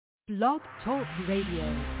Blog Talk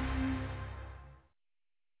Radio.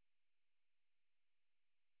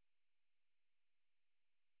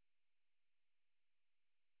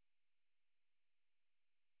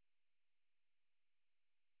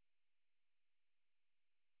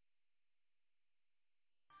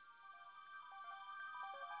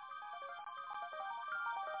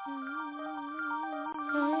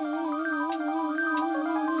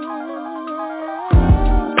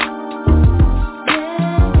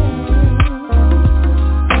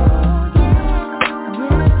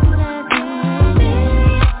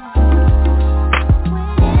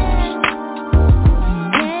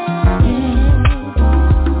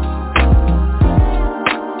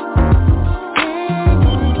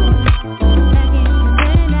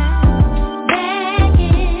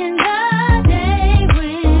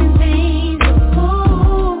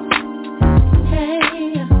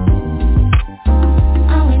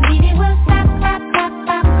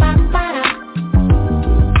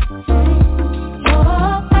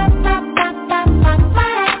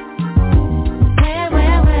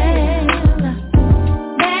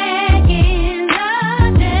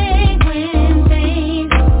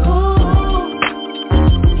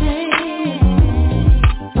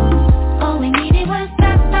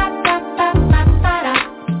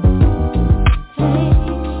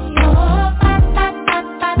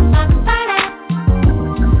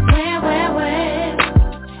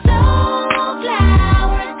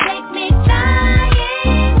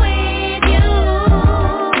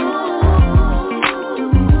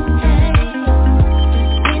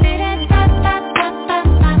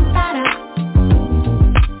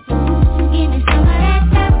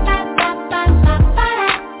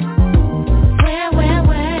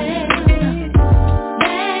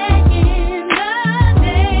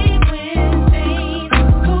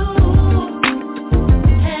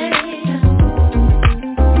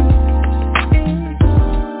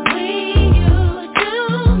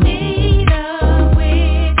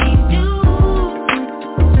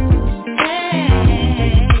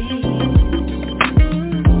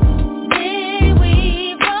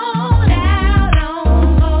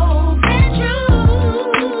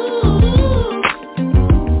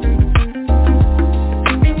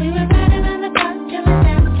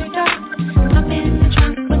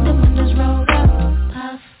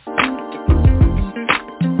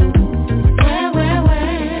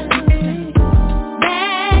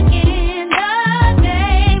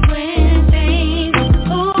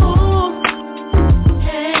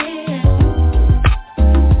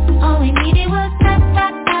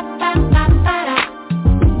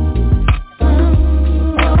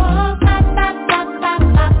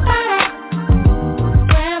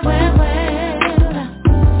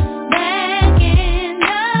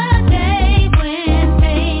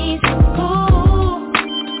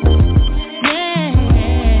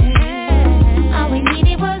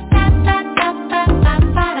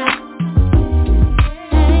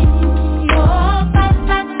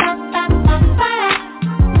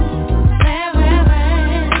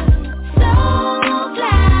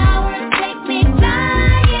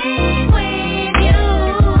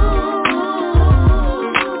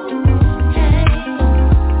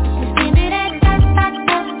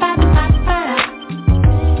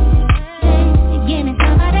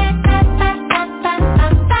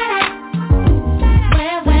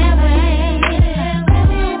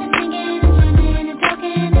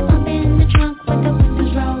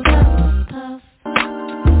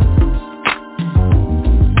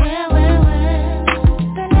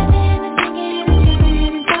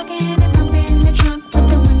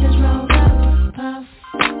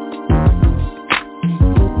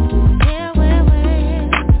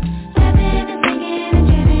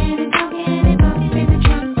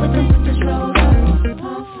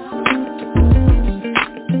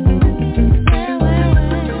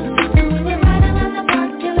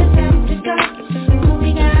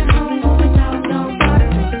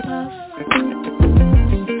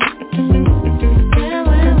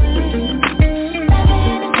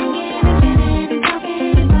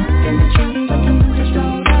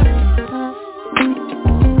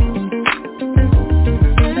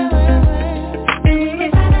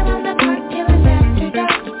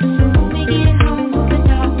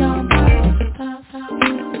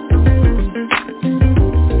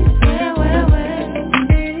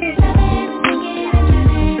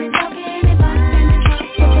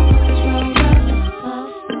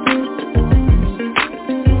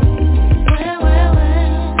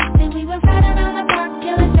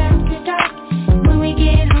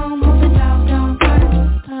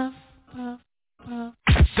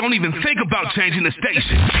 even think about changing the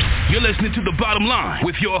station. You're listening to The Bottom Line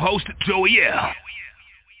with your host, Joey L.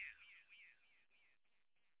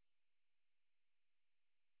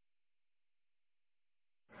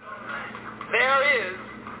 There is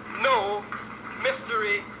no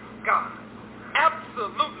mystery God.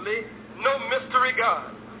 Absolutely no mystery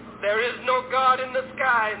God. There is no God in the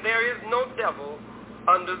sky, and there is no devil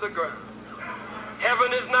under the ground.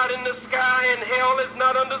 Heaven is not in the sky, and hell is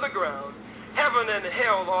not under the ground. Heaven and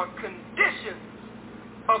hell are conditions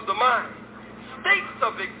of the mind, states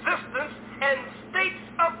of existence, and states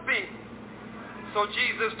of being. So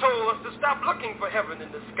Jesus told us to stop looking for heaven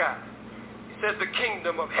in the sky. He said the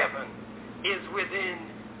kingdom of heaven is within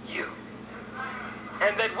you,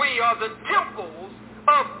 and that we are the temples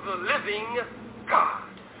of the living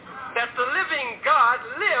God, that the living God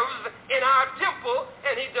lives in our temple,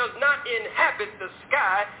 and he does not inhabit the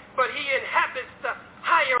sky, but he inhabits the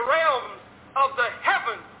higher realms of the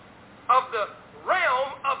heavens, of the realm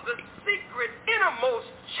of the secret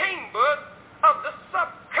innermost chamber of the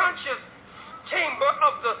subconscious chamber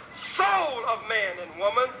of the soul of man and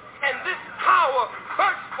woman, and this power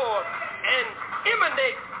bursts forth and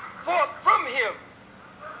emanates forth from him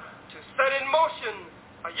to set in motion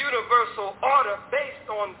a universal order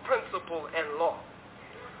based on principle and law.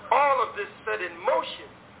 All of this set in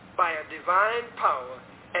motion by a divine power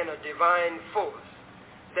and a divine force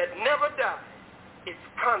that never dies. It's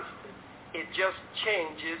constant. It just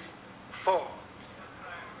changes form.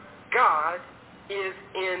 God is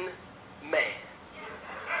in man.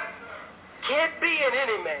 Can't be in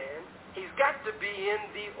any man. He's got to be in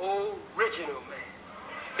the original man.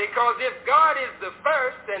 Because if God is the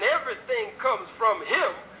first and everything comes from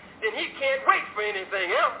him, then he can't wait for anything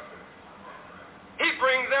else. He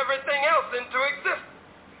brings everything else into existence.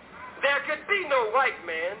 There could be no white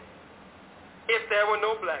man if there were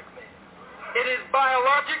no black man. It is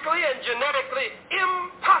biologically and genetically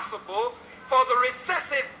impossible for the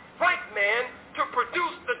recessive white man to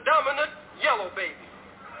produce the dominant yellow baby.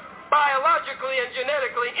 Biologically and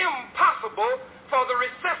genetically impossible for the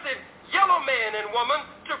recessive yellow man and woman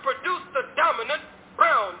to produce the dominant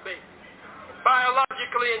brown baby.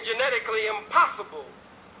 Biologically and genetically impossible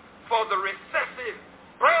for the recessive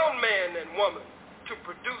brown man and woman to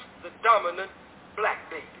produce the dominant black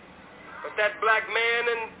baby. But that black man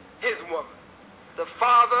and his woman, the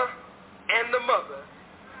father and the mother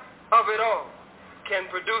of it all, can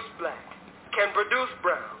produce black, can produce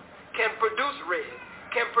brown, can produce red,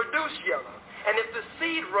 can produce yellow. And if the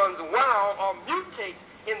seed runs wild or mutates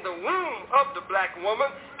in the womb of the black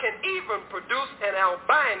woman, can even produce an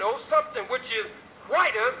albino, something which is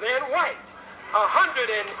whiter than white, 180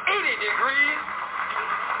 degrees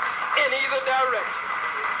in either direction.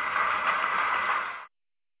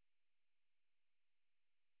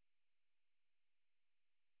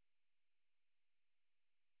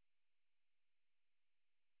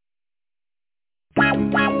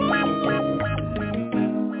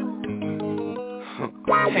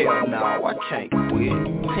 Hell no, I can't quit.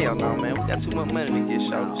 Hell no, man, we got too much money to get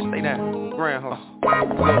shoulders. Stay down, grand hustle.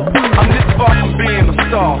 I'm this far from being a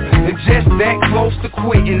star, and just that close to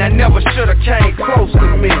quitting. I never should've came close to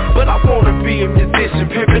me, but I wanna be a musician,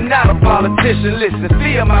 pimpin', not a politician. Listen,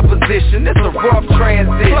 feel my position, it's a rough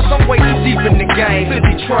transition. Plus I'm way too deep in the game to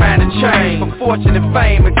be trying to change. For fortune and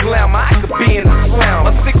fame and glamour, I could be in the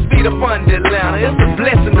slammer. 6 feet up under Atlanta, it's a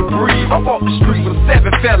blessing to breathe. I walk the streets with 7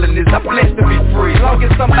 felonies, I'm blessed to be free. Long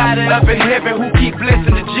as somebody up in heaven who keep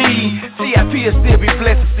blessing the G's, CIP will still be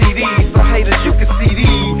blessing CDs. So haters, you can see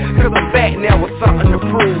these, cause I'm back now with something to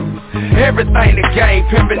prove. Everything the game,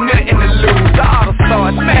 pimpin', nothing to lose. I oughta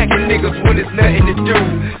start smacking niggas when there's nothing to do.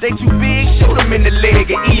 They too big, shoot them in the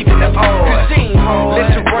leg and even the odds. Cause she ain't hard,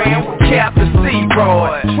 let you ram with Captain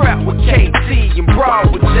C-Roy, trap with KT and brawl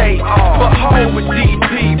with JR, but home with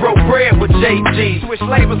DP, broke bread with JG, switch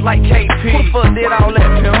labels like KP. Who fuck did all that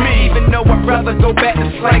to me? Even though I'd rather go back to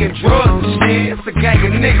slanging drugs and shit. It's a gang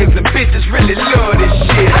of niggas and bitches really love this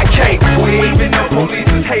shit. I can't quit, even though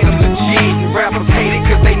police hate them legit, and rappers hate it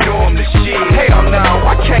cause they know I'm the shit. Hell no,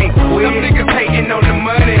 I can't quit. Some niggas hating on the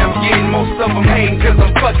money I'm getting, most of them hating cause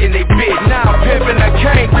I'm fucking they bitch. Now I'm pimpin', I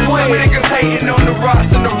can't quit. Some niggas hating on the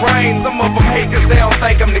rocks and the rain, some of them hate cause they don't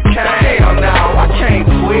think I'm the king. Hell no, I can't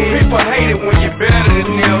quit. People hate it when you're better than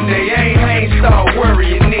them. They ain't start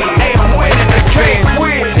worrying then. Hey, I'm winning, I can't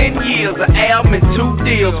quit. 10 years, an album and 2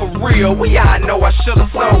 deals, for real. We all know I should've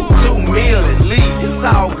sold 2 mil at least. It's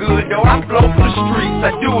all good though, I flow for the streets.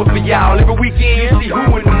 I do it for y'all every weekend. See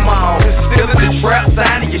who in the mall. Still in the trap,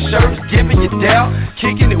 signing your shirts, giving you you doubt.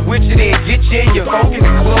 Kicking it with you, then get you in your folk in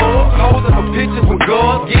the club. Posing for pictures with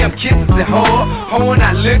girls, give them kisses and hugs. Hoeing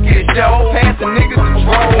out liquor and show, passing niggas and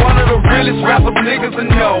troll. One of the realest rappers niggas I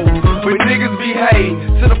know. But niggas behave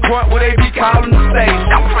to the point where they be calling the stage.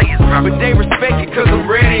 Don't play it, bro. But they respect it cause I'm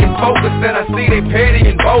ready and focused. And I see they petty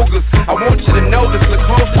and bogus. I want you to know this, look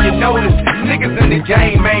closer you notice. Niggas in the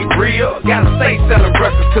game ain't real. Gotta stay selling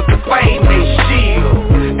records cause the fame they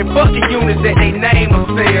shield. And fuck the units that they name or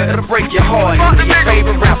sell. It'll break your heart. Your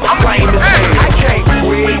favorite rapper claim to sell. I can't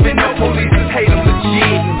quit even though police hate them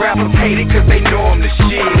legit. And rappers hate it cause they know I'm the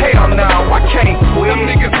shit. Hell no, I can't quit. Them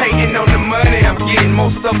niggas hating on the money I'm getting.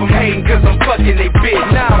 Most of them hating cause I'm fucking they bitch.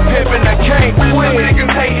 Now I'm pimping, I can't quit. Some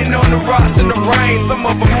niggas hating on the rocks and the rain. Some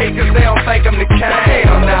of them hate cause they don't think I'm the king.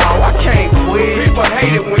 Hell no, I can't quit. People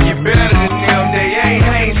hate it when you're better than them. They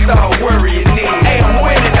ain't start worrying then. Hey, I'm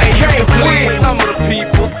winning, I can't quit. Some of the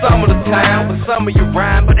people, some of the time, but some of you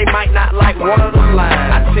rhyme, but they might not like one of the lines.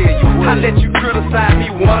 I tell you what, I let you criticize me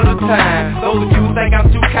one at a time. Those of you think I'm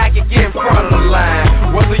too cocky, get in front of the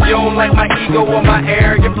line. Whether you don't like my ego or my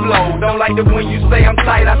arrogant flow. Don't like it when you say I'm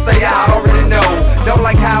tight, I say I already know. Don't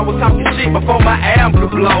like how I was talking shit before my album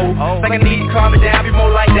could blow. Think I need to calm it down, be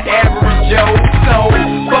more like the average Joe. So,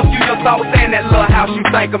 fuck you, your thoughts and that little house you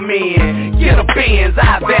think I'm in. Get a Benz,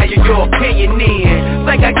 I value your opinion in.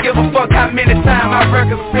 Think I give a fuck how many times my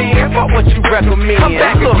records spin? Fuck what you recommend. I'm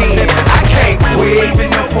back again. I can't quit, even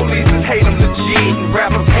though police hate them legit. And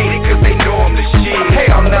rappers hate it cause they know I'm the shit.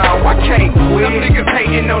 Hell no, I can't quit. Them niggas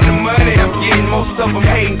hating on the money I'm getting. Most of them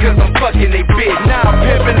hating cause I'm fucking they bitch. Now I'm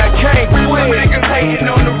pimping, I can't quit. Some niggas hating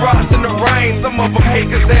on the rocks and the rain. Some of them hate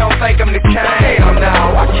cause they don't think I'm the king. Hell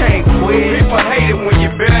no, I can't quit. People hate it when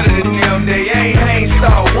you're better than them. They ain't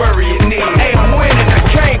start worrying then. Hey, I'm winning, I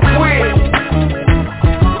can't quit.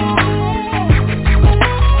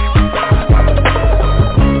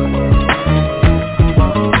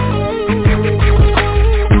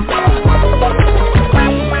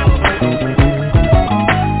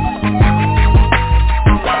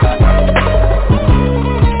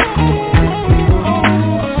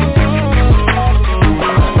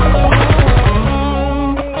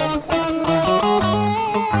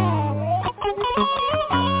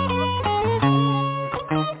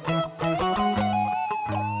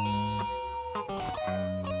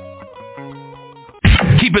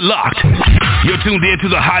 Keep it locked. You're tuned in to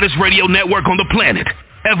the hottest radio network on the planet,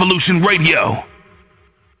 Evolution Radio.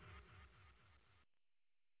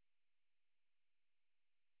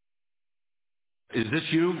 Is this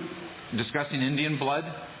you discussing Indian blood?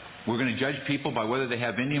 We're going to judge people by whether they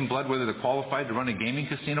have Indian blood, whether they're qualified to run a gaming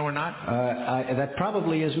casino or not? That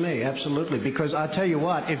probably is me, absolutely. Because I'll tell you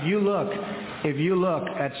what, if you look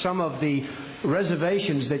at some of the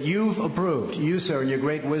reservations that you've approved, you, sir, in your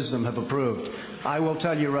great wisdom have approved, I will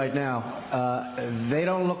tell you right now, they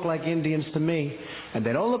don't look like Indians to me. And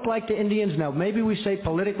they don't look like the Indians. Now, maybe we say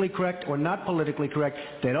politically correct or not politically correct.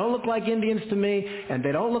 They don't look like Indians to me, and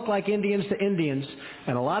they don't look like Indians to Indians.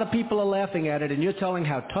 And a lot of people are laughing at it, and you're telling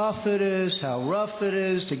how tough it is, how rough it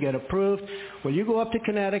is to get approved. Well, you go up to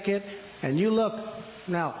Connecticut, and you look.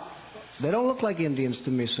 Now, they don't look like Indians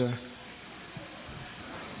to me, sir.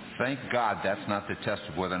 Thank God that's not the test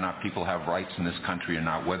of whether or not people have rights in this country or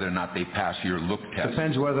not, whether or not they pass your look test.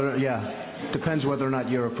 Depends whether or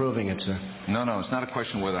not you're approving it, sir. No, it's not a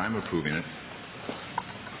question of whether I'm approving it.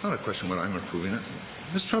 It's not a question of whether I'm approving it.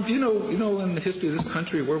 Mr. Trump, you know in the history of this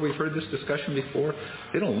country where we've heard this discussion before,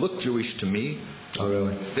 they don't look Jewish to me. Oh,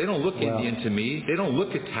 really? They don't look Indian to me. They don't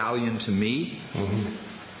look Italian to me. Mm-hmm.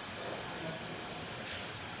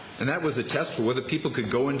 And that was a test for whether people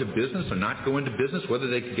could go into business or not go into business, whether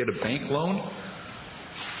they could get a bank loan.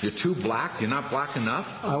 You're too black. You're not black enough.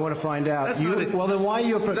 I want to find out. Well, then why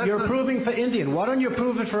you're approving for Indian? Why don't you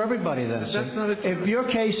approve it for everybody then? If your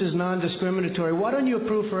case is non-discriminatory, why don't you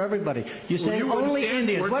approve for everybody? You're saying only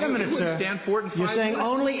Indians. Wait a minute, sir. You're saying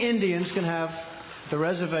only Indians can have the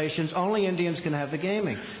reservations. Only Indians can have the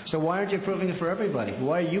gaming. So why aren't you approving it for everybody?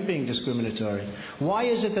 Why are you being discriminatory? Why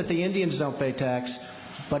is it that the Indians don't pay tax,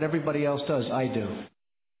 but everybody else does? I do.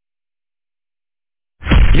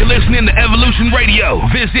 You're listening to Evolution Radio.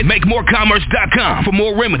 Visit MakeMoreCommerce.com for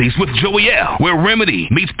more remedies with Joey L, where remedy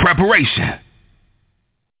meets preparation.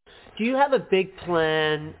 Do you have a big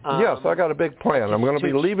plan? Yes, I got a big plan. I'm going to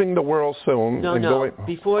be leaving the world soon.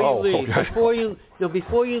 Before you leave. Okay. Before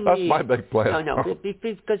you leave. That's my big plan. No,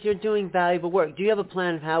 because you're doing valuable work. Do you have a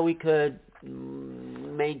plan of how we could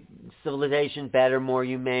make civilization better, more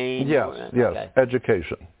humane? Yes. Okay.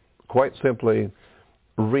 Education. Quite simply,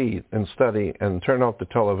 read and study and turn off the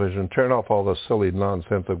television, turn off all the silly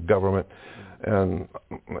nonsense of government, and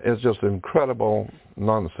it's just incredible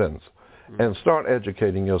nonsense. and start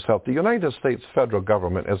educating yourself. The United States federal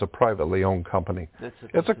government is a privately owned company.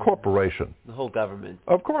 It's a corporation. The whole government.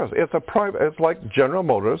 Of course. It's like General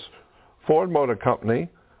Motors, Ford Motor Company,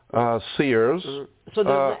 Sears.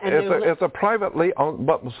 It's a privately owned,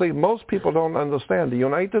 but see, most people don't understand. The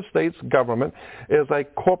United States government is a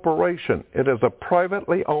corporation. It is a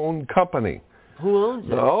privately owned company. Who owns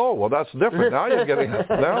it? Oh, well, that's different. Now you're getting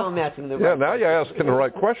now. I'm asking the right now you're asking the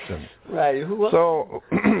right question. Right. Who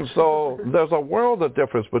owns so there's a world of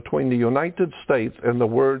difference between the United States and the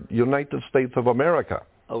word United States of America.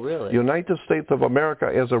 Oh, really? United States of America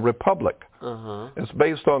is a republic. It's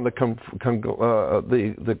based on the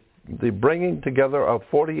bringing together of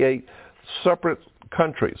 48 separate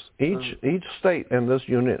countries. Each state in this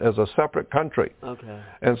union is a separate country. Okay.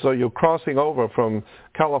 And so you're crossing over from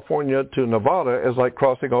California to Nevada is like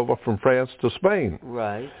crossing over from France to Spain.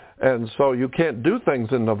 Right. And so you can't do things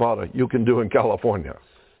in Nevada you can do in California.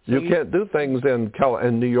 So you can't do things in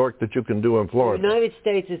New York that you can do in Florida. The United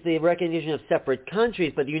States is the recognition of separate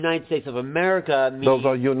countries, but the United States of America means... Those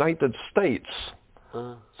are United States.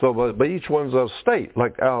 So, but each one's a state,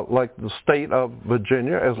 like the state of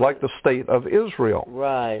Virginia is like the state of Israel.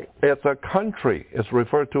 Right. It's a country. It's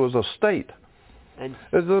referred to as a state. And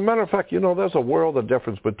as a matter of fact, there's a world of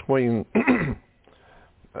difference between.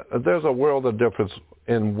 There's a world of difference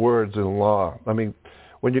in words in law. I mean,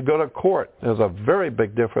 when you go to court, there's a very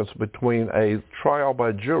big difference between a trial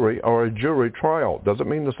by jury or a jury trial. Doesn't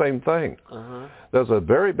mean the same thing. There's a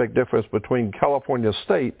very big difference between California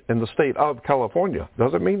State and the state of California.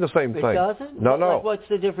 Doesn't mean the same thing. It doesn't? No. Like, what's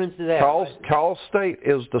the difference there? Cal State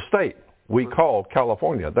is the state we call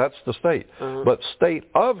California. That's the state. But state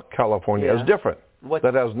of California is different.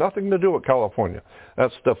 That has nothing to do with California.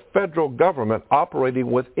 That's the federal government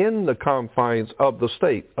operating within the confines of the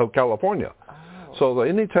state of California. So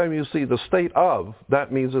anytime you see the state of,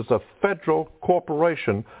 that means it's a federal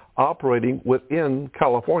corporation operating within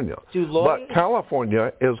California. But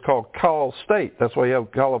California is called Cal State. That's why you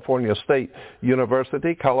have California State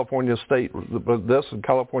University, California State this, and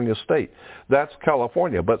California State. That's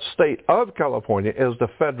California. But state of California is the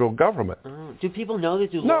federal government. Do people know this?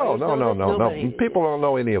 No. People don't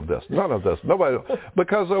know any of this. None of this. Nobody.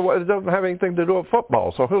 Because it doesn't have anything to do with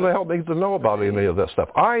football. So who the hell needs to know about any of this stuff?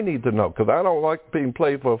 I need to know because I don't like being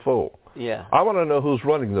played for a fool. Yeah. I want to know who's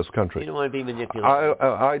running this country. You don't want to be manipulated.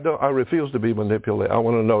 I refuse to be manipulated. I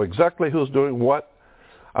want to know exactly who's doing what.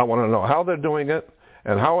 I want to know how they're doing it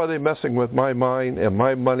and how are they messing with my mind and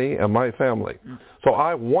my money and my family. So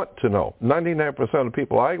I want to know. 99% of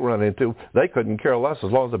people I run into, they couldn't care less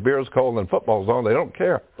as long as the beer's cold and football's on. They don't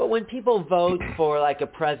care. But when people vote for like a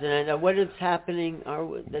president, what is happening?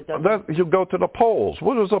 You go to the polls.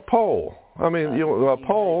 What is a poll? I mean, a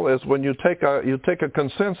poll is when you take a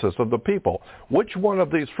consensus of the people. Which one of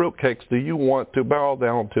these fruitcakes do you want to bow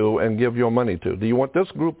down to and give your money to? Do you want this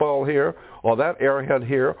group all here, or that airhead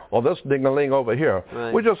here, or this ding-a-ling over here?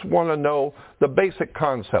 Right. We just want to know the basic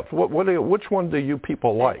concepts. Which one do you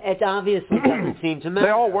people like? It obviously doesn't seem to matter.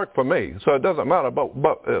 They all work for me, so it doesn't matter. But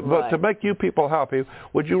to make you people happy,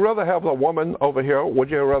 would you rather have a woman over here? Would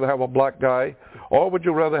you rather have a black guy? Or would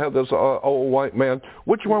you rather have this old white man?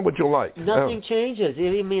 Which one would you like? Nothing changes.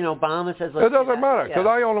 You mean Obama says... It doesn't matter, because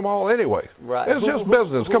I own them all anyway. Right. It's just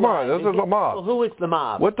business. Come on, this is a mob. Well, who is the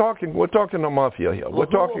mob? We're talking the mafia here. We're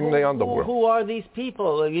talking the underworld. Who are these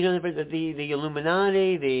people? You know, the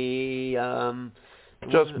Illuminati,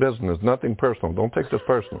 Just business, nothing personal. Don't take this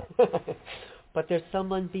personal. But there's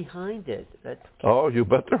someone behind it. Oh, you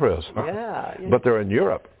bet there is. Yeah. But they're in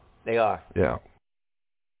Europe. They are. Yeah.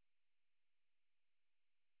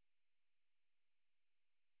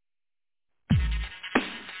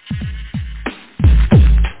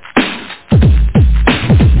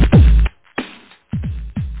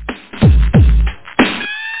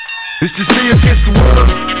 It's just me against the world.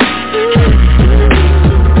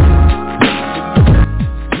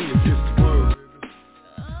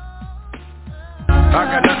 I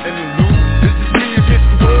got nothing to lose. This is me against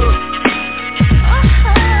the world.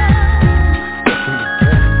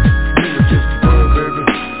 Me against the world, baby.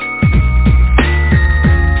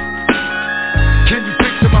 Can you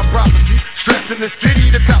picture my property? Stressed in the city,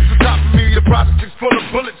 the cops are top of me. The project is full of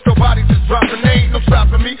bullets, nobody just dropping. There ain't no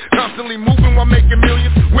stopping me. Constantly moving while making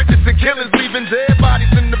millions. Witnessing killers, leaving dead bodies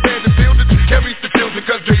in the abandoned buildings. Carries the children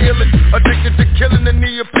because they're illin'. Addicted to killing and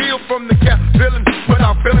the appeal from the cap villain.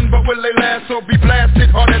 Without feeling, but will they last or be blasted?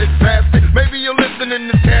 Hard that it's blasted. Maybe you're listening in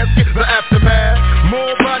the casket, the aftermath.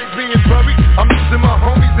 More bodies being buried. I'm losing my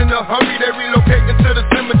homies in a hurry. They relocating to the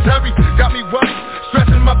cemetery. Got me worried,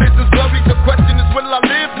 stressing my business blurry. The question is, will I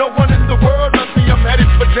live? No one in the world loves me. I'm headed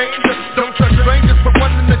for danger. Don't trust strangers. Put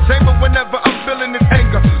one in the chamber whenever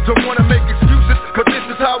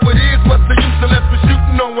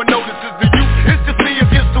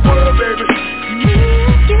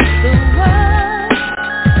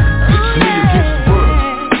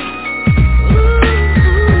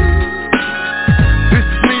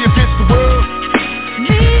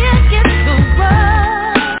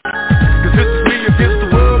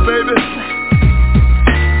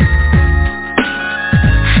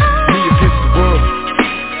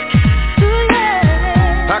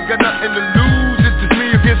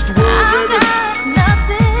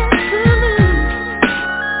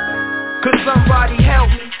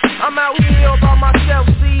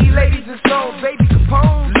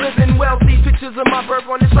well see pictures of my birth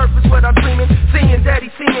on the surface, what I'm dreaming. Seeing daddy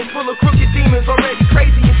seeming full of crooked demons, already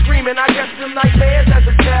crazy and screaming. I guess them nightmares as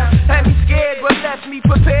a child had me scared, but left me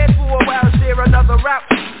prepared for a while. Share another route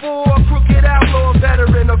for a crooked outlaw,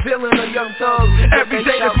 veteran, a villain, a young thug. Every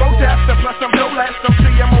day there's more death, plus I'm no less. I'm sure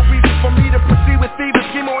you more reason for me to proceed with Steven.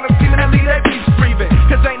 Scheme on them, scheming and leave that beast breathing.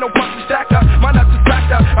 Cause ain't no punch to stack up, my nuts is backed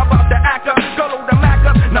up. I'm about to act up, go load the Mac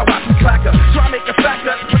up. Now watch me clack up, try make a fact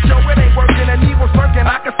up. But yo, it ain't working and he was lurking.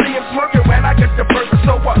 I can see him smirking when I get the burger.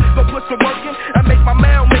 So what? Go put some work in and make my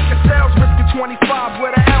mail, make a sales. Risking 25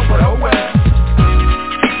 with an L, but oh well.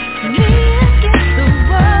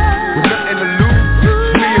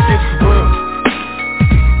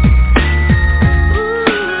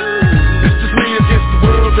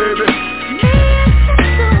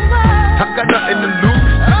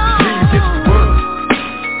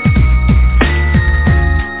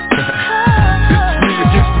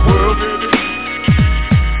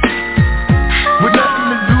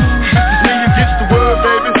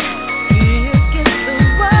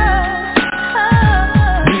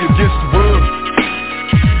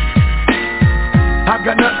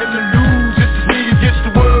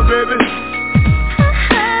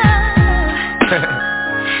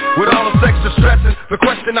 The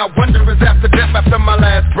question I wonder is after death, after my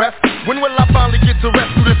last breath, when will I finally get to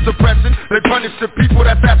rest through this depression? They punish the people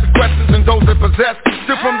that's asking questions and those that possess.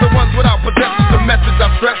 Still from the ones without possessions, the message I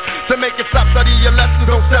stress. To make it stop, study your lessons,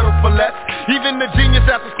 don't settle for less. Even the genius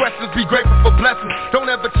asks questions, be grateful for blessings. Don't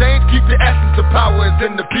ever change, keep the essence of power is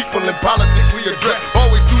in the people and politics we address.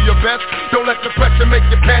 Always do your best, don't let the pressure make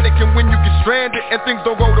you panic. And when you get stranded and things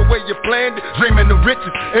don't go the way you planned it, dreaming the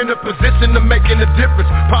riches, in a position of making a difference.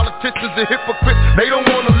 Politicians are hypocrites, they don't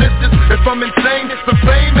wanna listen. If I'm insane, it's the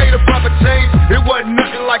fame made a proper change. It wasn't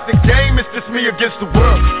nothing like the game, it's just me against the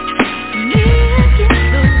world. Me against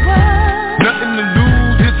the world. Nothing to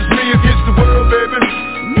lose, it's just me against the world, baby.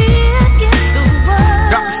 Me against the world.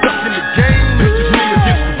 Got me stuck in the game, it's just me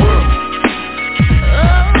against the world.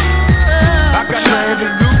 I got nothing to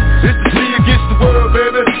lose, it's just me against the world,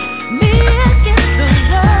 baby. Me against the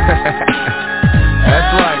world.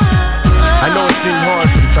 That's right. I know it seems hard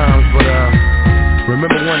sometimes, but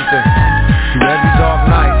remember one thing. Through every dark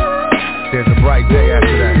night, there's a bright day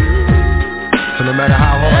after that. So no matter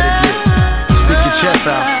how hard it gets, stick your chest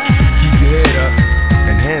out, keep your head up,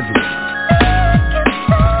 and handle it.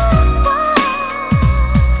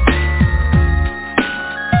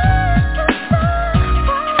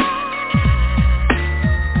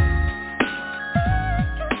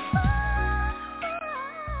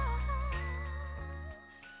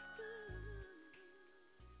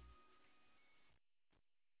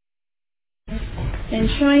 And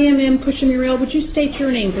Cheyenne M. Pushamurel, would you state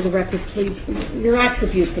your name for the record, please? Your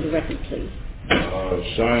attribute for the record, please.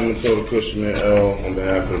 Cheyenne Matilda Cushman L. on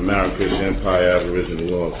behalf of the Marrakesh Empire Aboriginal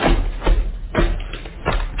Law.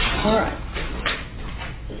 All right.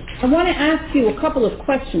 I want to ask you a couple of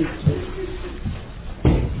questions, please.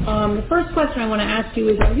 The first question I want to ask you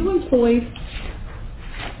is, are you employed?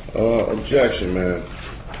 Objection, ma'am.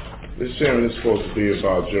 This hearing is supposed to be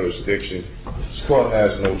about jurisdiction. This court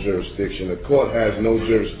has no jurisdiction. The court has no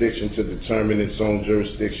jurisdiction to determine its own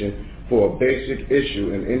jurisdiction for a basic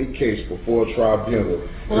issue in any case before a tribunal.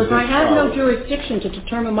 Well, if I have no jurisdiction to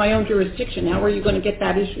determine my own jurisdiction, how are you going to get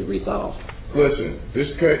that issue resolved? Listen, this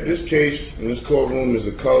case in this courtroom is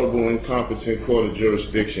a culpable, incompetent court of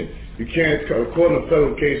jurisdiction. You can't, according to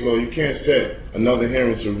federal case law, you can't set another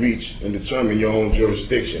hearing to reach and determine your own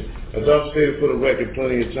jurisdiction. As I've stated for the record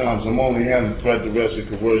plenty of times, I'm only handling threat, duress, and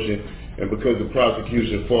coercion, and because the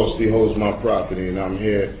prosecution falsely holds my property, and I'm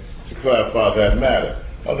here to clarify that matter.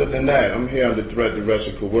 Other than that, I'm here under threat, duress,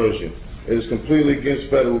 and coercion. It is completely against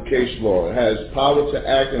federal case law. It has power to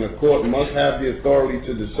act, and the court must have the authority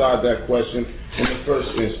to decide that question in the first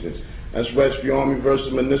instance. That's Resfiormi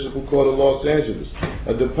versus Municipal Court of Los Angeles.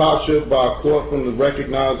 A departure by a court from the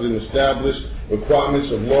recognized and established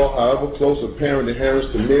requirements of law, however close apparent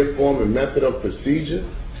adherence to mere form and method of procedure,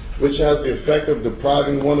 which has the effect of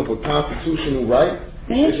depriving one of a constitutional right,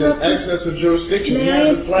 is in excess of jurisdiction. You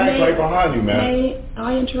have the flag right behind you, ma'am. May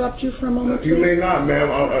I interrupt you for a moment, You may not, ma'am.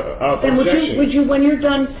 Then would you, when you're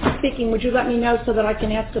done speaking, would you let me know so that I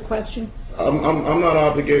can ask a question? I'm not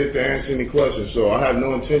obligated to answer any questions, so I have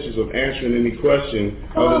no intentions of answering any question.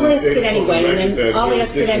 Well, I'll ask it anyway, and then I'll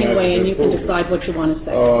ask it anyway, and you can decide what you want to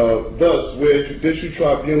say. Thus, where a judicial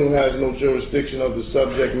tribunal has no jurisdiction of the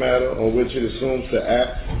subject matter on which it assumes to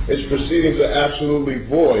act, its proceedings are absolutely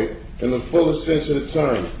void in the fullest sense of the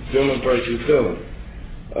term, Dillon versus Dillon.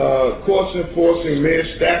 Courts enforcing mere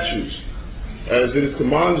statutes, as it is to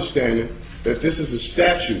my understanding, that this is a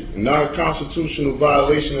statute, not a constitutional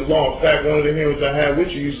violation of law. In fact, one of the hearings I had with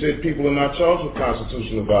you, you said people are not charged with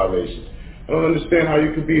constitutional violations. I don't understand how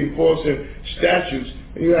you could be enforcing statutes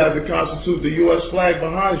and you have the Constitution, the U.S. flag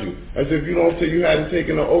behind you, as if you hadn't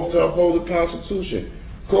taken an oath to uphold the Constitution.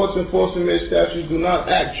 Courts enforcing their statutes do not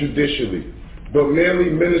act judicially, but merely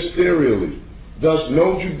ministerially. Thus,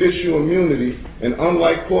 no judicial immunity, and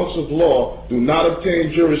unlike courts of law, do not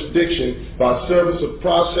obtain jurisdiction by service of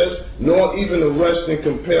process, nor even arrest and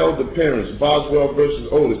compelled appearance. Boswell versus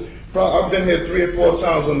Otis. I've been here 3 or 4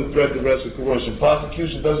 times on the threat, arrest, and coercion.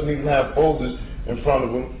 Prosecution doesn't even have folders in front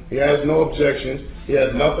of him. He has no objections. He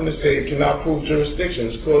has nothing to say. He cannot prove jurisdiction.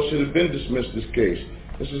 This court should have been dismissed this case.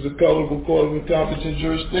 This is a colorable court of incompetent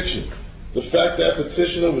jurisdiction. The fact that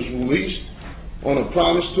petitioner was released on a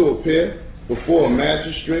promise to appear before a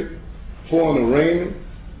magistrate for an arraignment,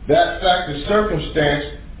 that fact is circumstance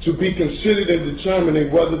to be considered in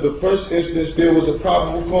determining whether the first instance there was a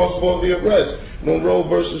probable cause for the arrest. Monroe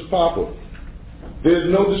versus Popper. There is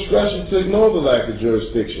no discretion to ignore the lack of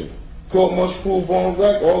jurisdiction. Court must prove on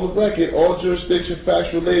record all jurisdiction facts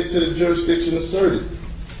related to the jurisdiction asserted.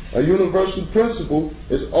 A universal principle,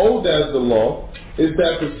 as old as the law, is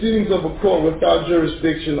that proceedings of a court without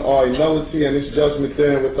jurisdiction are a nullity and its judgment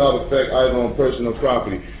therein without effect either on person or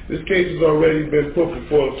property. This case has already been put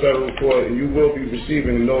before the federal court and you will be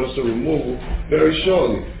receiving a notice of removal very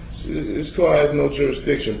shortly. This court has no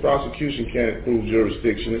jurisdiction. Prosecution can't prove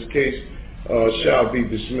jurisdiction. This case shall be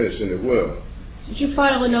dismissed, and it will. Did you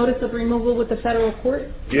file a notice of removal with the federal court?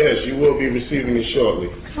 Yes, you will be receiving it shortly.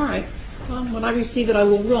 All right. Well, when I receive it, I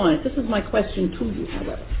will rule on it. This is my question to you,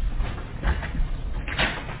 however.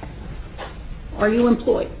 Are you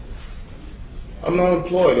employed? I'm not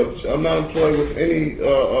employed. I'm not employed with any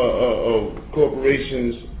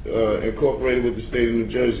corporations incorporated with the state of New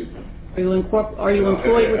Jersey. Are you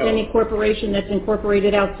employed with any corporation that's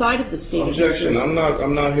incorporated outside of the state? Objection. I'm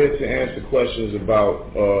not here to answer questions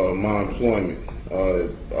about my employment.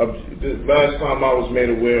 The last time I was made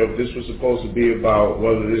aware of this was supposed to be about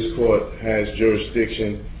whether this court has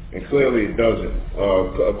jurisdiction, and clearly it doesn't.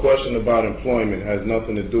 A question about employment has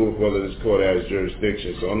nothing to do with whether this court has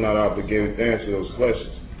jurisdiction, so I'm not obligated to answer those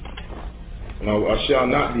questions. And I shall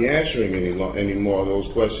not be answering any more of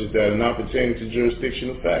those questions that are not pertaining to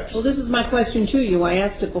jurisdictional facts. Well, this is my question to you. I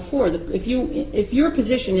asked it before. If your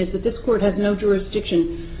position is that this court has no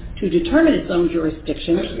jurisdiction to determine its own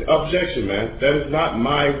jurisdiction... Objection, man. That is not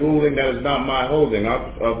my ruling. That is not my holding.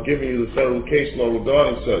 I've given you the federal case law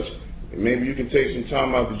regarding such. Maybe you can take some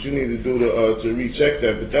time out that you need to do to recheck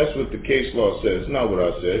that, but that's what the case law says, not what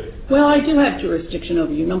I said. Well, I do have jurisdiction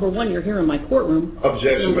over you. Number one, you're here in my courtroom.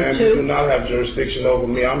 Objection, ma'am. You do not have jurisdiction over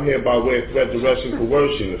me. I'm here by way of threat, arrest, and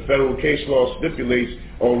coercion. The federal case law stipulates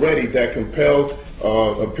already that compelled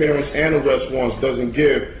appearance and arrest warrants doesn't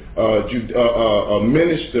give a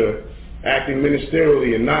minister acting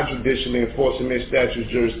ministerially and not judicially enforcing their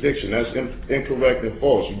statute's jurisdiction. That's incorrect and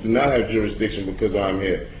false. You do not have jurisdiction because I'm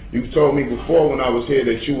here. You told me before when I was here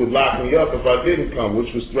that you would lock me up if I didn't come,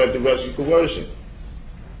 which was threat, arrest, and coercion.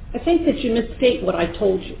 I think that you misstate what I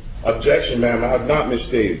told you. Objection, ma'am. I have not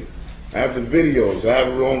misstated. I have the videos. I have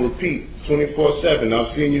it on repeat 24/7.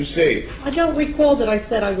 I've seen you say it. I don't recall that I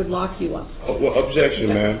said I would lock you up. Well, objection,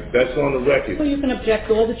 ma'am. That's on the record. Well, you can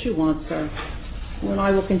object all that you want, sir. And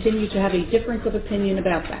I will continue to have a difference of opinion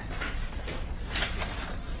about that.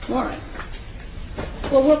 All right.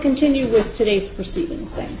 Well, we'll continue with today's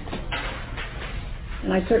proceedings then.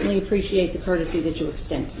 And I certainly appreciate the courtesy that you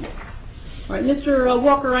extend to me. All right, Mr.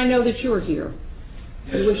 Walker, I know that you're here.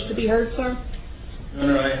 Yes. You wish to be heard, sir? Your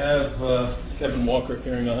Honor, I have Kevin Walker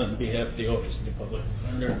appearing on behalf of the Office of the Public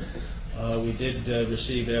Defender. We did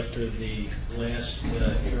receive after the last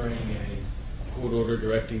hearing a court order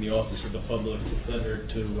directing the Office of the Public Defender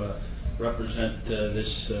to represent this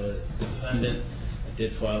defendant. I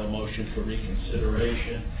did file a motion for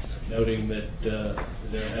reconsideration, noting that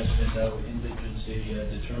there has been no indigency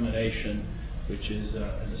determination, which is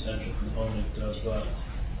an essential component of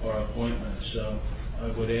our appointment. So I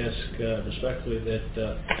would ask respectfully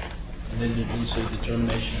that an indigency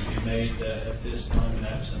determination be made at this time, and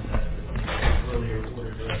absent that the earlier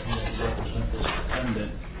order directing me to represent this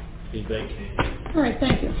defendant be vacated. All right,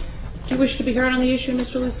 thank you. Do you wish to be heard on the issue,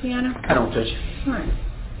 Mr. Luciano? I don't, Judge. All right.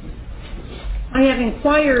 I have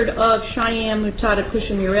inquired of Cheyenne Mutada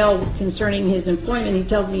Kushamurel concerning his employment. He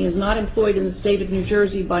tells me he is not employed in the state of New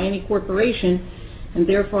Jersey by any corporation, and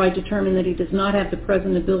therefore I determine that he does not have the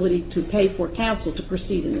present ability to pay for counsel to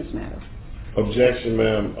proceed in this matter. Objection,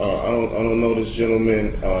 ma'am. I don't know this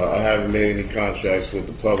gentleman. I haven't made any contracts with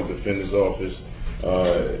the Public Defender's Office.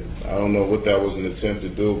 I don't know what that was an attempt to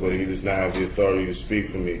do, but he does not have the authority to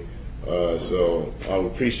speak for me. So I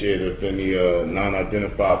would appreciate it if any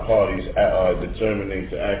non-identified parties determining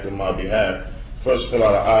to act on my behalf first fill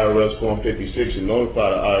out an IRS Form 56 and notify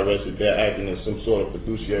the IRS that they're acting in some sort of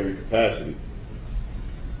fiduciary capacity.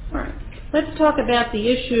 All right. Let's talk about the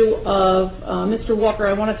issue of, Mr. Walker,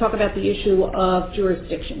 I want to talk about the issue of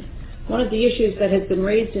jurisdiction. One of the issues that has been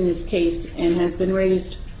raised in this case and has been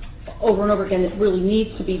raised over and over again that really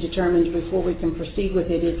needs to be determined before we can proceed with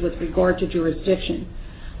it is with regard to jurisdiction.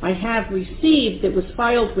 I have received, it was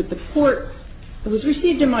filed with the court, it was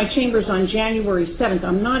received in my chambers on January 7th.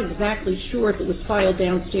 I'm not exactly sure if it was filed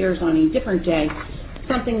downstairs on a different day.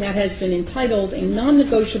 Something that has been entitled a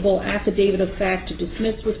non-negotiable affidavit of fact to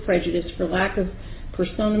dismiss with prejudice for lack of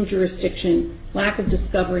personam jurisdiction, lack of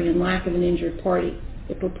discovery, and lack of an injured party.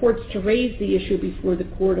 It purports to raise the issue before the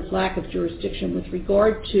court of lack of jurisdiction with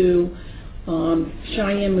regard to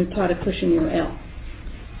Cheyenne Mutada Kushmir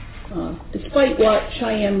L. Despite what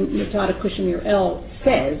Cheyenne Mutada Kushmir L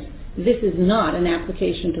says, this is not an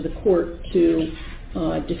application to the court to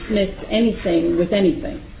dismiss anything with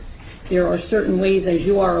anything. There are certain ways, as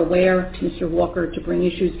you are aware, Mr. Walker, to bring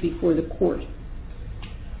issues before the court.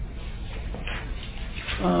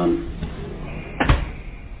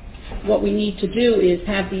 What we need to do is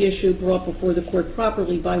have the issue brought before the court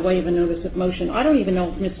properly by way of a notice of motion. I don't even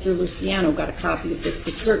know if Mr. Luciano got a copy of this,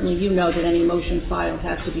 but certainly you know that any motion filed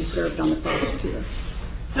has to be served on the prosecutor.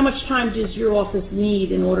 How much time does your office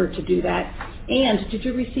need in order to do that? And did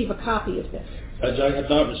you receive a copy of this? I have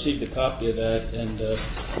not received a copy of that, and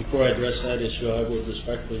before I address that issue, I would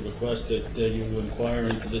respectfully request that you inquire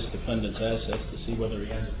into this defendant's assets to see whether he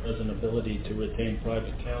has a present ability to retain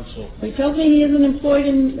private counsel. He tells me he isn't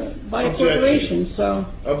employed by a corporation, so...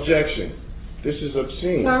 Objection. This is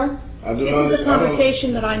obscene. Sir, this is a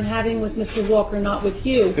conversation that I'm having with Mr. Walker, not with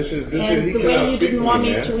you. And the way you didn't want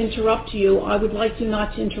me to interrupt you, I would like you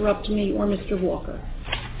not to interrupt me or Mr. Walker.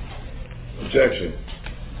 Objection.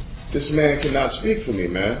 This man cannot speak for me,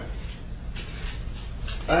 man.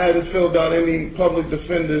 I haven't filled out any public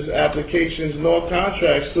defender's applications nor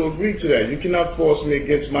contracts to agree to that. You cannot force me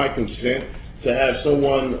against my consent to have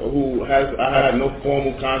someone who I have no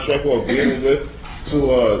formal contract or agreement with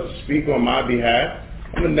to speak on my behalf.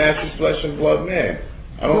 I'm a natural flesh and blood man.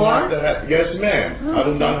 I don't have to have, yes ma'am. I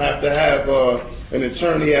do not have to have an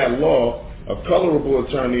attorney at law, a colorable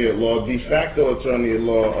attorney at law, de facto attorney at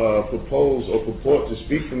law, propose or purport to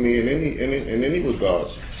speak for me in any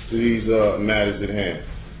regards to these matters at hand.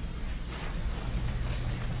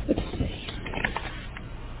 Let's see.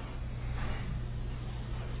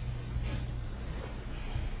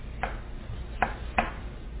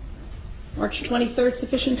 March 23rd,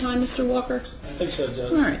 sufficient time, Mr. Walker? I think so,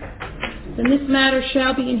 Judge. All right. Then this matter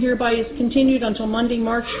shall be and hereby is continued until Monday,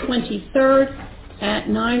 March 23rd at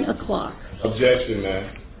 9 o'clock. Objection,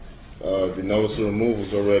 ma'am. The notice of removal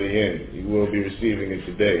is already in. You will be receiving it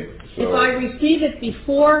today. So if I receive it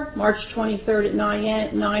before March 23rd at 9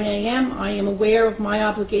 a.m., I am aware of my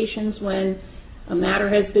obligations when a matter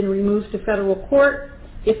has been removed to federal court.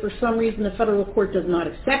 If for some reason the federal court does not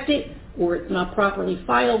accept it, or it's not properly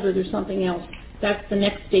filed, or there's something else, that's the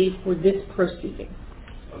next date for this proceeding.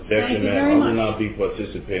 Objection, ma'am. I will not be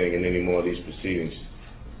participating in any more of these proceedings.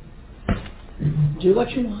 Do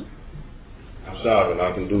what you want. I'm sorry, and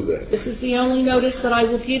I can do that. This is the only notice that I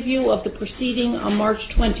will give you of the proceeding on March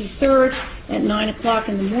 23rd at 9 o'clock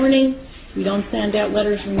in the morning. We don't send out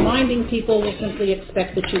letters reminding people. We'll simply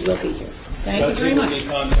expect that you will be here. Thank you very much. He will be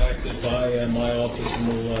contacted by my office, and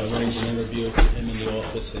we'll arrange an interview with him in the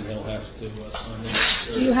office, and he'll have to sign in.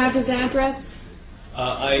 Do you have his address? The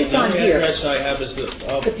address I have is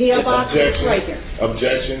the P.O. box is right here.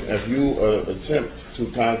 Objection. If you attempt to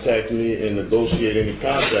contact me and negotiate any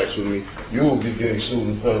contracts with me, you will be getting sued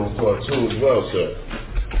in federal court too as well, sir.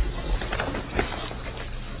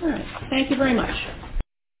 All right. Thank you very much.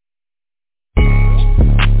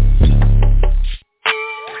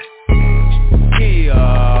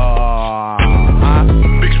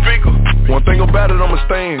 Big speaker. One thing about it, I'm a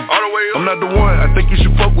stand. I'm not the one I think you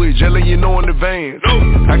should fuck with, just let you know in advance.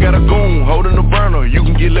 I got a goon holding a burner, you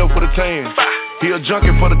can get left with a tan. He a junkie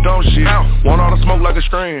for the dumb shit, want all the smoke like a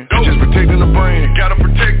strand. Just protecting the brand, gotta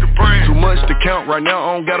protect the brand. Too much to count, right now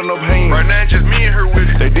I don't got enough hands. Right now just me and her with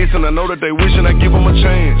it. They decent, I know that they wishing I give them a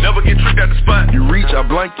chance. Never get tricked at the spot. You reach, I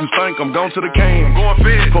blank, you think I'm going to the can. I'm going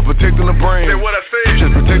fed, for protecting the brand. Say what I said,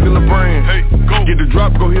 just protecting the brand. Hey, go. Get the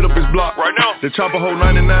drop, go hit up his block. Right now, the chopper hold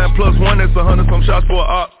 99 plus 1, that's 100 some shots for a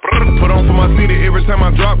op. Put on for my my city every time I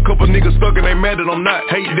drop. Couple niggas stuck and they mad that I'm not.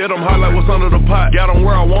 Hate that I'm hot like what's under the pot. Got them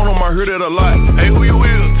where I want them, I hear that a lot. Hey, who you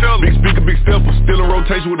is? Tell me. Big speaker, big stepper. Still in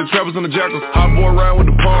rotation with the trappers and the jackals. Hot boy ride with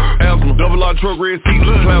the pump. Asthma. Double R truck, red seats,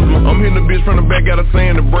 plasma. I'm hitting the bitch from the back, got a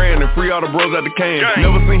saying the brand. And free all the bros out the can.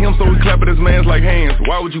 Never seen him, so we clap at his mans like hands.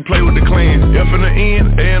 Why would you play with the clan? F in the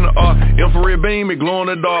N, A in the R. Infrared beam, it glow in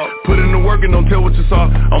the dark. Put in the work and don't tell what you saw.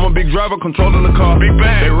 I'm a big driver, controlling the car. Big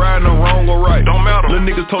bang. They riding them wrong or right. Don't matter. Little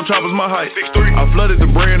niggas told choppers my height. 6'3". I flooded the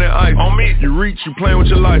brand and ice. On me. You reach, you playing with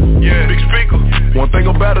your life. Yeah. Big speaker. One thing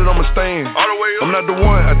about it, I'ma stand. All the way up. I'm not the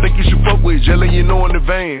one I think you should fuck with. Just letting you know in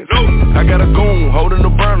advance. No. I got a goon holding the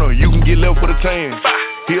burner. You can get left with a tan.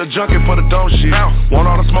 He a junkie for the dumb shit. Want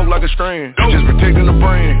all the smoke like a strand. Just protecting the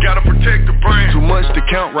brand. Gotta protect the brand. Too much to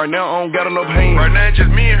count. Right now I don't got enough hands. Right now it's just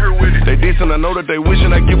me and her with it. They dissing, I know that they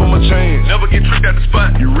wishing I give them a chance. Never get tricked at the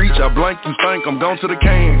spot. You reach, I blank, you think I'm gone to the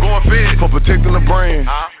can. Going fed. For protecting the brand.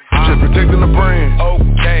 Just protecting the brand.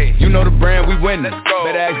 Okay, you know the brand, we winning.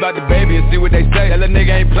 Better ask about the baby and see what they say. That little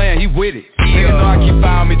nigga ain't playing, he with it. Niggas know I keep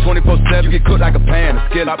fire on me 24/7. You get cooked like a pan, a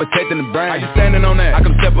skill, I'm protecting the brand. How you standing on that? I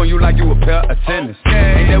come step on you like you a pair of tennis.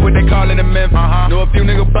 Ain't that what they call it in Memphis? Know a few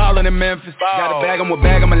niggas ballin' in Memphis. Got a bag, I'm with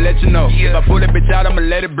bag, I'ma let you know. If I pull that bitch out, I'ma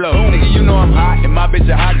let it blow. Nigga, you know I'm hot, and my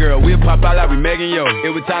bitch a hot girl. We'll pop out like we Megan Yo.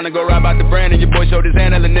 It was time to go ride about the brand, and your boy showed his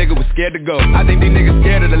hand, and the nigga was scared to go. I think these niggas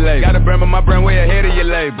scared of the label. Got a brand, but my brand way ahead of your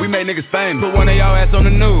label. We make niggas famous. Put one of y'all ass on the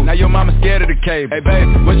news. Now your mama scared of the cable. Hey baby,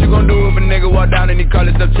 what you gonna do if a nigga walk down and he call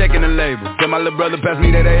himself checking the label? Tell my little brother pass me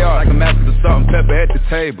that AR like a master of salt and pepper at the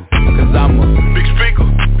table. Cause I'm a big speaker.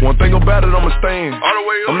 One thing about it, I'ma stand. All the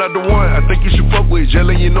way up. I'm not the one I think you should fuck with. Just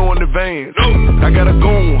letting you know in advance. No. I got a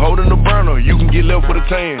goon holding the burner. You can get left with a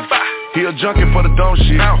tan. He a junkie for the dumb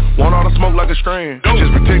shit. Want all the smoke like a strand.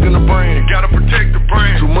 Just protecting the brand. Gotta protect the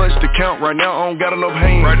brand. Too much to count. Right now I don't got enough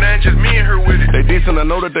hands. Right now it's just me and her with it. They dissing, I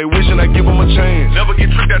know that they wishing I give them a chance. Never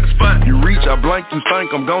get tricked at the spot. You reach, I blank, you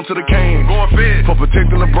think I'm gone to the can. Going fed. For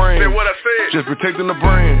protecting the brand. Say what I said. Just protecting the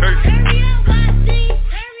brand.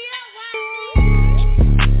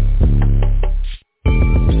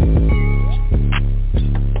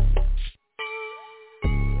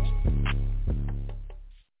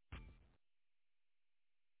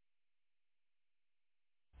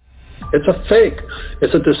 It's a fake.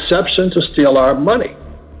 It's a deception to steal our money.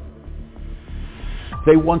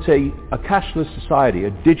 They want a cashless society, a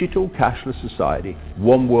digital cashless society,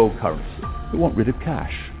 one world currency. They want rid of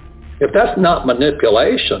cash. If that's not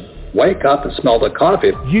manipulation, wake up and smell the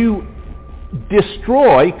coffee. You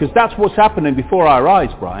destroy, because that's what's happening before our eyes,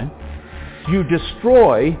 Brian, you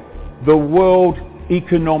destroy the world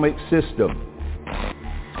economic system.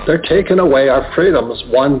 They're taking away our freedoms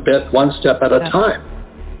one step at a time.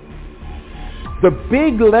 The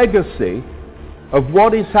big legacy of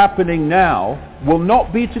what is happening now will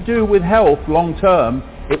not be to do with health long term,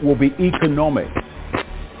 it will be economic.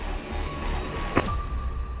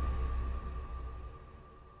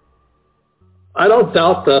 I don't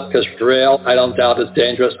doubt that it's real. I don't doubt it's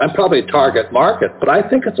dangerous. I'm probably a target market, but I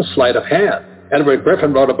think it's a sleight of hand. Edward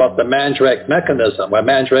Griffin wrote about the Mandrake mechanism, where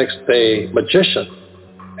Mandrake's the magician.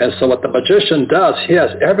 And so what the magician does, he has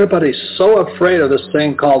everybody so afraid of this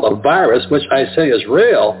thing called a virus, which I say is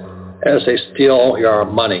real, as they steal your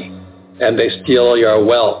money and they steal your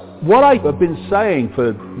wealth. What I have been saying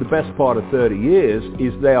for the best part of 30 years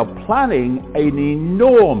is they are planning an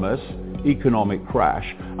enormous economic crash.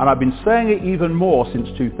 And I've been saying it even more since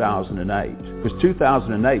 2008, because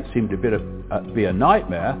 2008 seemed to be a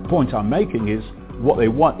nightmare. The point I'm making is what they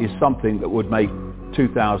want is something that would make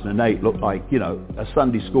 2008 looked like, a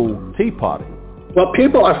Sunday school tea party. Well,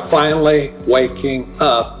 people are finally waking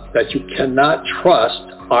up that you cannot trust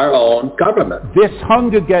our own government. This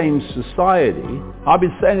Hunger Games society, I've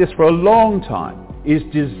been saying this for a long time, is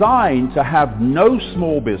designed to have no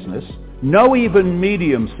small business, no even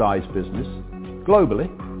medium-sized business, globally,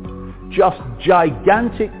 just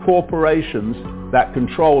gigantic corporations that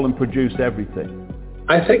control and produce everything.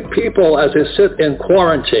 I think people, as they sit in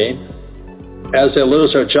quarantine, as they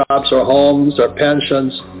lose their jobs, their homes, their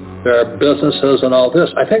pensions, their businesses and all this,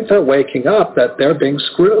 I think they're waking up that they're being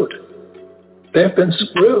screwed. They've been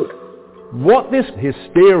screwed. What this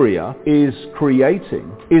hysteria is creating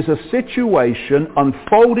is a situation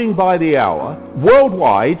unfolding by the hour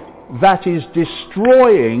worldwide that is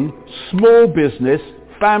destroying small business,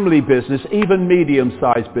 family business, even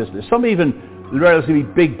medium-sized business, some even relatively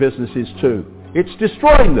big businesses too. It's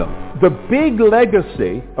destroying them. The big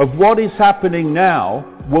legacy of what is happening now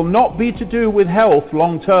will not be to do with health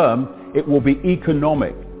long term, it will be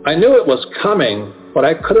economic. I knew it was coming, but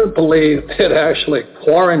I couldn't believe they'd actually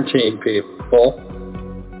quarantine people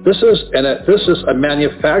This is a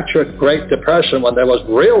manufactured Great Depression when there was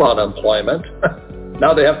real unemployment.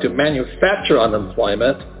 Now they have to manufacture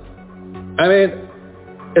unemployment. I mean,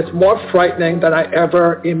 it's more frightening than I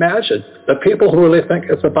ever imagined. The people who really think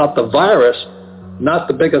it's about the virus, not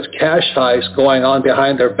the biggest cash heist going on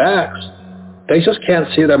behind their backs, they just can't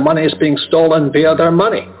see their money is being stolen via their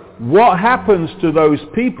money. What happens to those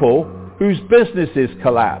people whose businesses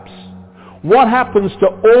collapse? What happens to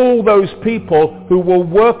all those people who were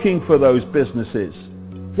working for those businesses?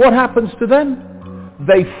 What happens to them?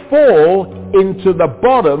 They fall into the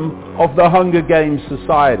bottom of the Hunger Games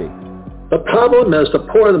society. The problem is the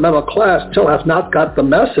poor and the middle class still have not got the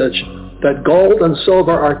message that gold and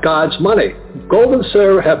silver are God's money. Gold and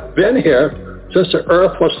silver have been here since the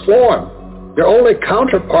earth was formed. Your only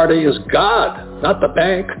counterparty is God, not the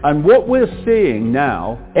bank. And what we're seeing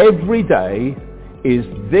now, every day, is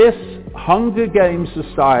this Hunger Games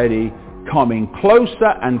society coming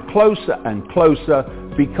closer and closer and closer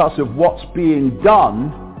because of what's being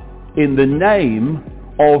done in the name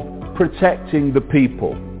of protecting the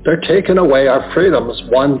people. They're taking away our freedoms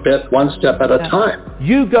one step at a time.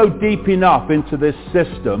 You go deep enough into this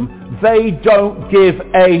system, they don't give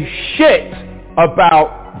a shit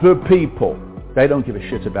about the people. They don't give a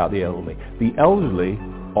shit about the elderly. The elderly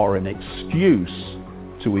are an excuse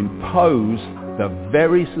to impose the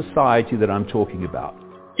very society that I'm talking about.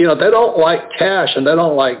 You know, they don't like cash and they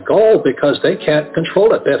don't like gold because they can't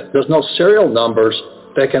control it. There's no serial numbers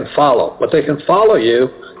they can follow. But they can follow you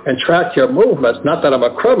and track your movements. Not that I'm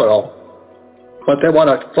a criminal, but they want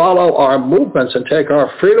to follow our movements and take our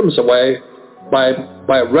freedoms away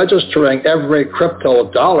by registering every crypto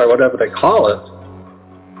dollar, whatever they call it,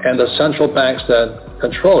 and the central banks then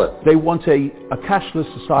control it. They want a cashless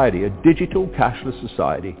society, a digital cashless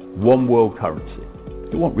society, one world currency.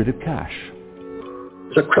 They want rid of cash.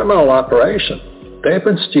 It's a criminal operation. They've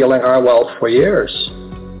been stealing our wealth for years.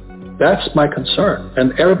 That's my concern.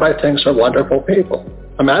 And everybody thinks they're wonderful people.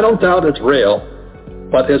 I mean, I don't doubt it's real,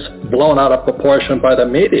 but it's blown out of proportion by the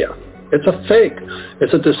media. It's a fake.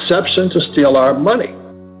 It's a deception to steal our money.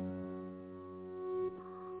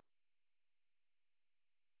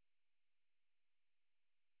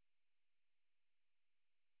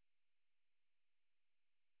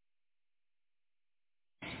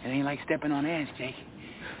 It ain't like stepping on ants, Jake.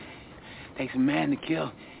 Takes a man to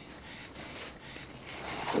kill.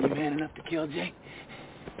 Are you man enough to kill, Jake?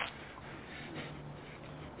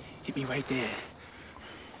 Hit me right there.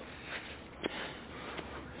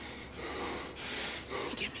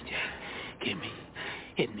 Get me, Jake. Get me.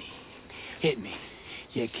 Hit me. Hit me.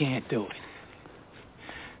 You can't do it.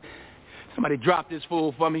 Somebody drop this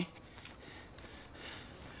fool for me.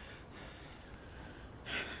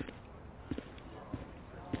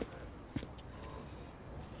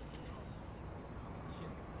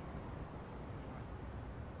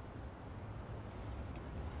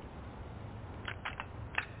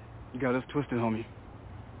 You got us twisted, homie.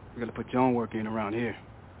 We gotta put your own work in around here.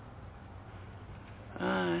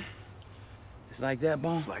 It's like that,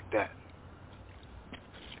 Bone? It's like that.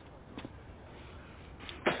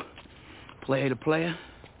 Player to player,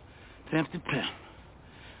 pimp to pimp.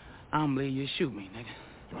 I don't believe you shoot me,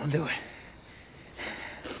 nigga. Don't do it.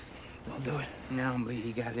 Don't do it. I don't believe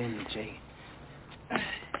you got it in you, Jake. Shit.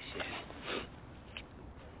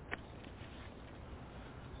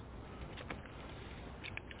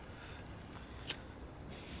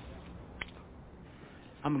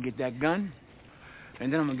 I'm gonna get that gun,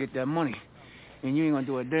 and then I'm gonna get that money. And you ain't gonna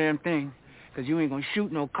do a damn thing, because you ain't gonna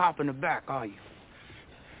shoot no cop in the back, are you?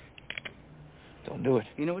 Don't do it.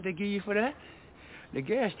 You know what they give you for that? The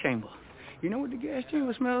gas chamber. You know what the gas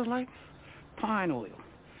chamber smells like? Pine oil.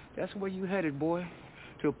 That's where you headed, boy.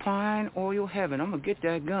 To pine oil heaven. I'm gonna get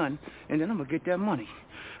that gun, and then I'm gonna get that money.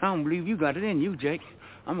 I don't believe you got it in you, Jake.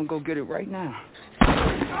 I'm gonna go get it right now.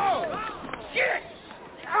 Oh, shit!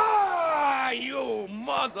 Ah, you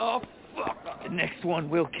motherfucker! The next one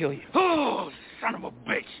will kill you. Oh, son of a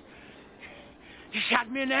bitch! You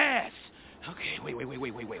shot me in the ass. Okay, wait.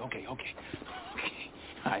 Okay. All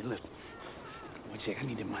right, listen. Come on, Jake, I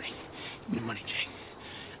need the money. Give me the money, Jake.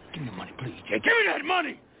 Give me the money, please, Jake. Give me that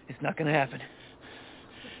money! It's not gonna happen.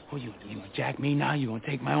 Oh, you gonna jack me now? You gonna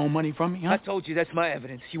take my own money from me, huh? I told you that's my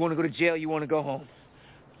evidence. You wanna go to jail, you wanna go home.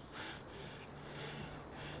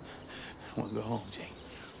 I wanna go home, Jake.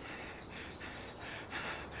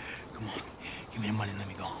 Come on. Give me the money and let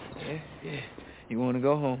me go home. Yeah. You want to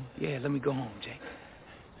go home? Yeah, let me go home, Jake.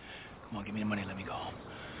 Come on, give me the money and let me go home.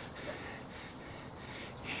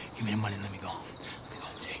 Give me the money and let me go home. Let me go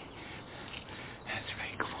home, Jake. That's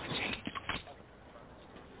right. Come on, Jake.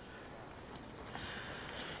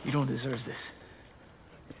 You don't deserve this.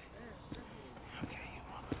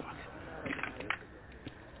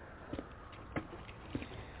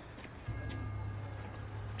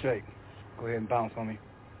 Jake, go ahead and bounce on me.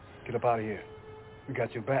 Get up out of here. We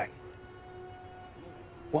got your back.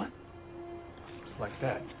 What? Just like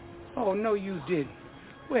that. Oh, no, you didn't.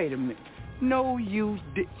 Wait a minute. No, you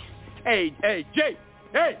did. Hey, Jake!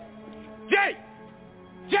 Hey! Jake!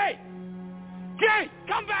 Jake! Jake!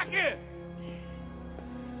 Come back here!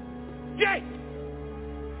 Jake!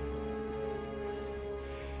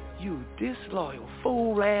 You disloyal,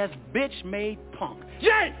 fool-ass, bitch-made punk.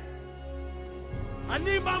 Jake! I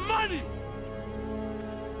need my money!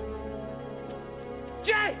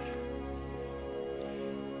 Jake!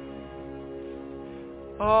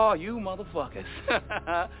 Oh, you motherfuckers.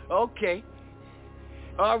 Okay.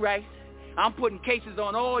 All right. I'm putting cases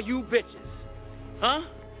on all you bitches. Huh?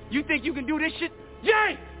 You think you can do this shit?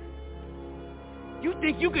 Jake! You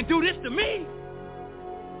think you can do this to me?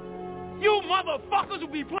 You motherfuckers will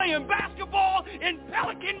be playing basketball in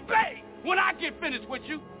Pelican Bay when I get finished with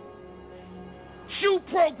you. Shoe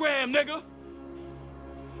program, nigga.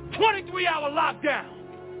 23-hour lockdown.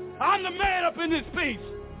 I'm the man up in this piece.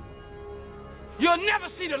 You'll never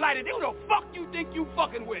see the light of day. Who the fuck you think you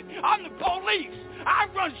fucking with? I'm the police. I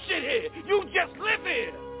run shit here. You just live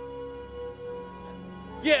here.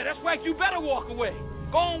 Yeah, that's right. You better walk away.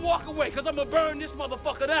 Go on, walk away, because I'm going to burn this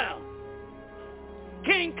motherfucker down.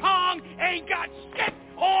 King Kong ain't got shit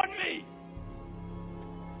on me.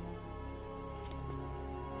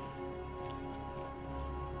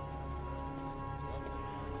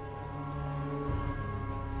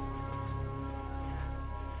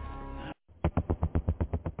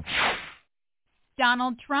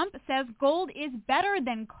 Donald Trump says gold is better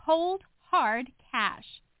than cold, hard cash.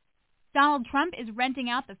 Donald Trump is renting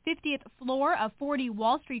out the 50th floor of 40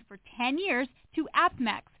 Wall Street for 10 years to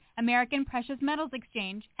APMEX, American Precious Metals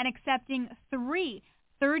Exchange, and accepting 3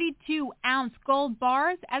 32-ounce gold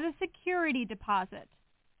bars as a security deposit.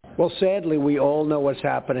 Well, sadly, we all know what's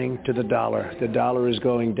happening to the dollar. The dollar is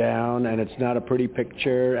going down, and it's not a pretty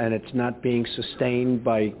picture, and it's not being sustained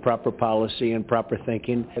by proper policy and proper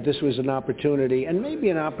thinking. This was an opportunity, and maybe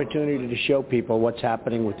an opportunity to show people what's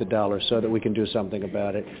happening with the dollar so that we can do something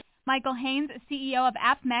about it. Michael Haynes, CEO of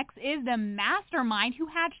APMEX, is the mastermind who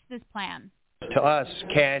hatched this plan. To us,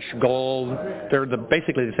 cash, gold, they're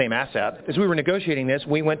basically the same asset. As we were negotiating this,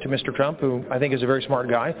 we went to Mr. Trump, who I think is a very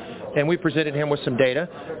smart guy, and we presented him with some data,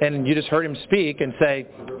 and you just heard him speak and say,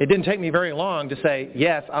 it didn't take me very long to say,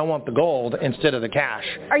 yes, I want the gold instead of the cash.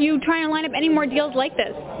 Are you trying to line up any more deals like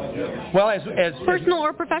this? Well, as personal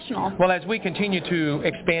or professional? Well, as we continue to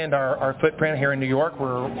expand our footprint here in New York,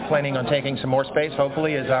 we're planning on taking some more space,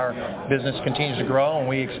 hopefully, as our business continues to grow and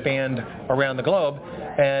we expand around the globe.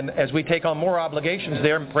 And as we take on more obligations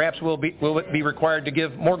there, perhaps we'll be required to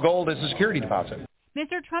give more gold as a security deposit.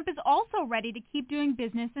 Mr. Trump is also ready to keep doing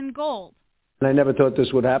business in gold. I never thought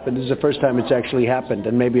this would happen. This is the first time it's actually happened,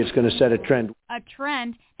 and maybe it's going to set a trend. A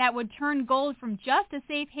trend that would turn gold from just a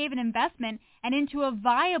safe haven investment and into a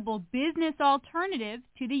viable business alternative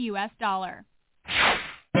to the U.S. dollar.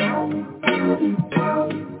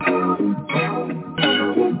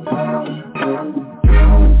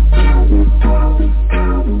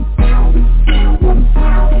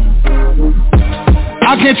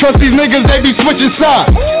 I can't trust these niggas, they be switching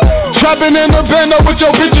sides. Trapping in the band up with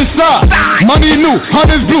your bitch inside. Money new,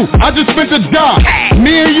 hundreds blue, I just spent a dime.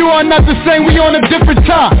 Me and you are not the same, we on a different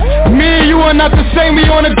time. Me and you are not the same, we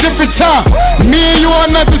on a different time. Me and you are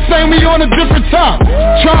not the same, we on a different time.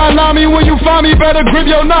 Try and lie me when you find me, better grip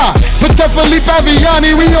your knife. But Felipe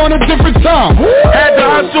Aviani, we on a different time. Had to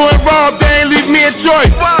hustle and rob, they ain't leave me a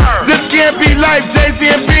choice. This can't be life, Jay-Z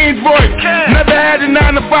and Bean's voice. Never had a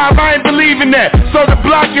 9 to 5, I ain't believing that. So the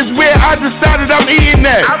block is where I decided I'm eating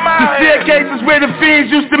at. The staircases where the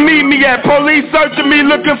fiends used to meet me at. Police searching me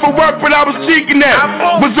looking for work, but I was cheeking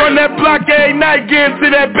at. Was on that block every night getting to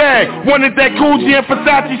that bag. Wanted that Gucci and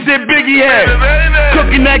Versace shit Biggie had.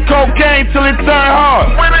 Cooking that cocaine till it turned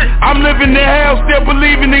hard. I'm living in hell, still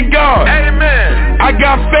believing in God. I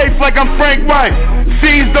got faith like I'm Frank White.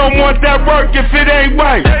 C's don't want that work if it ain't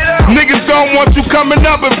right. Niggas don't want you coming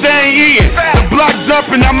up if they ain't eating. The block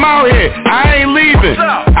jumping, I'm out here, I ain't leaving.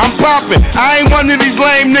 I'm popping, I ain't one of these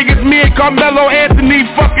lame niggas. Me and Carmelo Anthony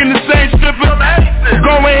fucking the same strippers.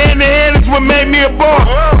 Going hand in hand is what made me a boss.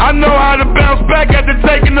 I know how to bounce back after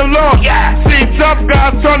taking the loss. See tough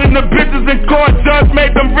guys turning to bitches in court. Judge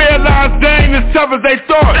made them realize they ain't as tough as they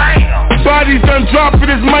thought. Bodies done dropped for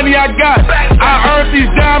this money I got. I earned these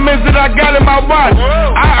diamonds that I got in my watch.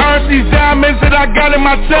 I earned these diamonds that I got in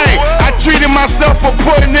my chain. I treated myself for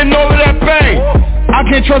putting in all of that pain. I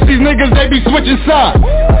can't trust these niggas, they be switching sides.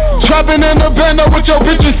 Trapping in the bando with your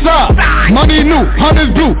bitch inside. Money new,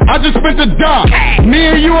 hunters blue, I just spent a dime.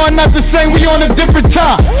 Me and you are not the same, we on a different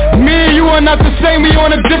time. Me and you are not the same, we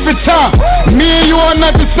on a different time. Me and you are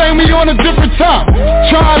not the same, we on a different time.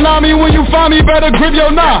 Try and lie me when you find me, better grip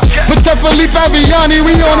your knife. But definitely Fabiani,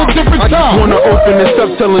 we on a different time. I just wanna open this up,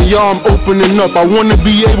 telling y'all I'm opening up. I wanna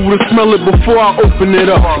be able to smell it before I open it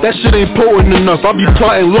up. That shit ain't potent enough, I be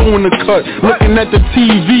plotting low in the cut. Looking at the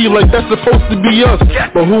TV like that's supposed to be us.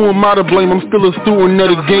 But who am I to blame? I'm still a student of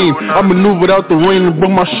the game. I maneuvered out the rain and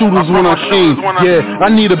brought my shooters when I came. Yeah, I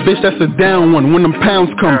need a bitch that's a down one when them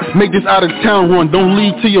pounds come. Make this out of town run, don't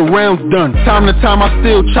leave till your round's done. Time to time I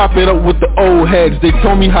still chop it up with the old heads. They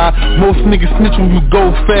told me how most niggas snitch when you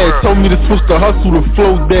go fast. Told me to switch the hustle to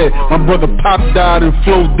flow dead. My brother Pop died and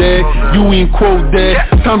Flow dead. You ain't quote dead.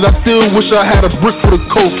 Times I still wish I had a brick for the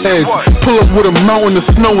coke heads. Pull up with a mountain of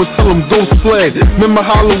snow and tell them go sled. Remember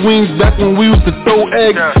Halloweens back when we used to throw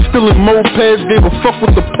eggs? Stealing mopeds, gave a fuck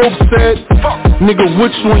what the Pope said. Nigga,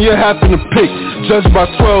 which one you happen to pick? Judged by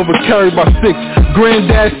 12 or carried by 6.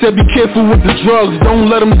 Granddad said be careful with the drugs, don't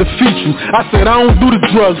let them defeat you. I said I don't do the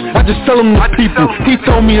drugs, I just sell them to people. He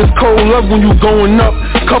told me it's cold love when you going up.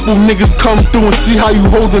 Couple niggas come through and see how you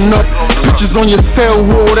holding up. Pictures on your cell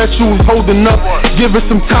wall that you was holding up. Give it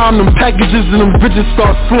some time, them packages and them bitches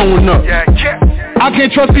start flowing up. I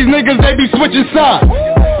can't trust these niggas, they be switching sides.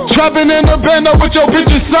 Trapping in the bando with your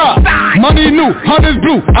bitch inside. Money new, hunters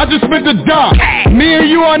blue, I just spent a dime. Me and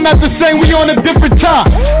you are not the same, we on a different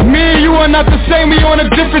time. Me and you are not the same, we on a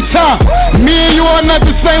different time. Me and you are not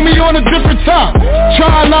the same, we on a different time.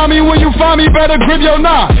 Try and lie me when you find me, better grip your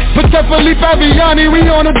knife. But definitely Fabiani, we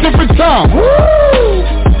on a different time. Woo!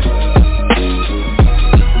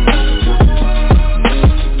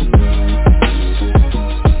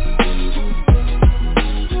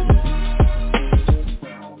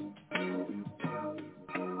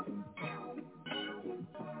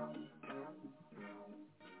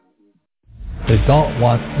 They don't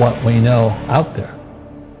want what we know out there.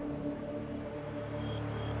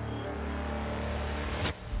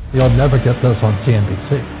 You'll never get this on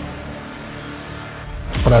CNBC.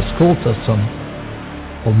 But our school system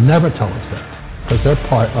will never tell us that because they're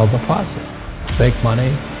part of the process. Fake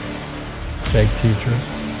money, fake teachers,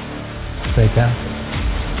 fake assets.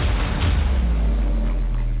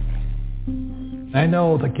 I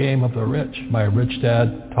know the game of the rich. My rich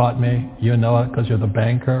dad taught me. You know it because you're the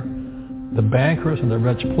banker. The bankers and the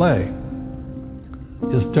rich play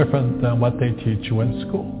is different than what they teach you in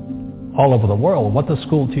school. All over the world, what does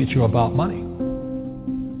school teach you about money?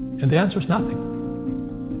 And the answer is nothing.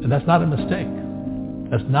 And that's not a mistake.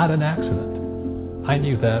 That's not an accident. I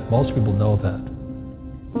knew that. Most people know that.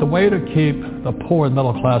 The way to keep the poor and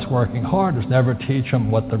middle class working hard is never teach them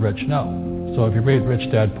what the rich know. So if you read Rich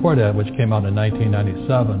Dad, Poor Dad, which came out in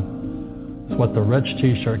 1997, it's what the rich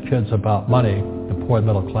teach their kids about money. The poor and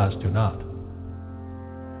middle class do not.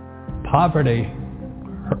 Poverty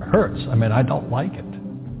hurts. I mean, I don't like it.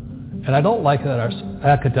 And I don't like that our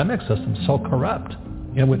academic system's so corrupt.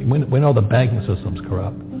 You know, we know the banking system's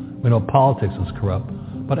corrupt. We know politics is corrupt.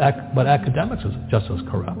 But academics is just as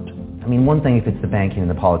corrupt. I mean, one thing if it's the banking and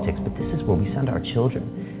the politics, but this is where we send our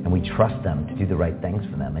children and we trust them to do the right things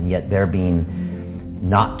for them. And yet they're being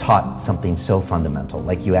not taught something so fundamental.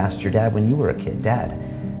 Like you asked your dad when you were a kid, Dad,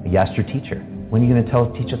 you asked your teacher, when are you going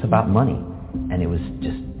to teach us about money? And it was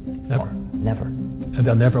just never. And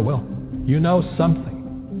they'll never will. You know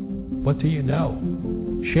something. What do you know?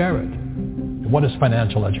 Share it. What is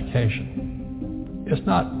financial education? It's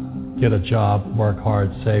not get a job, work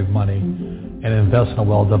hard, save money, and invest in a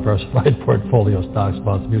well-diversified portfolio of stocks,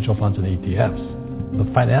 bonds, mutual funds, and ETFs.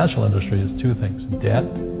 The financial industry is two things, debt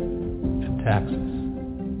and taxes.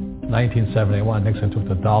 In 1971, Nixon took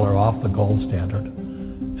the dollar off the gold standard,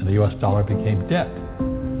 and the U.S. dollar became debt.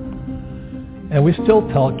 And we still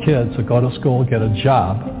tell kids to go to school, get a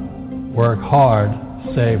job, work hard,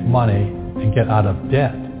 save money, and get out of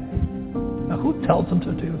debt. Now, who tells them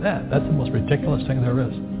to do that? That's the most ridiculous thing there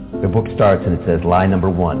is. The book starts and it says, lie number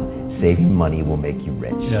 1, saving money will make you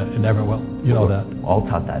rich. Yeah, it never will. You know that. All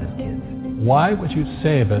taught that as kids. Why would you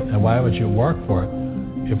save it and why would you work for it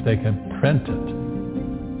if they can print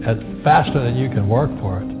it as faster than you can work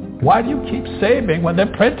for it? Why do you keep saving when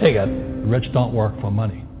they're printing it? The rich don't work for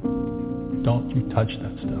money. Don't you touch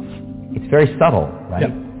that stuff. It's very subtle, right?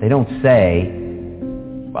 Yep. They don't say,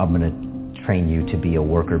 I'm going to train you to be a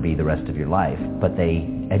worker bee the rest of your life, but they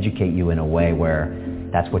educate you in a way where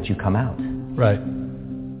that's what you come out. Right.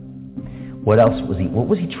 What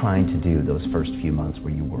was he trying to do those first few months were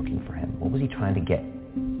you working for him? What was he trying to get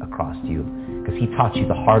across to you? Because he taught you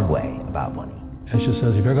the hard way about money. And she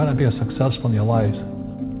says, if you're going to be successful in your life,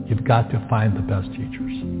 you've got to find the best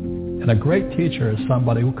teachers. And a great teacher is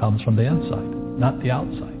somebody who comes from the inside, not the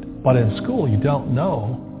outside. But in school, you don't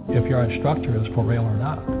know if your instructor is for real or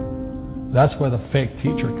not. That's where the fake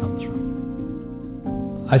teacher comes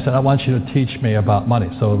from. I said, I want you to teach me about money.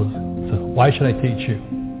 So why should I teach you?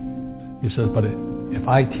 He says, but if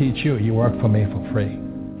I teach you, you work for me for free.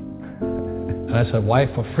 And I said, why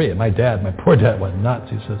for free? And my poor dad went nuts.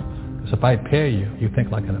 He says, because if I pay you, you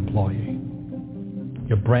think like an employee.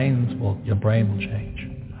 Your brain will change.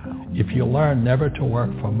 If you learn never to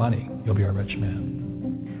work for money, you'll be a rich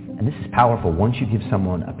man. And this is powerful. Once you give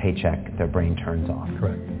someone a paycheck, their brain turns off.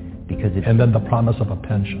 Correct. Because and then the promise of a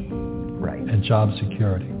pension. Right. And job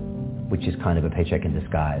security. Which is kind of a paycheck in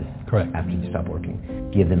disguise. Correct. After you stop working.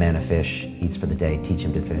 Give the man a fish, eats for the day, teach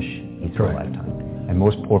him to fish, eats for a lifetime. And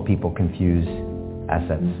most poor people confuse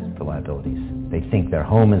assets for liabilities. They think their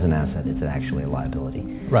home is an asset. It's actually a liability.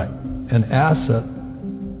 Right. An asset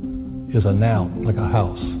is a noun, like a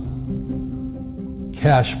house.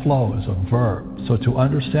 Cash flow is a verb. So to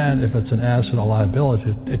understand if it's an asset or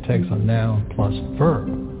liability, it takes a noun plus verb.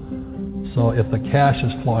 So if the cash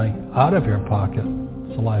is flowing out of your pocket,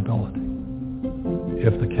 it's a liability.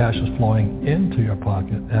 If the cash is flowing into your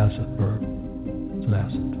pocket, asset, verb, it's an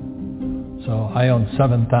asset. So I own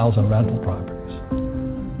 7,000 rental properties.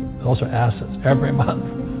 Those are assets. Every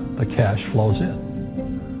month, the cash flows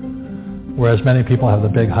in. Whereas many people have the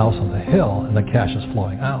big house on the hill, and the cash is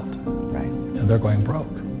flowing out. Right. And they're going broke.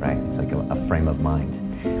 Right. It's like a frame of mind.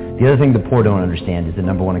 The other thing the poor don't understand is the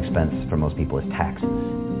number one expense for most people is taxes.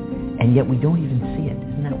 And yet we don't even see it.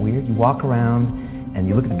 Isn't that weird? You walk around and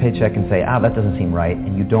you look at the paycheck and say, that doesn't seem right,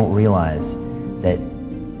 and you don't realize that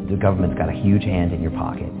the government's got a huge hand in your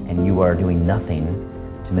pocket, and you are doing nothing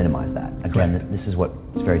to minimize that. Again, this is what's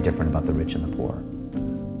very different about the rich and the poor.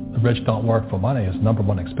 The rich don't work for money. His number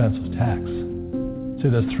one expense is tax. See,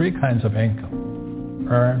 there's three kinds of income: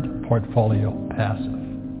 earned, portfolio, passive.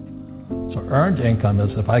 So earned income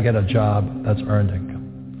is if I get a job, that's earned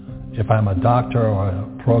income. If I'm a doctor or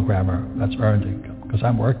a programmer, that's earned income because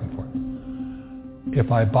I'm working for it. If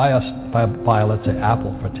I buy, let's say,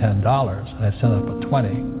 Apple for $10 and I sell it for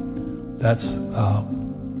 $20, that's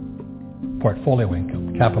portfolio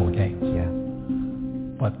income, capital gains. Yeah.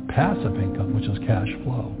 But passive income, which is cash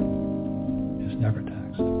flow, is never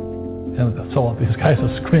taxed. And so these guys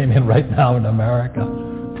are screaming right now in America,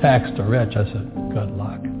 tax the rich. I said, good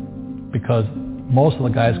luck. Because most of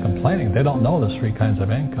the guys complaining, they don't know there's three kinds of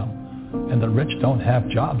income. And the rich don't have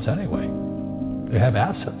jobs anyway. They have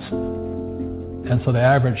assets. And so the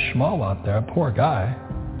average schmo out there, poor guy,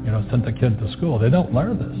 sent the kid to school, they don't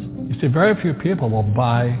learn this. You see, very few people will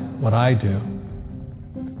buy what I do,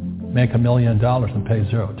 make $1 million and pay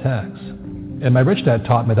zero tax. And my rich dad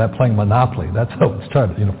taught me that playing Monopoly. That's how it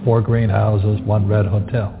started. 4 greenhouses, 1 red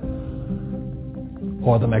hotel.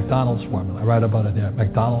 Or the McDonald's formula. I write about it there.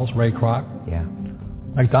 McDonald's, Ray Kroc. Yeah.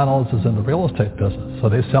 McDonald's is in the real estate business. So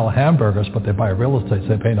they sell hamburgers, but they buy real estate, so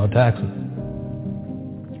they pay no taxes.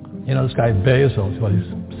 This guy Bezos, he's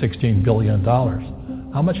 $16 billion.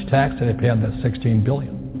 How much tax did they pay on that $16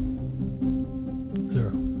 billion? Zero.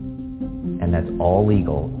 And that's all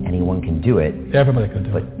legal. Anyone can do it. Everybody can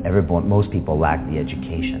do it. But most people lack the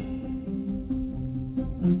education.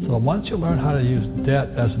 So once you learn how to use debt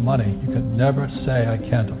as money, you can never say, I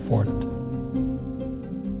can't afford it.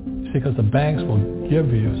 See, because the banks will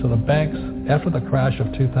give you, so the banks, after the crash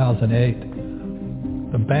of 2008,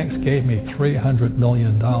 the banks gave me $300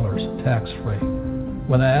 million tax-free.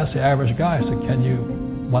 When I asked the average guy, I said,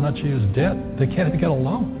 why don't you use debt? They can't even get a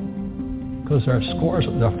loan. Because their scores,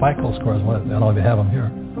 their FICO scores, I don't know if you have them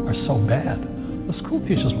here, are so bad. The school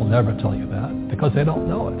teachers will never tell you that because they don't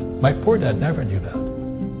know it. My poor dad never knew that.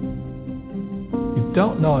 You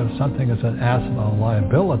don't know if something is an asset or a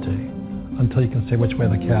liability until you can say which way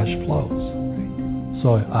the cash flows.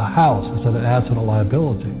 So a house, is it an asset or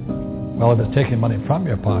liability? Well, if it's taking money from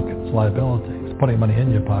your pocket, it's a liability. If it's putting money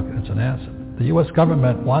in your pocket, it's an asset. The U.S.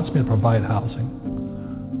 government wants me to provide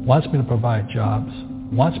housing, wants me to provide jobs,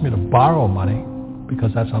 wants me to borrow money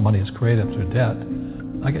because that's how money is created through debt.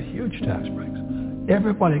 I get huge tax breaks.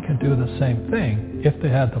 Everybody can do the same thing if they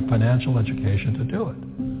had the financial education to do it.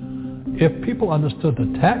 If people understood the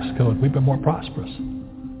tax code, we'd be more prosperous.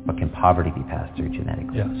 But can poverty be passed through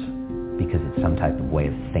genetically? Yes. Because it's some type of way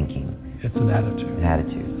of thinking. It's an attitude. An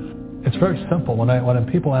attitude. It's very simple.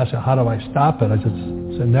 When people ask me, how do I stop it? I just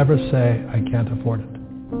say, never say, I can't afford it.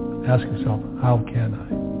 Ask yourself, how can I?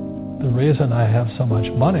 The reason I have so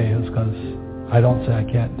much money is because I don't say I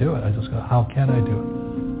can't do it. I just go, how can I do it?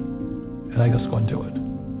 And I just go and do it.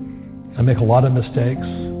 I make a lot of mistakes,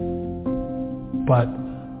 but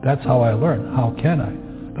that's how I learn. How can I?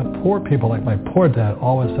 But poor people, like my poor dad,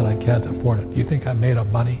 always said, I can't afford it. You think I'm made of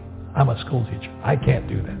money? I'm a school teacher. I can't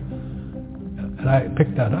do that. And I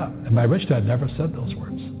picked that up. And my rich dad never said those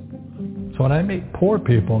words. So when I meet poor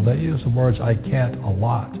people, they use the words I can't a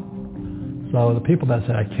lot. So the people that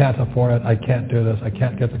say, I can't afford it, I can't do this, I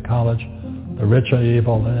can't get to college, the rich are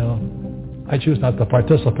evil, you know, I choose not to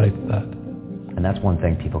participate in that. And that's one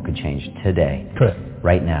thing people could change today. Correct.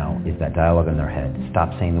 Right now is that dialogue in their head.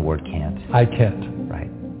 Stop saying the word can't. I can't. Right.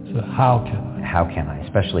 So how can I? How can I?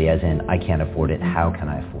 Especially as in, I can't afford it, how can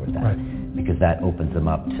I afford that? Right. Because that opens them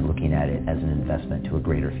up to looking at it as an investment to a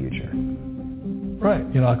greater future. Right.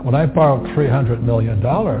 You know, when I borrowed $300 million,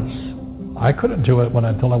 I couldn't do it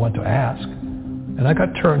until I went to ask. And I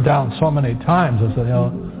got turned down so many times. I said, you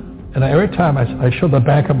know, and every time I showed the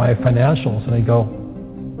bank of my financials, and they go,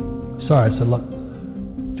 sorry. I said, look,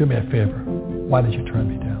 do me a favor. Why did you turn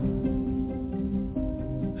me down?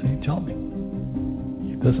 So you tell me.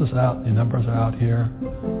 This is out. The numbers are out here.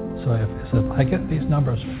 So if I get these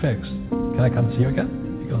numbers fixed, can I come see you again?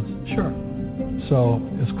 He goes, sure. So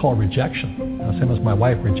it's called rejection. You know, same as my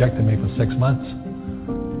wife rejected me for 6 months.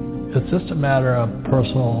 It's just a matter of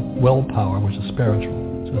personal willpower, which is spiritual.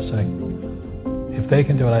 Just saying, if they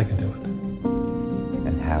can do it, I can do it.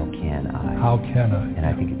 And how can I? How can I? And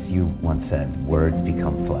I think it's you once said, words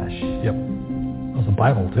become flesh. Yep. It was the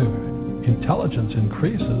Bible too. Intelligence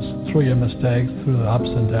increases through your mistakes, through the ups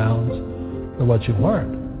and downs, through what you've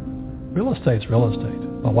learned. Real estate's real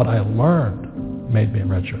estate. But what I learned made me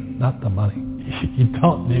richer, not the money. You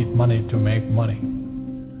don't need money to make money.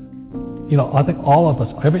 You know, I think all of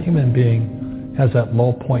us, every human being has that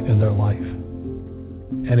low point in their life.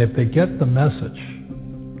 And if they get the message,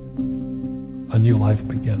 a new life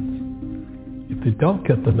begins. If they don't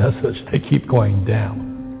get the message, they keep going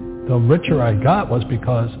down. The richer I got was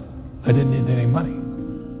because I didn't need any money.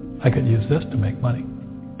 I could use this to make money.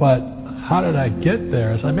 But how did I get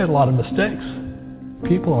there? Is I made a lot of mistakes.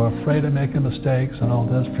 People are afraid of making mistakes and all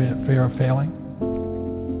this, fear of failing.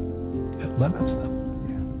 It limits them.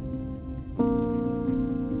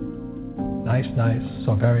 Nice,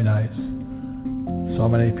 so very nice. So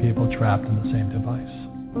many people trapped in the same device.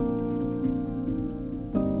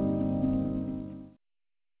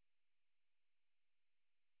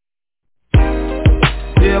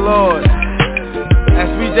 Dear Lord, as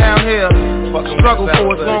we down here struggle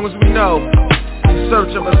for as long as we know, in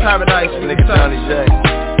search of a paradise for eternity.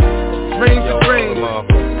 Dreams are dreams,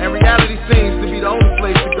 and reality seems to be the only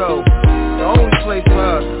place to go, the only place for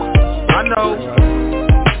us. I know,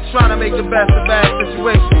 trying to make the best of bad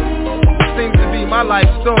situations seems to be my life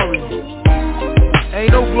story.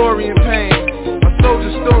 Ain't no glory in pain, a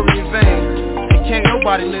soldier's story in vain, and can't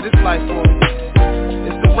nobody live this life for me.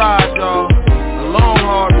 It's the ride, y'all. Long,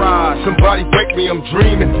 hard ride. Somebody break me, I'm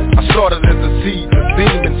dreaming. I started as a seed, a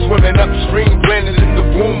demon, swimming upstream, landed in the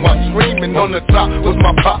womb while screaming. On the top was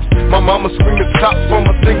my pops, my mama screaming stop from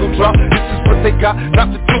a single drop. This is what they got,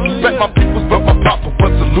 not to disrespect my peoples, but my papa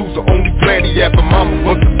was a loser. Only plan he had for mama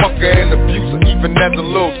was a fucker and abuser. Even as a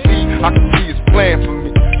little seed, I could see his plan for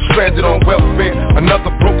me. Stranded on welfare,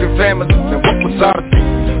 another broken family. And what was I to be?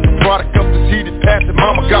 Product of this heated past, and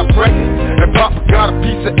mama got pregnant, and papa got a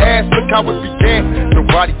piece of ass. Look how it began.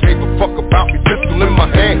 Nobody gave a fuck about me, pistol in my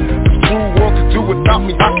hand. This cruel world could do without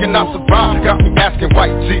me, how can I survive? Got me asking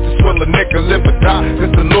white Jesus, will a nigga live or die?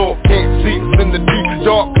 Cause the Lord can't see us in the deep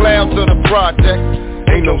dark clouds of the project.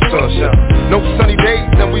 Ain't no sunshine, no sunny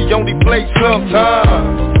days, and we only play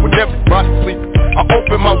sometimes when everybody's sleeping. I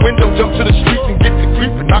open my window, jump to the streets and get to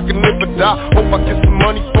creeping. I can live or die, hope I get some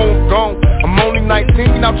money before I'm gone. I'm only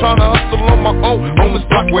 19, I'm trying to hustle on my own. On this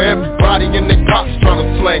block where everybody in their pops trying to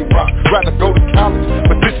slang rock. Rather go to college,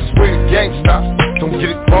 but this is where the game stops. Don't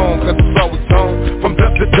get it wrong, cause it's always on. From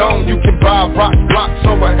dusk to dawn, you can buy rock blocks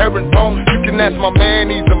or a herringbone. You can ask my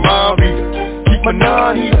man, he's a mile leader. Keep my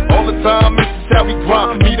nine heater all the time, this is how we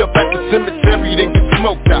grind. Meet up at the cemetery, then get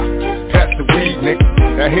smoked out. Pass the weed, nigga,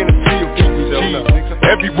 that Hennessy will keep me cheap.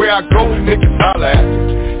 Everywhere I go, niggas holla at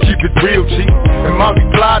me. Keep it real, G. And my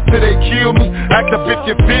reply till they kill me. Act up if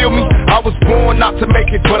you feel me. I was born not to make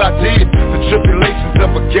it, but I did. The tribulations of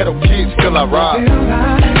a ghetto kid, still I ride.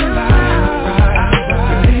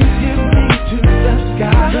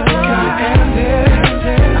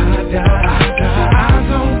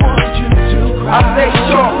 I stay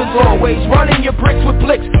sharp as always, running your bricks with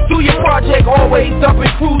blicks. Do your project always, up in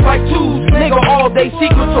crews like twos. Nigga all day,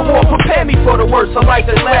 secrets of war, prepare me for the worst. A life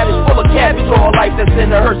that's lavish, full of cabbage, or a life that's in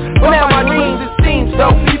the hearse. But now my dreams, it seems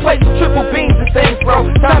so. Replace the triple beams and things, bro.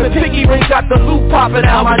 Diamond Piggy ring got the loop popping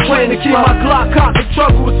out my train to keep my Glock cocked. The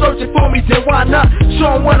trouble was searching for me, then why not?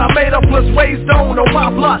 Show 'em what I made up, plus raised on my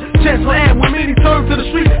block. Chancellor and when many turn to the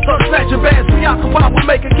street, start snatching bags. Preoccupied with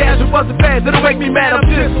making cash, it wasn't bad. That'll make me mad, I'm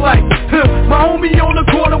just like my homie on the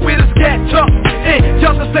corner with his gat tucked. And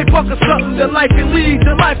y'all can say fuck or something, the life he leads,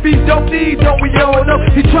 the life he don't need, don't we all know?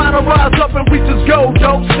 He trying to rise up and reach his goal,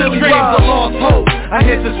 don't silly dreams of lost hope. I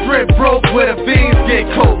hit the strip broke where the beans get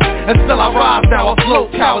cold. And still I rise now,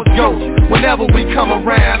 afloat, cowards ghost. Whenever we come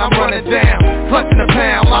around, I'm running down, clutching the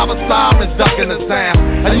pound, lava sirens ducking the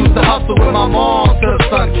sound. I used to hustle with my mom till the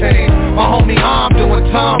sun came. My homie I'm doing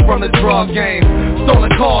time from the drug game.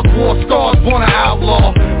 Stolen cars, war scars, born an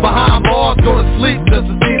outlaw. Behind bars, go to sleep just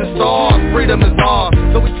to see the stars. Freedom is ours,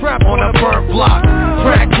 so we trap on a burnt block.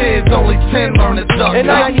 Track kids, only 10 learn to duck. In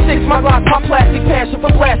 96, my rock, my plastic passion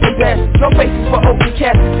for blasting bastards. No faces for open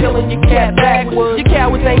caskets, peeling your cat backwards. Your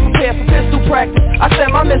cowards ain't prepared for pistol practice. I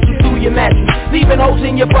send my message through your mattress, leaving holes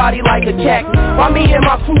in your body like a cactus. While me and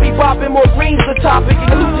my crew be bopping, more greens the topic.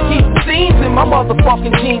 Exclusive keep the scenes and my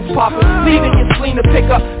motherfucking jeans popping. Leaving your spleen to pick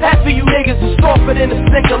up. Half of you niggas is softer than a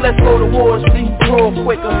snicker. Let's go to war, see, grow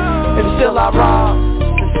quicker. And still I rob,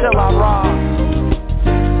 and still I rob.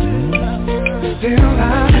 Still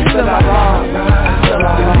I rob, still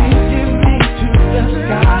I rob. Give me to the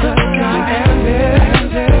sky, and then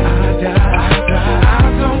I die. I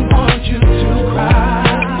don't want you to cry.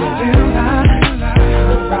 Still I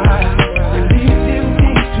ride. Releasing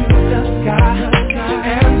me to the sky,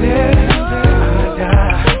 and then I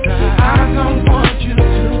die. I don't want you to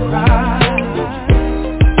cry.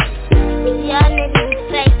 Y'all niggas is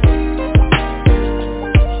fake.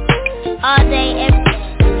 All day, every day.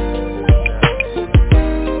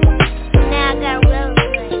 Now I got real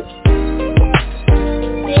estate.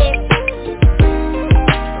 Bitch.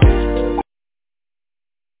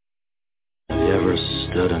 Have you ever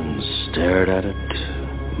stood and stared at it,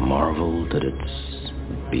 marveled at its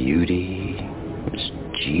beauty, its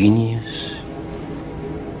genius?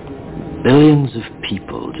 Billions of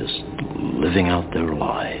people just living out their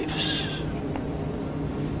lives,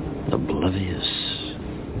 oblivious.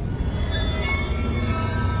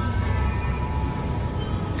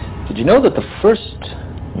 Did you know that the first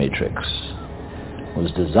Matrix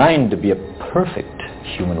was designed to be a perfect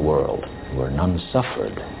human world where none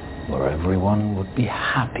suffered, where everyone would be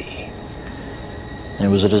happy? And it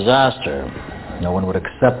was a disaster. No one would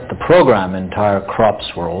accept the program. Entire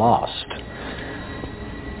crops were lost.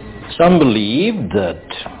 Some believed that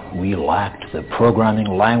we lacked the programming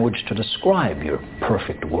language to describe your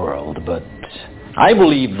perfect world, but I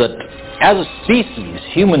believe that as a species,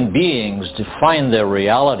 human beings define their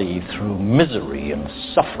reality through misery and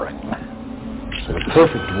suffering. So the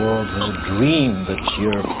perfect world was a dream that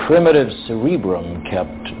your primitive cerebrum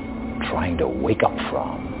kept trying to wake up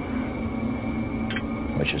from.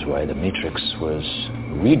 Which is why the Matrix was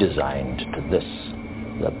redesigned to this,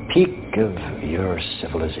 the peak of your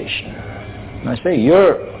civilization. And I say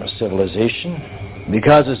your civilization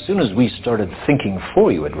because as soon as we started thinking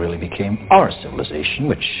for you, it really became our civilization,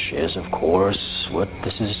 which is, of course, what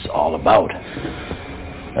this is all about.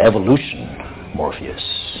 Evolution, Morpheus.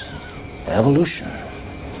 Evolution.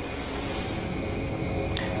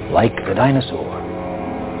 Like the dinosaur.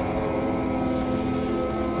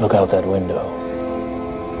 Look out that window.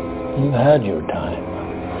 You've had your time.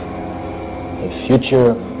 The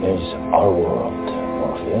future is our world,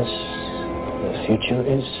 Morpheus. The future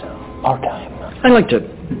is our time. I'd like to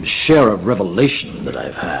share a revelation that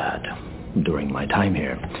I've had during my time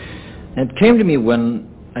here. It came to me when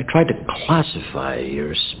I tried to classify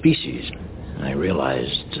your species. I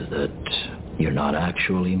realized that you're not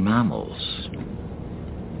actually mammals.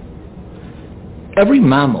 Every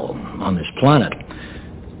mammal on this planet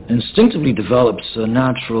instinctively develops a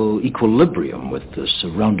natural equilibrium with the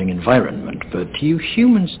surrounding environment, but you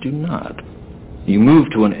humans do not. You move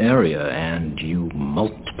to an area and you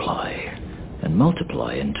multiply, and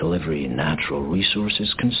multiply until every natural resource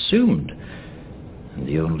is consumed. And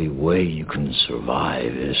the only way you can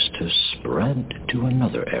survive is to spread to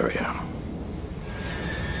another area.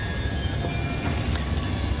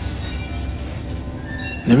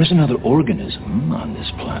 There is another organism on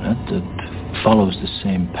this planet that follows the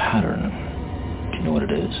same pattern. Do you know what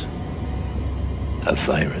it is? A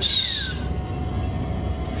virus.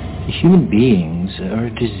 Human beings are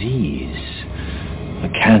a disease, a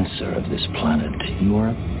cancer of this planet. You are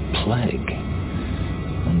a plague,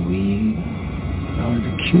 and we are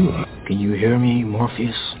the cure. Can you hear me,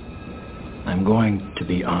 Morpheus? I'm going to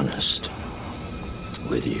be honest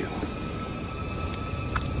with you.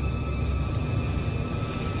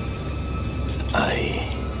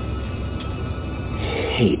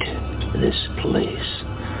 hate this place,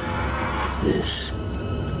 this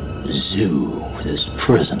zoo, this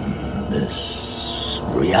prison, this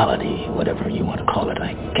reality, whatever you want to call it.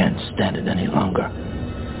 I can't stand it any longer.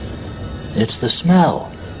 It's the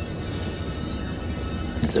smell,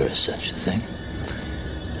 if there is such a thing.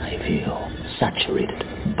 I feel saturated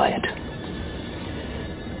by it.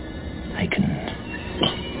 I can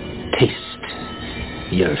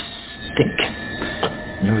taste your stink.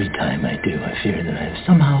 Every time I do, I fear that I've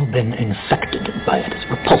somehow been infected by it. It's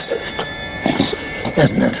repulsive,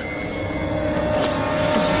 isn't it?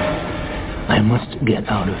 I must get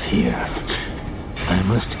out of here. I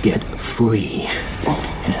must get free.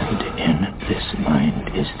 And in this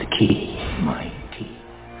mind is the key, my key.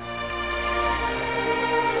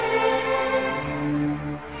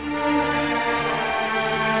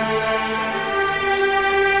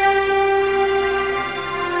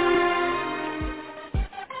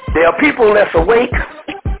 There are people that's awake,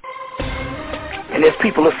 and there's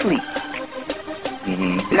people asleep.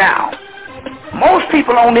 Mm-hmm. Now, most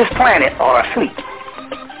people on this planet are asleep.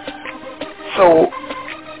 So,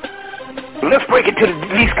 let's break it to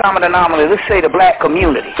the least common denominator. Let's say the black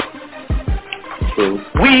community. True.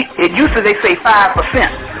 It used to, they say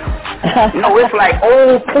 5%. No, it's like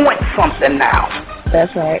point something now.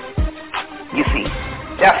 That's right. You see,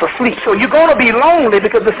 that's asleep. So you're going to be lonely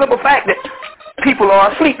because the simple fact that people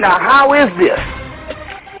are asleep. Now, how is this?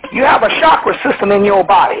 You have a chakra system in your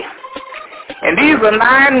body, and these are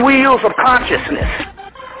 9 wheels of consciousness.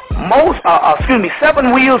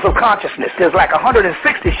 7 wheels of consciousness. There's like 160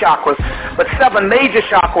 chakras, but 7 major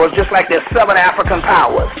chakras, just like there's 7 African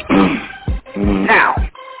powers. Now,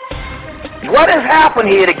 what has happened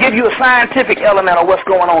here to give you a scientific element of what's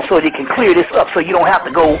going on so that you can clear this up so you don't have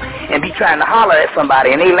to go and be trying to holler at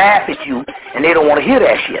somebody and they laugh at you and they don't want to hear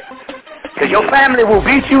that shit. Because your family will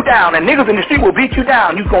beat you down, and niggas in the street will beat you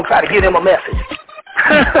down. You're going to try to give them a message.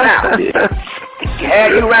 Now,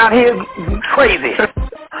 had you around here crazy.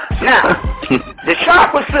 Now, the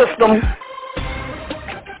chakra system,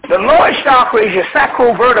 the lower chakra is your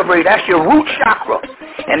sacral vertebrae. That's your root chakra.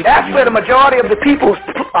 And that's where the majority of the people's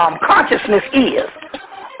consciousness is,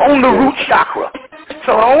 on the root chakra.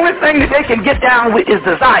 So the only thing that they can get down with is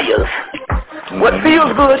desires. What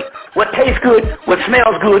feels good, what tastes good, what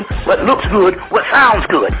smells good, what looks good, what sounds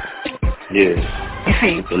good. Yeah. You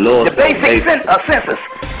see, the basic senses.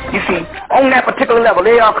 You see, on that particular level,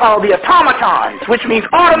 they are called the automatons, which means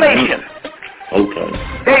automation. Okay.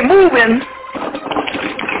 They moving,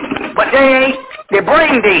 but they're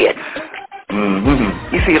brain dead.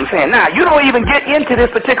 Mm-hmm. You see what I'm saying? Now, you don't even get into this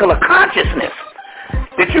particular consciousness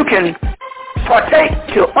that you can partake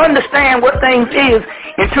to understand what things is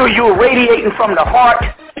until you're radiating from the heart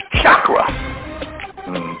chakra.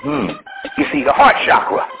 Mm-hmm. You see, the heart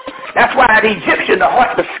chakra. That's why the Egyptian, the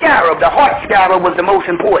heart scarab was the most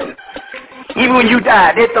important. Even when you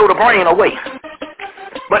died, they throw the brain away.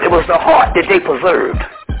 But it was the heart that they preserved.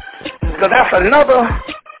 Because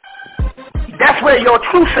that's where your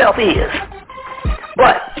true self is.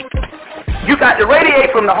 But you got to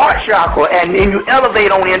radiate from the heart chakra and then you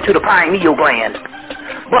elevate on into the pineal gland.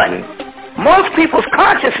 But most people's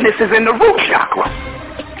consciousness is in the root chakra.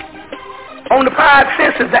 On the 5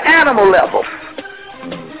 senses, the animal level.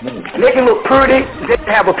 They can look pretty. They can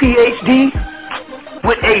have a PhD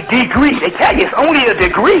with a degree. They tell you it's only a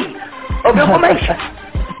degree of information.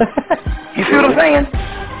 You see what I'm saying?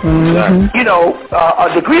 Mm-hmm. You know, a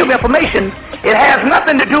degree of information, it has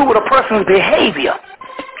nothing to do with a person's behavior,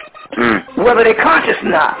 whether they're conscious or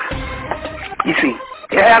not. You see,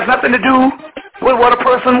 it has nothing to do with what a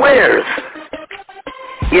person wears.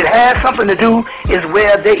 It has something to do is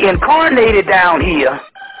where they incarnated down here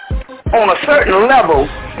on a certain level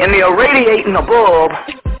and they are radiating above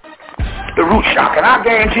the root chakra. And I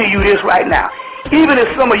guarantee you this right now. Even if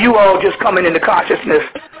some of you all just coming into consciousness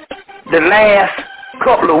the last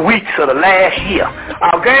couple of weeks or the last year,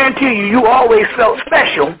 I'll guarantee you always felt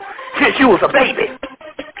special since you was a baby.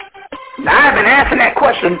 Now, I've been asking that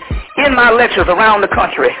question in my lectures around the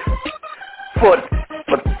country for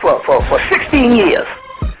 16 years.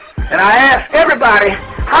 And I asked everybody,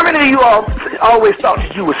 how many of you all always thought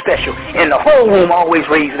that you were special? And the whole room always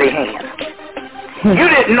raised their hands. You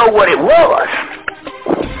didn't know what it was.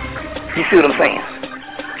 You see what I'm saying?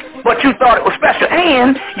 But you thought it was special.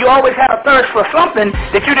 And you always had a thirst for something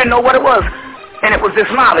that you didn't know what it was. And it was this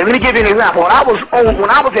knowledge. Let me give you an example. When I was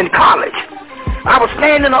in college, I was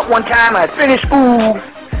standing up one time. I had finished school.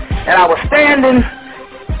 And I was standing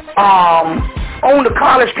on the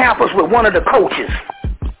college campus with one of the coaches.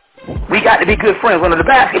 We got to be good friends. One of the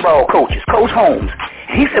basketball coaches, Coach Holmes.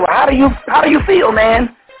 And he said, well, how do you feel,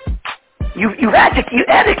 man? You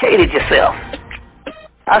educated yourself.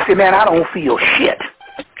 I said, man, I don't feel shit.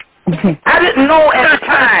 I didn't know at the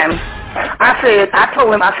time. I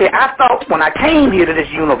told him, I thought when I came here to this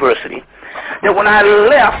university that when I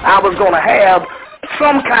left, I was going to have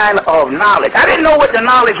some kind of knowledge. I didn't know what the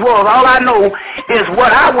knowledge was. All I know is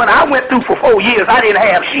when I went through for 4 years, I didn't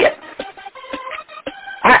have shit.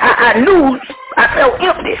 I knew I felt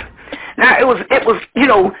empty. Now it was a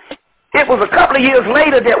couple of years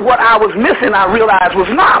later that what I was missing, I realized, was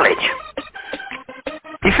knowledge.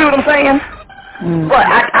 You see what I'm saying? But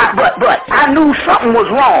I knew something was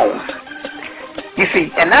wrong. You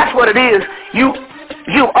see, and that's what it is. You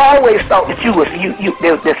always thought that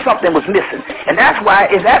that something was missing, and that's why.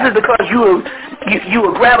 Is that because you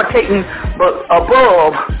were gravitating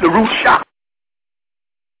above the root chakra?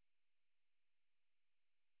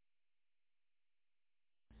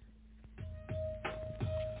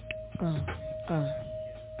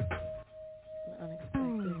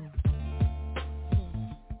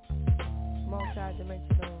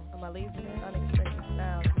 Multi-dimensional. Am I leaving it? Unexpected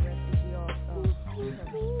sounds. The refugee also.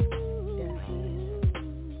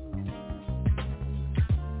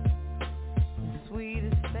 The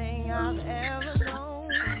sweetest thing I've ever known.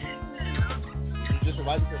 You just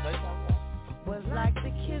invited to say something? Was like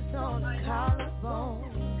the kiss on the collarbone.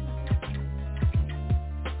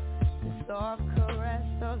 The soft caress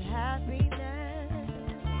of happiness.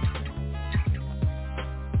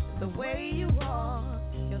 The way you walk,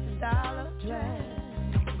 your style of dress.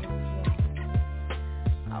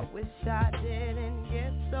 I wish I didn't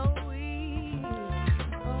get so weak.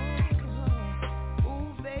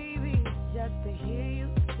 Ooh, baby, just to hear you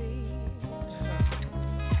speak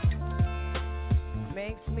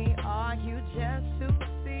makes me argue just to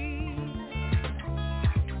see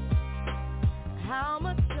how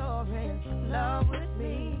much you're in love with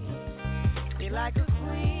me. You're like a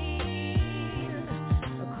queen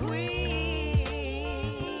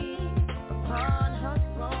upon her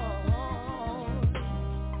throne.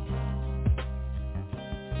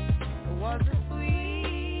 Was it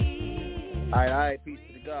sweet? All right, peace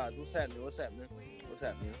to the gods. What's happening?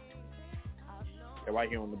 Yeah, right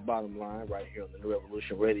here on the bottom line, right here on the New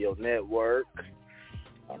Revolution Radio Network.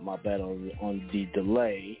 My bad on the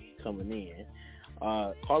delay coming in.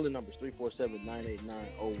 Calling numbers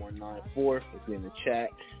 347-989-0194 if you're in the chat.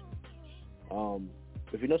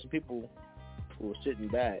 If you know some people who are sitting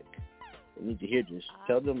back and need to hear this,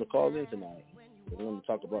 tell them to call in tonight. We're going to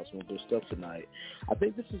talk about some good stuff tonight. I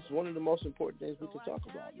think this is one of the most important things we can talk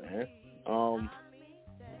about, man.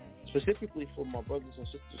 Specifically for my brothers and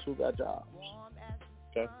sisters who got jobs.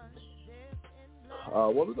 Okay?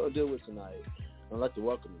 What we're going to deal with tonight, I'd like to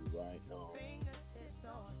welcome you, right?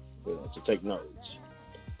 To take notes.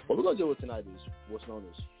 What we're going to deal with tonight is what's known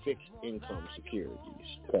as fixed income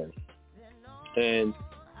securities. Okay? And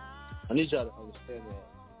I need y'all to understand that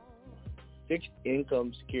fixed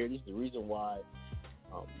income securities, the reason why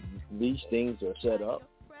these things are set up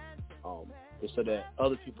is so that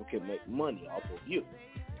other people can make money off of you.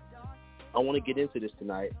 I want to get into this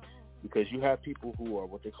tonight because you have people who are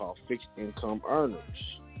what they call fixed income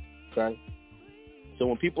earners. Okay? So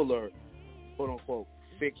when people are, quote unquote,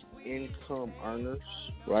 fixed income earners,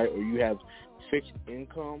 right, or you have fixed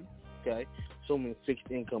income, okay, so many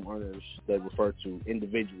fixed income earners that refer to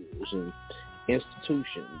individuals and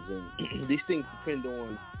institutions, and these things depend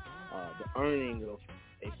on the earning of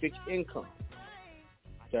a fixed income.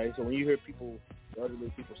 Okay, so when you hear people,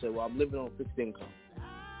 elderly people say, well, I'm living on fixed income.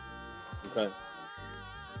 Okay.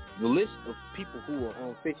 The list of people who are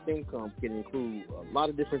on fixed income can include a lot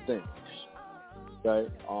of different things. Okay.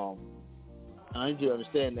 I need you to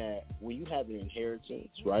understand that when you have an inheritance,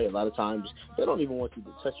 right, a lot of times they don't even want you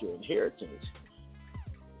to touch your inheritance,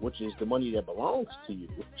 which is the money that belongs to you,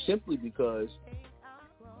 simply because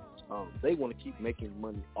they want to keep making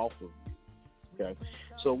money off of you. Okay.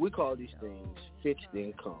 So we call these things fixed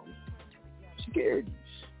income securities.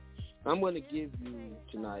 I'm going to give you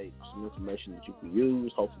tonight some information that you can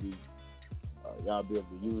use. Hopefully, y'all be able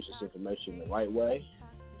to use this information the right way.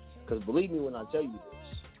 Because believe me when I tell you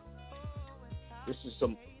this is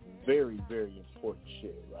some very, very important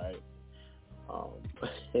shit, right?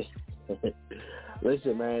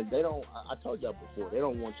 Listen, man, they don't, I told y'all before, they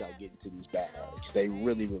don't want y'all getting to these bags. They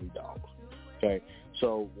really, really don't. Okay?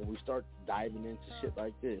 So when we start diving into shit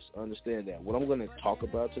like this, understand that what I'm going to talk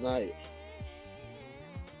about tonight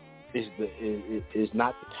is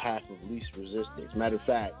not the path of least resistance. Matter of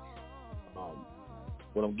fact,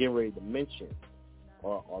 what I'm getting ready to mention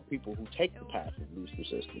are people who take the path of least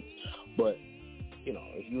resistance. But, you know,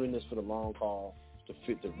 if you're in this for the long haul, to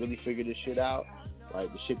really figure this shit out, right,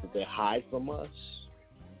 the shit that they hide from us,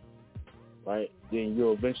 right? Then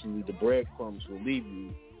you'll eventually, the breadcrumbs will leave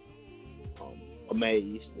you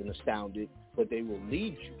amazed and astounded, but they will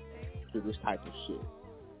lead you to this type of shit.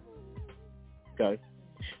 Okay?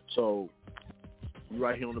 So, you're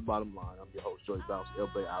right here on the bottom line. I'm your host, Joy Bounce,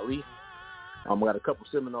 El-Bay Ali. I got a couple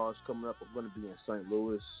seminars coming up. I'm going to be in St.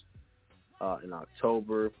 Louis in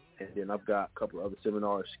October, and then I've got a couple of other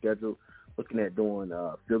seminars scheduled, looking at doing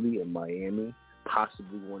Philly and Miami,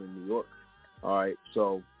 possibly one in New York. All right,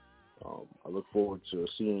 so I look forward to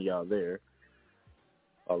seeing y'all there.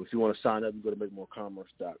 If you want to sign up, you go to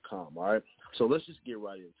makemorecommerce.com. All right, so let's just get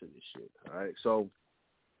right into this shit. All right, so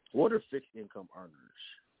what are fixed income earners?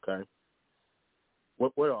 Okay,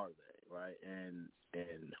 what are they, right? And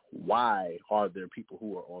why are there people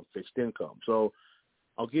who are on fixed income? So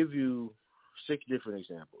I'll give you 6 different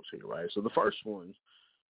examples here, right? So the first one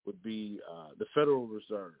would be the Federal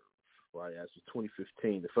Reserve, right? As of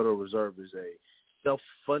 2015, the Federal Reserve is a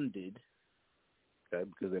self-funded, okay,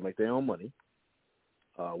 because they make their own money,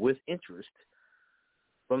 with interest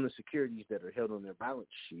from the securities that are held on their balance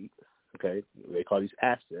sheet, okay? They call these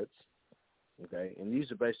assets, okay? And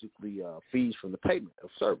these are basically fees from the payment of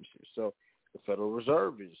services. So the Federal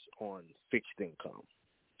Reserve is on fixed income,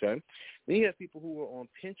 okay? Then you have people who are on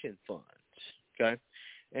pension funds, okay?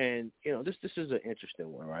 And, this is an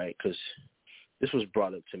interesting one, right? Because this was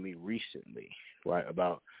brought up to me recently, right,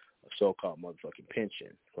 about a so-called motherfucking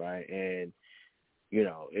pension, right? And,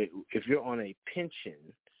 if you're on a pension,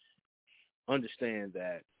 understand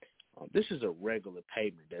that this is a regular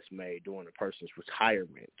payment that's made during a person's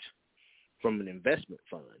retirement from an investment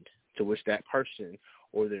fund to which that person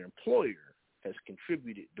or their employer has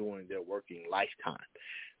contributed during their working lifetime.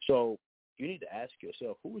 So you need to ask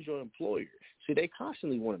yourself, who is your employer? See, they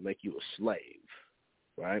constantly want to make you a slave,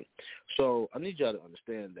 right? So I need y'all to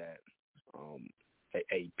understand that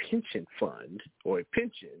a pension fund or a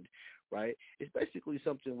pension, right, is basically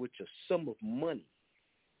something which a sum of money,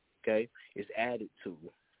 okay, is added to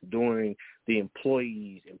during the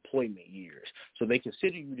employee's employment years. So they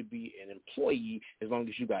consider you to be an employee as long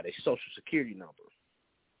as you got a Social Security number,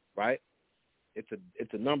 right?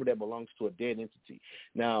 It's a number that belongs to a dead entity.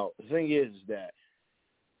 Now, the thing is that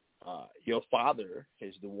your father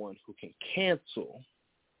is the one who can cancel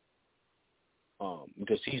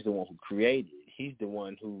because he's the one who created. He's the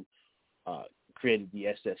one who created the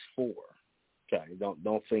SS4. Okay,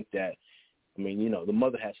 don't think that. I mean, the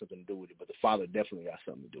mother has something to do with it, but the father definitely got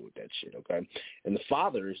something to do with that shit. Okay, and the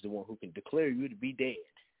father is the one who can declare you to be dead.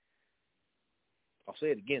 I'll say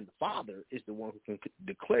it again. The father is the one who can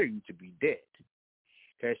declare you to be dead.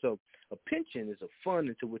 Okay, so a pension is a fund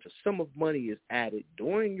into which a sum of money is added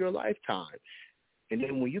during your lifetime. And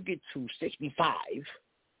then when you get to 65,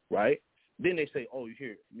 right, then they say, oh,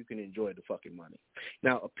 here, you can enjoy the fucking money.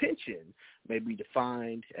 Now, a pension may be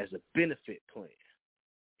defined as a benefit plan.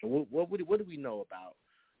 And what do we know about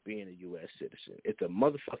being a U.S. citizen? It's a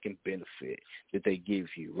motherfucking benefit that they give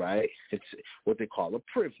you, right? It's what they call a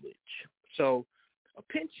privilege. So a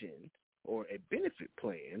pension or a benefit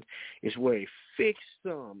plan is where a fixed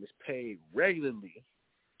sum is paid regularly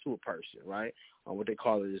to a person, right? What they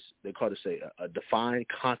call it a defined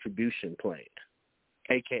contribution plan,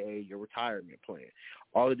 a.k.a. your retirement plan.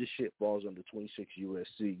 All of this shit falls under 26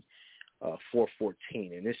 U.S.C.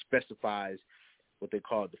 414, and this specifies what they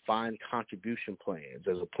call defined contribution plans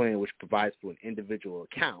as a plan which provides for an individual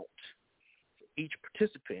account for each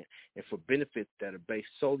participant and for benefits that are based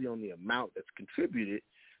solely on the amount that's contributed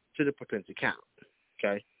to the participant's account.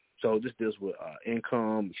 Okay, so this deals with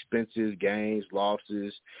income, expenses, gains,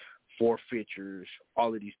 losses, forfeitures,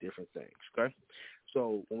 all of these different things. Okay,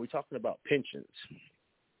 so when we're talking about pensions,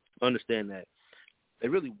 understand that they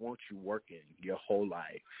really want you working your whole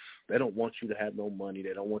life. They don't want you to have no money.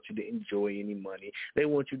 They don't want you to enjoy any money. They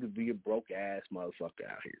want you to be a broke-ass motherfucker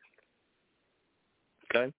out here.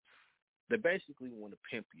 Okay? They basically want to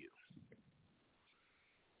pimp you.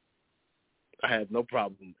 I have no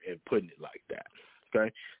problem in putting it like that.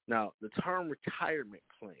 Okay? Now, the term retirement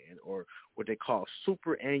plan, or what they call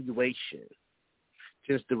superannuation,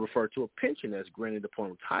 tends to refer to a pension that's granted upon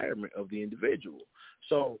retirement of the individual.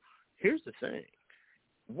 So here's the thing.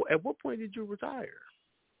 At what point did you retire?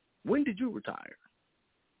 When did you retire?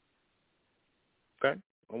 Okay,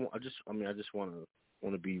 I just want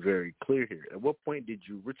to be very clear here. At what point did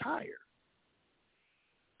you retire?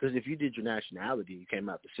 Because if you did your nationality, you came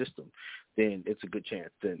out the system, then it's a good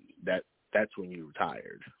chance then that's when you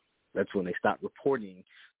retired. That's when they stopped reporting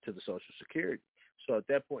to the Social Security. So at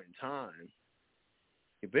that point in time,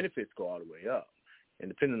 your benefits go all the way up, and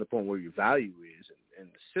depending upon where your value is in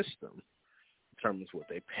the system, determines what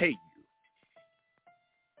they pay you.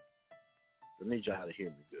 I need y'all to hear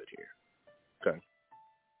me good here. Okay.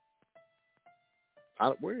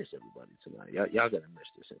 Where is everybody tonight? Y'all gotta miss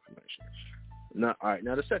this information. Now, all right.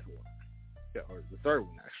 Now the second one, or the third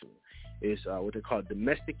one actually, is what they call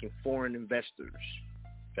domestic and foreign investors.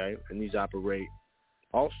 Okay, and these operate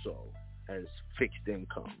also as fixed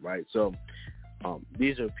income, right? So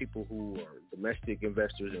these are people who are domestic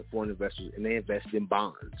investors and foreign investors, and they invest in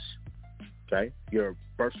bonds. Okay, your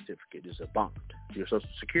birth certificate is a bond. Your social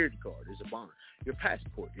security card is a bond. Your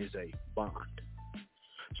passport is a bond.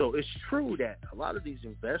 So it's true that a lot of these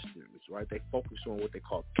investors, right, they focus on what they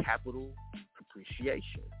call capital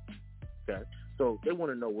appreciation. Okay, so they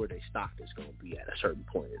want to know where their stock is going to be at a certain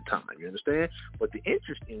point in time. You understand? But the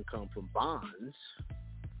interest income from bonds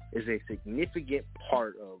is a significant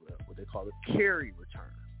part of what they call a carry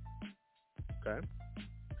return. Okay.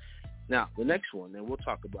 Now the next one, and we'll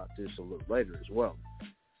talk about this a little later as well,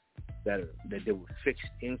 that deal with fixed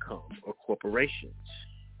income or corporations.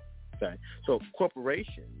 Okay, so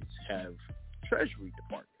corporations have treasury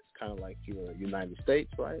departments, kind of like your United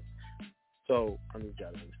States, right? So I need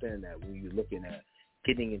y'all to understand that when you're looking at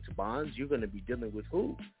getting into bonds, you're going to be dealing with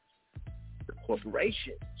who? The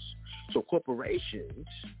corporations. So corporations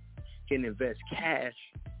can invest cash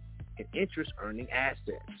in interest-earning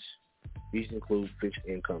assets. These include fixed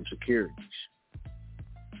income securities.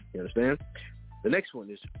 You understand? The next one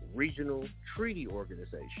is regional treaty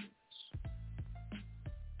organizations.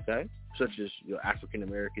 Okay, such as your African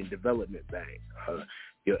American Development Bank,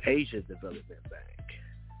 your Asia Development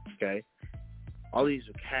Bank. Okay, all these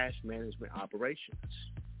are cash management operations.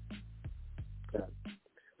 Okay.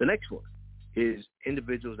 The next one is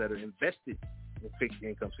individuals that are invested in fixed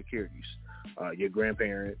income securities. Your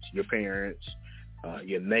grandparents, your parents,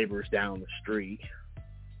 your neighbors down the street.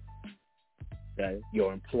 Okay,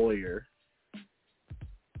 your employer.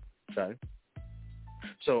 Okay.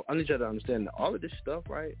 So I need you to understand that all of this stuff,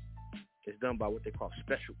 right, is done by what they call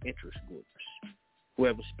special interest groups, who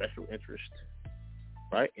have a special interest,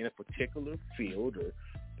 right, in a particular field or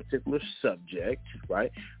particular subject,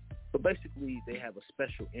 right? But basically, they have a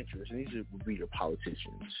special interest, and these would be your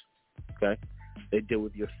politicians, okay? They deal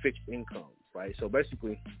with your fixed income, right? So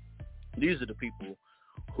basically, these are the people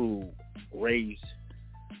who raise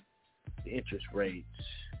the interest rates.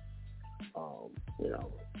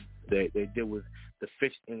 They deal with the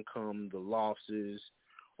fixed income, the losses,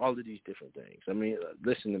 all of these different things. I mean,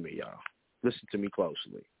 listen to me, y'all. Listen to me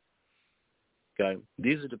closely. Okay?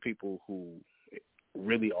 These are the people who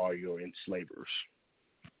really are your enslavers.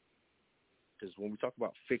 Because when we talk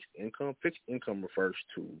about fixed income refers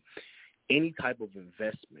to any type of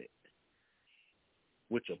investment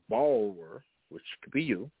which a borrower, which could be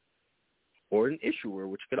you, or an issuer,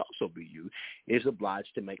 which could also be you, is obliged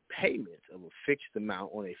to make payments of a fixed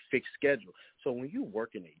amount on a fixed schedule. So when you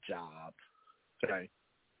work in a job, okay,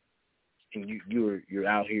 and you're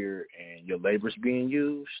out here and your labor's being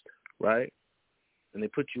used, right, and they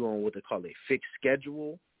put you on what they call a fixed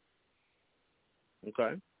schedule,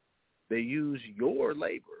 okay, they use your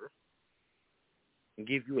labor and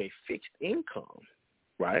give you a fixed income,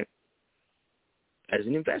 right, as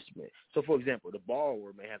an investment. So, for example, the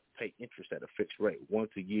borrower may have to pay interest at a fixed rate once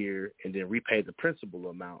a year and then repay the principal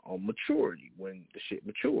amount on maturity when the shit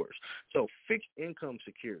matures. So fixed income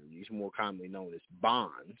securities, more commonly known as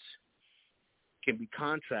bonds, can be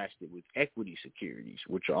contrasted with equity securities,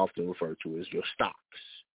 which are often referred to as your stocks,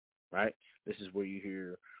 right? This is where you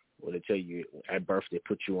hear, well, they tell you at birth they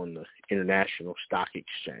put you on the international stock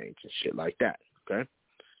exchange and shit like that, okay?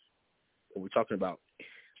 When we're talking about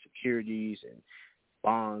securities and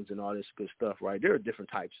bonds and all this good stuff, right? There are different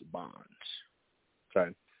types of bonds,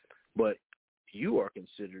 okay? But you are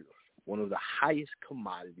considered one of the highest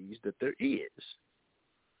commodities that there is.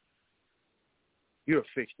 You're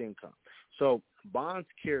a fixed income. So bonds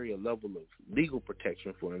carry a level of legal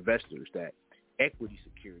protection for investors that equity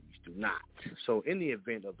securities do not. So in the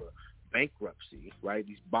event of a bankruptcy, right,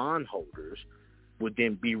 these bondholders would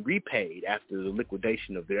then be repaid after the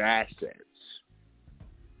liquidation of their assets.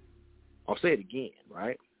 I'll say it again,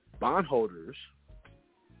 right? Bondholders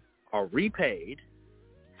are repaid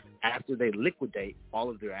after they liquidate all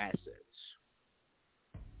of their assets.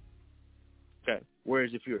 Okay.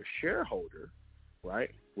 Whereas if you're a shareholder,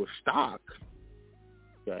 right, with stock,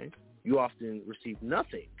 okay, you often receive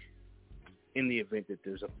nothing in the event that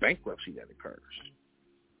there's a bankruptcy that occurs.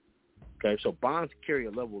 Okay, so bonds carry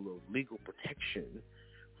a level of legal protection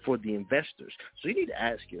for the investors. So you need to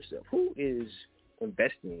ask yourself, who is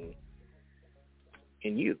investing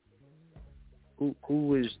in you?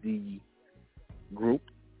 Who is the group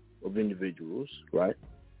of individuals, right,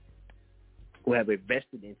 who have a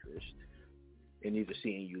vested interest in either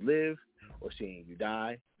seeing you live or seeing you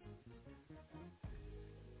die,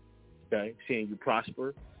 Okay, seeing you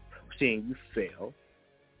prosper, seeing you fail,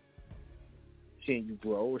 seeing you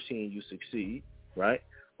grow, or seeing you succeed, right?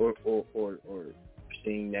 Or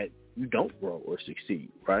seeing that you don't grow or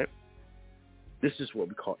succeed, right? This is what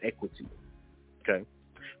we call equity. Okay,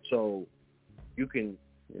 so you can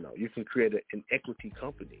create an equity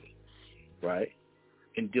company, right,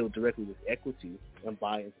 and deal directly with equity and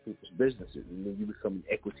buy into people's businesses, and then you become an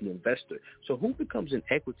equity investor. So who becomes an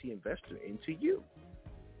equity investor into you?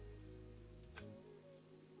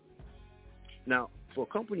 Now, for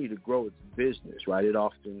a company to grow its business, right, it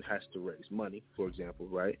often has to raise money, for example,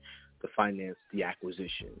 right, to finance the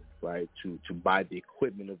acquisition, right, to buy the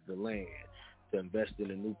equipment of the land, to invest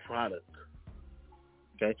in a new product.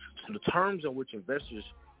 Okay, so the terms on which investors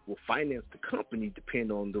will finance the company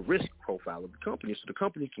depend on the risk profile of the company. So the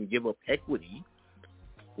company can give up equity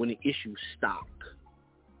when it issues stock.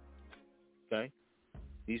 Okay,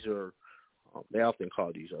 these are they often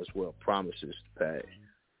call these as well promises to pay.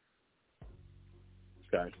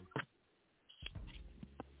 Okay,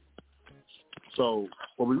 so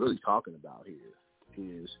what we're really talking about here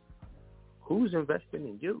is who's investing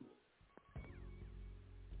in you.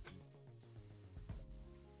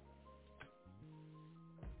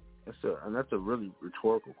 That's a really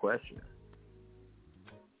rhetorical question.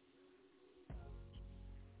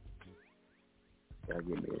 Yeah, give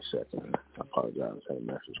me a second. I apologize. I had a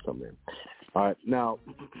message come in. All right, now,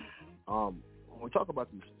 when we talk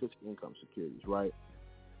about these fixed income securities, right,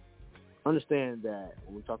 understand that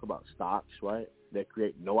when we talk about stocks, right, that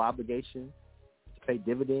create no obligation to pay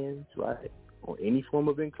dividends, right, or any form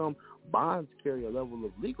of income, bonds carry a level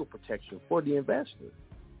of legal protection for the investor.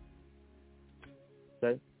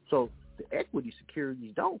 Okay, so the equity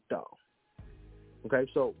securities don't, though. Okay,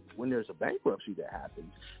 so when there's a bankruptcy that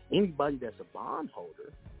happens, anybody that's a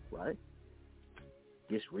bondholder, right,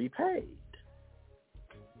 gets repaid.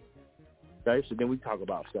 Okay, so then we talk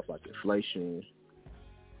about stuff like inflation.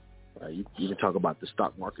 You can talk about the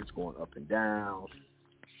stock markets going up and down,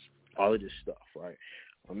 all of this stuff, right?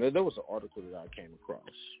 There was an article that I came across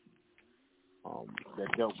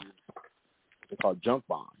that dealt with they're called junk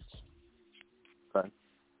bonds. Okay.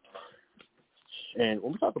 And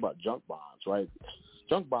when we talk about junk bonds, right,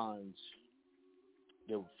 junk bonds,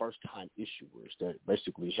 they were first-time issuers that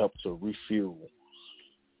basically help to refuel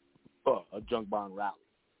a junk bond rally,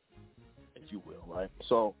 if you will, right?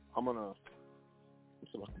 So I'm going to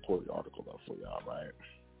see if I can pull the article up for y'all, right?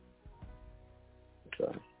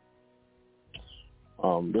 Okay.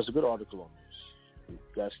 There's a good article on this. You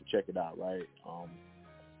guys can check it out, right?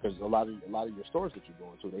 Because a lot of your stores that you're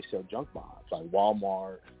going to, they sell junk bonds, like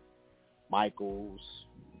Walmart, Michael's,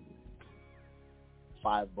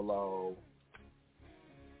 Five Below.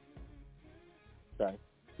 Okay,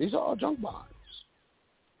 these are all junk bonds,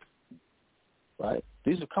 right?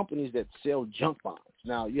 These are companies that sell junk bonds.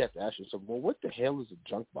 Now you have to ask yourself, well, what the hell is a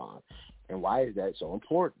junk bond, and why is that so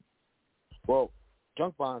important? Well,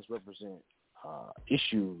 junk bonds represent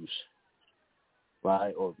issues,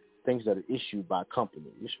 right, or things that are issued by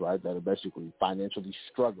companies, right, that are basically financially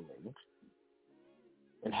struggling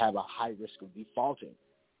and have a high risk of defaulting.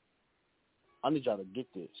 I need y'all to get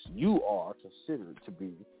this. You are considered to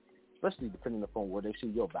be, especially depending upon where they see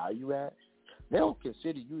your value at, they'll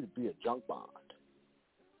consider you to be a junk bond.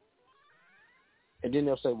 And then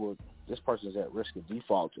they'll say, well, this person's at risk of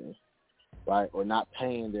defaulting, right, or not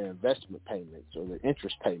paying their investment payments or their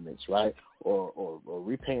interest payments, right, or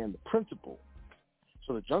repaying the principal.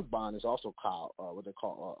 So the junk bond is also called what they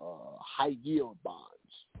call high yield bonds,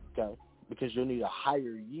 okay, because you'll need a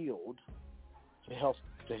higher yield to help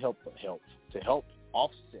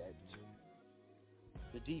offset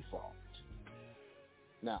the default.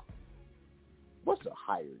 Now, what's a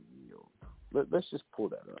higher yield? Let's just pull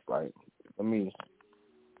that up, right? Let me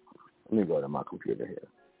go to my computer here.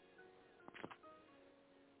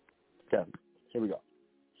 Okay, here we go.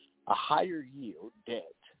 A higher yield debt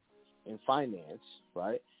in finance,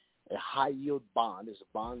 right? A high yield bond is a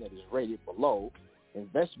bond that is rated below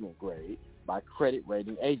investment grade by credit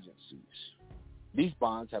rating agencies. These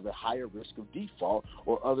bonds have a higher risk of default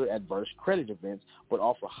or other adverse credit events, but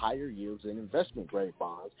offer higher yields than investment grade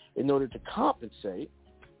bonds in order to compensate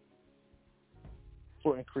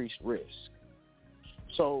for increased risk.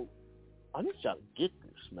 So I need y'all to get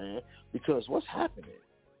this, man, because what's happening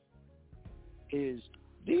is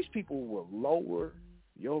these people will lower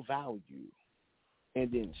your value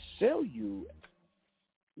and then sell you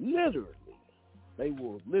literally. They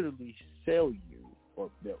will literally sell you, or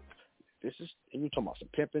this is, and you're talking about some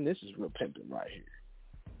pimping, this is real pimping right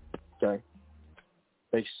here. Okay?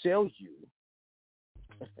 They sell you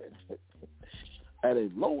at a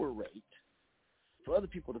lower rate for other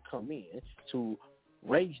people to come in to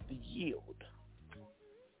raise the yield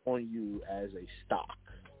on you as a stock.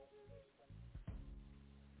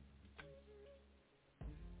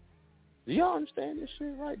 Do y'all understand this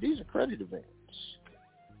shit, right? These are credit events.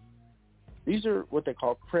 These are what they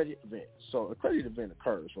call credit events. So a credit event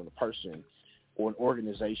occurs when a person or an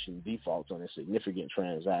organization defaults on a significant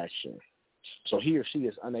transaction. So he or she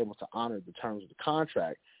is unable to honor the terms of the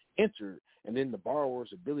contract entered, and then the borrower's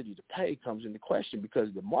ability to pay comes into question because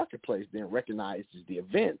the marketplace then recognizes the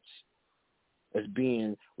events as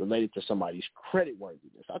being related to somebody's credit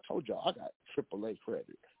worthiness. I told y'all I got AAA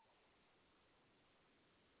credit.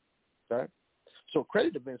 Okay? So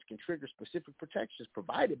credit events can trigger specific protections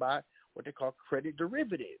provided by what they call credit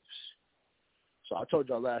derivatives. So I told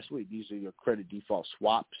y'all last week, these are your credit default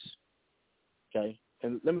swaps. Okay?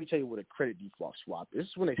 And let me tell you what a credit default swap is. This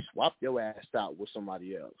is when they swap your ass out with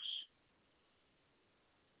somebody else.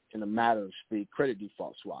 In a matter of speak, credit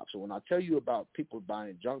default swap. So when I tell you about people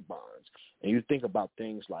buying junk bonds, and you think about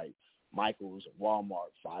things like Michael's,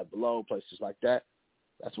 Walmart, Five Below, places like that,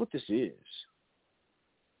 that's what this is.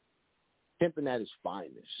 Pimping at its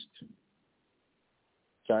finest.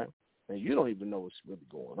 Okay? And you don't even know what's really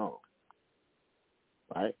going on.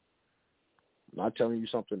 Right? I'm not telling you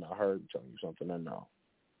something I heard, I'm telling you something I know.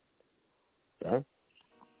 Okay?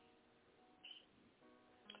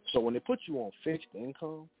 So when they put you on fixed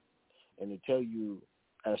income and they tell you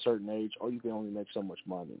at a certain age, oh, you can only make so much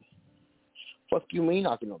money. Fuck you mean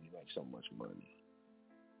I can only make so much money?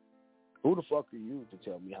 Who the fuck are you to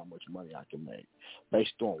tell me how much money I can make?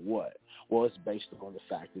 Based on what? Well, it's based on the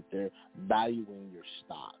fact that they're valuing your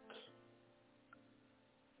stock.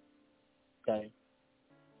 Okay?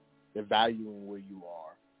 They're valuing where you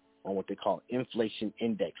are on what they call inflation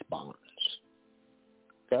index bonds.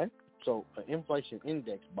 Okay? So an inflation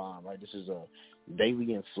index bond, right, this is a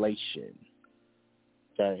daily inflation.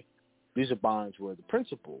 Okay? These are bonds where the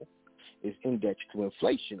principal is indexed to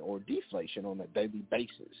inflation or deflation on a daily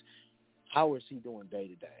basis. How is he doing day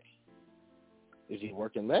to day? Is he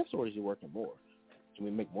working less or is he working more? Can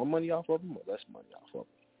we make more money off of him or less money off of him?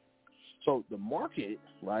 So the market,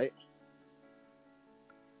 right,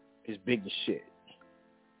 is big as shit.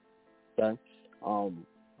 Okay?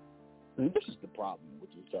 And this is the problem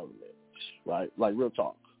with these governments, right? Like, real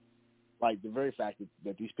talk. Like, the very fact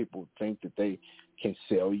that these people think that they can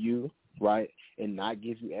sell you, right, and not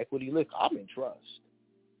give you equity. Look, I'm in trust.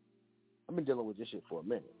 I've been dealing with this shit for a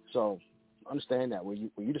minute. So understand that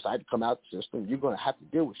when you decide to come out the system, you're going to have to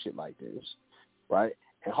deal with shit like this, right?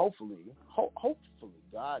 And hopefully,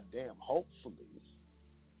 goddamn, hopefully,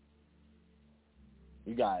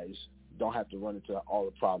 you guys don't have to run into all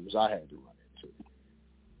the problems I had to run into.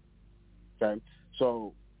 Okay?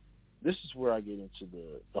 So this is where I get into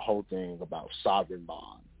the whole thing about sovereign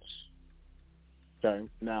bonds. Okay?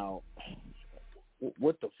 Now,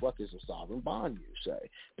 what the fuck is a sovereign bond, you say?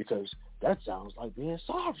 Because that sounds like being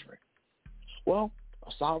sovereign. Well,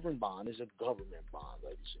 a sovereign bond is a government bond,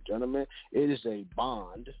 ladies and gentlemen. It is a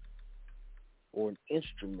bond or an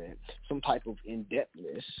instrument, some type of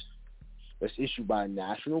indebtedness that's issued by a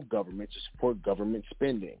national government to support government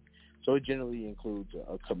spending. So it generally includes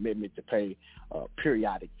a commitment to pay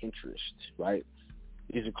periodic interest, right?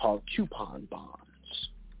 These are called coupon bonds.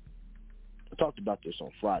 I talked about this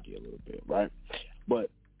on Friday a little bit, right? But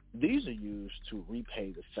these are used to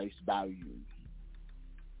repay the face value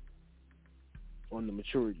on the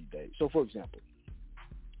maturity date. So, for example,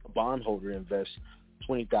 a bondholder invests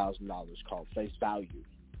 $20,000 called face value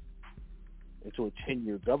into a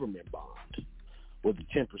 10-year government bond with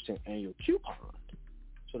a 10% annual coupon.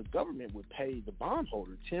 So the government would pay the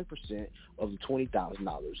bondholder 10% of the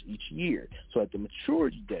 $20,000 each year. So at the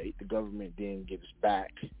maturity date, the government then gives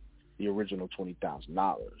back the original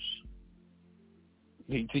 $20,000.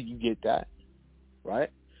 You get that, right?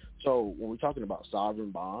 So when we're talking about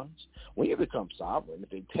sovereign bonds, when you become sovereign, if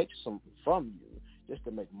they take something from you just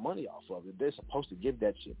to make money off of it, they're supposed to give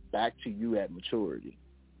that shit back to you at maturity.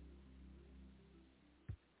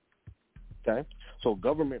 Okay? So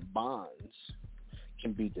government bonds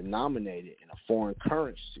can be denominated in a foreign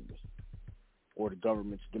currency or the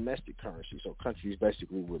government's domestic currency. So countries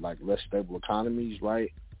basically with like less stable economies,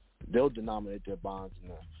 right, they'll denominate their bonds in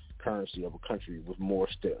the currency of a country with more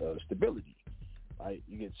stability, right?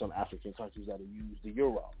 You get some African countries that will use the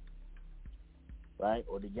euro, right,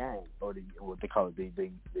 or the yang, or what they call it, the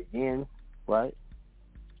yen, right?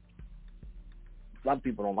 A lot of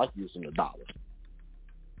people don't like using the dollar.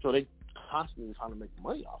 So they constantly trying to make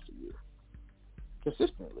money off of you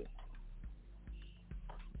consistently.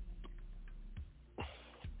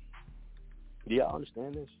 Do y'all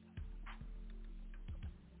understand this?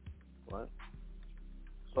 Right?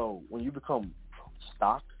 So when you become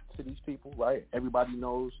stock to these people, right? Everybody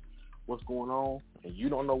knows what's going on, and you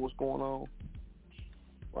don't know what's going on,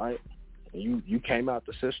 right? And you came out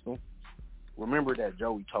the system. Remember that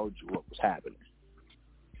Joey told you what was happening.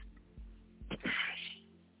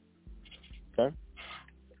 Okay?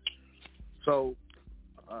 So,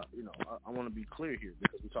 I want to be clear here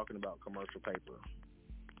because we're talking about commercial paper.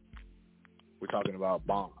 We're talking about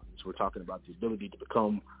bonds. We're talking about the ability to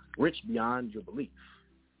become rich beyond your belief.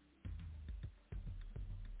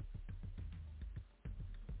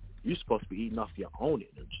 You're supposed to be eating off your own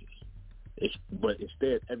energy. But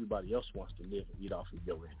instead, everybody else wants to live and eat off of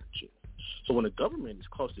your energy. So when the government is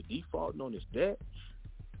close to defaulting on its debt,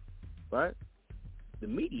 right, the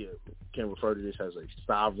media can refer to this as a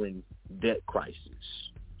sovereign debt crisis.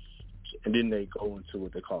 And then they go into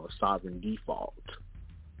what they call a sovereign default.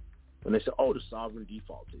 And they say, oh, the sovereign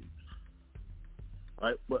defaulted.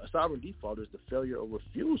 Right? But a sovereign default is the failure or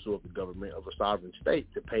refusal of the government of a sovereign state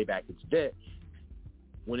to pay back its debt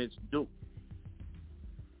when it's due.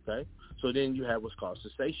 Okay? So then you have what's called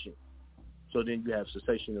cessation. So then you have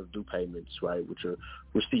cessation of due payments, right, which are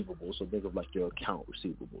receivables. So think of like your account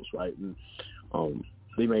receivables, right? And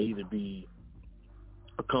they may either be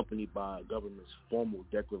accompanied by a government's formal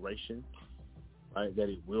declaration, right, that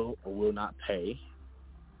it will or will not pay,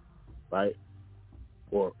 right,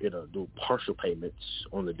 or it'll do partial payments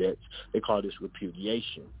on the debts. They call this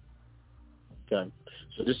repudiation. Okay,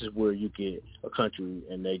 so this is where you get a country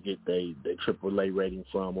and they get they AAA rating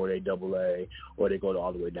from, or they AA, or they go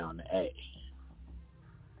all the way down to A.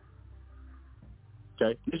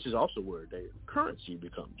 Okay, this is also where their currency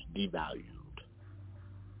becomes devalued.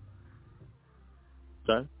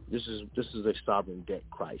 Okay, this is a sovereign debt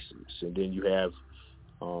crisis, and then you have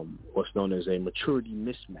what's known as a maturity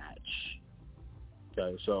mismatch.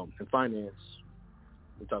 Okay, so in finance,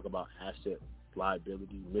 we talk about asset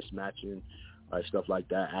liability mismatching, right, stuff like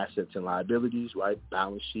that, assets and liabilities, right,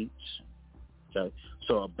 balance sheets. Okay,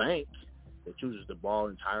 so a bank that chooses to borrow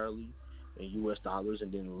entirely in U.S. dollars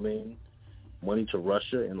and then lend money to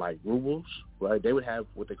Russia in like rubles, right, they would have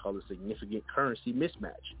what they call a significant currency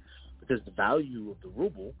mismatch, because the value of the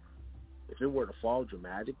ruble, if it were to fall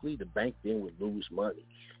dramatically, the bank then would lose money.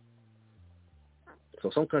 So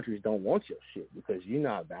some countries don't want your shit because you're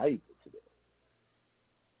not valuable to them.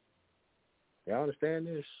 Y'all understand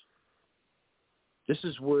this? This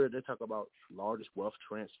is where they talk about largest wealth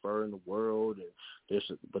transfer in the world, and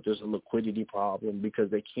there's a liquidity problem because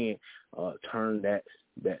they can't turn that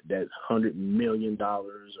 $100 million or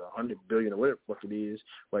 $100 billion or whatever the fuck it is,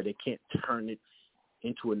 right? They can't turn it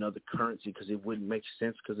into another currency because it wouldn't make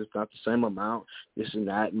sense because it's not the same amount, this and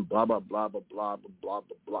that, and blah, blah, blah, blah, blah, blah, blah,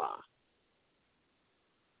 blah, blah.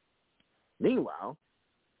 Meanwhile,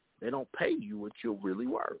 they don't pay you what you're really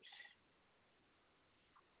worth.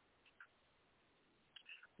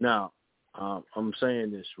 Now, I'm saying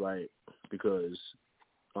this, right, because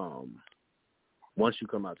once you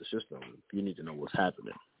come out the system, you need to know what's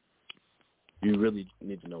happening. You really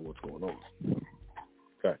need to know what's going on.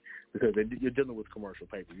 Okay, because you're dealing with commercial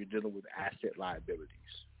paper. You're dealing with asset liabilities.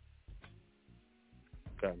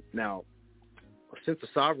 Okay, now, since the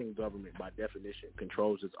sovereign government, by definition,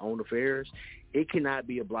 controls its own affairs, it cannot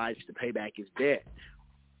be obliged to pay back its debt.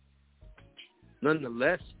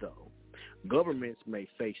 Nonetheless, though, governments may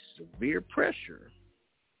face severe pressure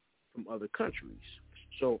from other countries.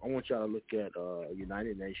 So I want y'all to look at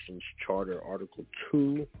United Nations Charter Article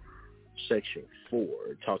 2, Section 4.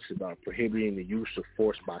 It talks about prohibiting the use of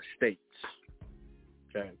force by states.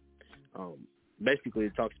 Okay. Basically,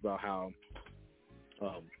 it talks about how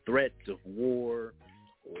threats of war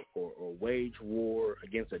or wage war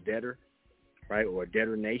against a debtor, right, or a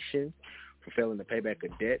debtor nation for failing to pay back a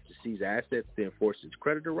debt, to seize assets, to enforce its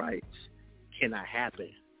creditor rights, cannot happen.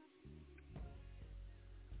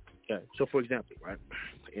 Okay. So, for example, right,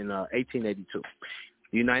 in 1882,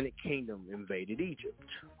 the United Kingdom invaded Egypt.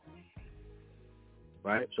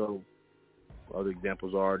 Right? So, other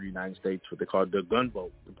examples are the United States, what they call the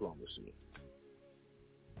gunboat diplomacy.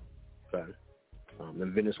 Okay.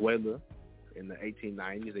 In Venezuela, in the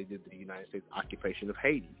 1890s, they did the United States occupation of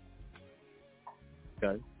Haiti.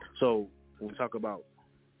 Okay. So, when we talk about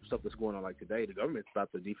stuff that's going on like today, the government's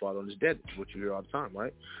about to default on its debt, which you hear all the time,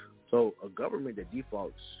 right? So a government that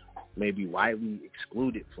defaults may be widely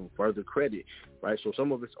excluded from further credit, right? So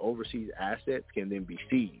some of its overseas assets can then be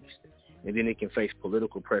seized, and then it can face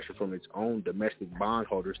political pressure from its own domestic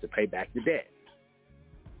bondholders to pay back the debt.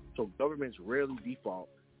 So governments rarely default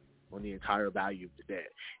on the entire value of the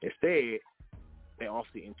debt. Instead, they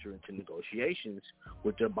often enter into negotiations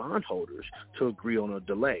with their bondholders to agree on a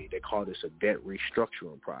delay. They call this a debt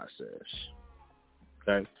restructuring process.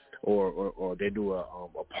 Okay, or they do a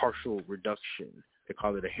partial reduction. They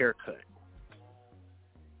call it a haircut.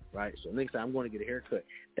 Right. So next time I'm going to get a haircut.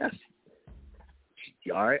 That's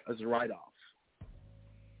all right. It's a write-off.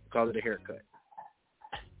 Call it a haircut.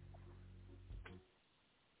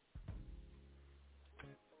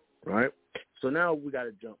 Right. So now we got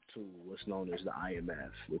to jump to what's known as the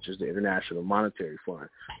IMF, which is the International Monetary Fund,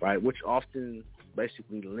 right? Which often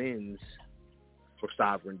basically lends for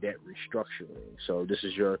sovereign debt restructuring. So this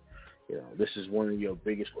is this is one of your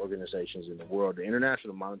biggest organizations in the world. The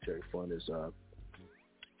International Monetary Fund is a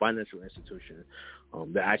financial institution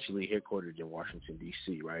that actually headquartered in Washington,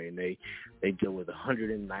 D.C., right? And they deal with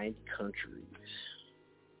 190 countries.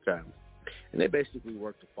 Okay. And they basically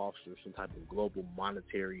work to foster some type of global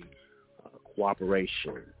monetary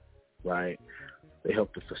cooperation, right? They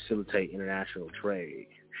help to facilitate international trade.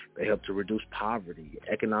 They help to reduce poverty,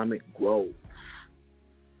 economic growth.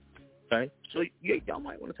 Okay? So y'all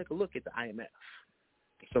might want to take a look at the IMF,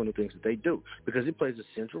 some of the things that they do, because it plays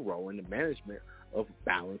a central role in the management of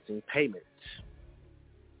balancing payments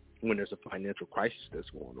when there's a financial crisis that's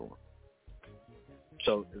going on.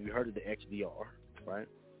 So have you heard of the XDR, right?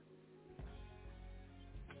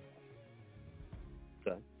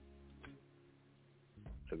 Okay.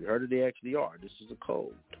 Have you heard of the XDR? This is a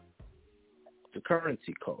code. It's a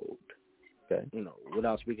currency code. Okay.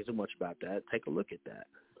 Without speaking too much about that, take a look at that.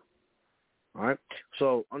 All right.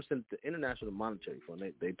 So understand the International Monetary Fund,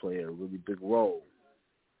 they play a really big role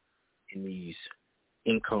in these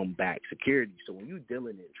income-backed securities. So when you're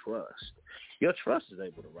dealing in trust, your trust is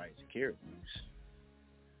able to write securities.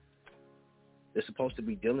 They're supposed to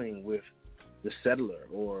be dealing with the settler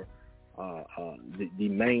or the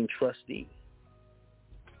main trustee.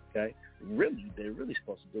 Okay, they're really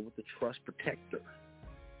supposed to deal with the trust protector.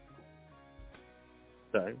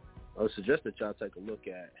 Okay, I would suggest that y'all take a look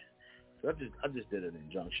at. So I just did an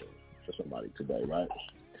injunction for somebody today, right?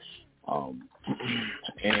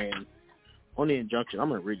 And on the injunction, I'm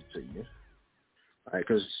going to read it to you, all right?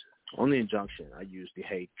 Because on the injunction, I used the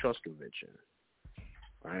Hague Trust Convention,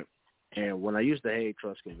 right? And when I used the Hague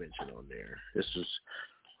Trust Convention on there, this was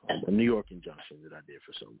a New York injunction that I did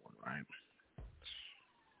for someone, right?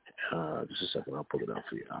 Just a second, I'll pull it up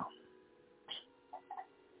for y'all.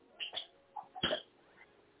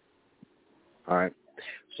 All right.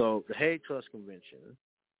 So the Hague Trust Convention,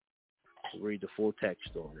 read the full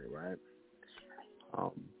text on it, right?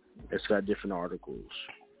 It's got different articles,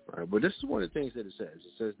 right? But this is one of the things that it says.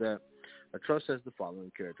 It says that a trust has the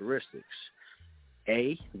following characteristics.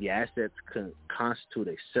 A, the assets constitute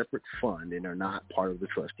a separate fund and are not part of the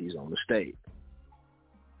trustee's own estate.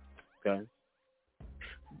 Okay?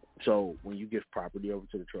 So when you give property over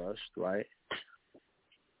to the trust, right,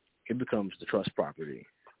 it becomes the trust property.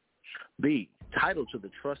 B, title to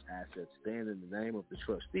the trust assets stand in the name of the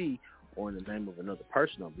trustee or in the name of another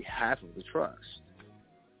person on behalf of the trust.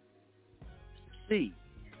 C,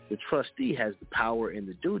 the trustee has the power and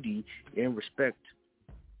the duty in respect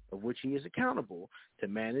of which he is accountable to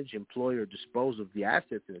manage, employ, or dispose of the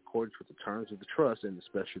assets in accordance with the terms of the trust and the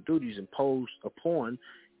special duties imposed upon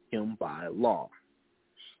him by law.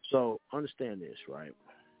 So understand this, right?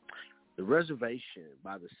 The reservation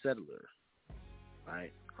by the settler,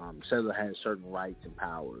 right? The settler has certain rights and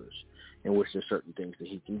powers in which there's certain things that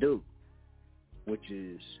he can do, which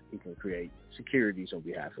is he can create securities on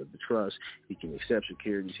behalf of the trust. He can accept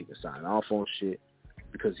securities. He can sign off on shit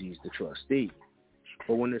because he's the trustee.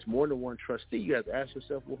 But when there's more than one trustee, you have to ask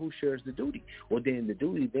yourself, well, who shares the duty? Well, then the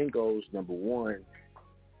duty then goes, number one,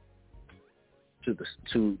 to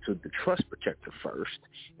the trust protector first,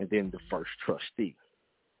 and then the first trustee.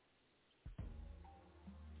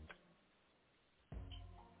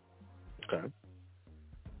 Okay.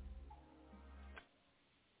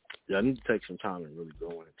 Yeah, I need to take some time and really go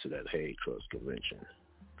into that Hague Trust Convention.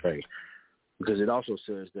 Okay. Because it also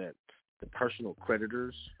says that the personal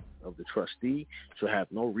creditors of the trustee shall have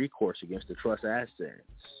no recourse against the trust assets.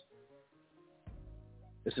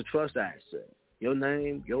 It's a trust asset. Your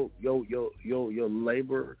name, your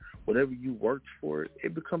labor, whatever you worked for,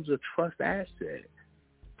 it becomes a trust asset.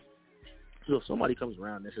 So if somebody comes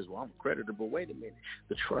around and says, well, I'm a creditor, but wait a minute,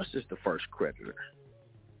 the trust is the first creditor.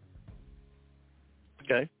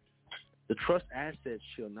 Okay? The trust assets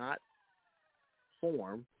shall not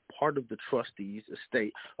form part of the trustee's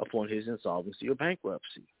estate upon his insolvency or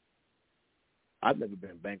bankruptcy. I've never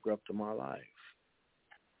been bankrupt in my life.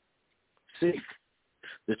 6,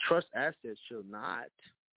 the trust assets shall not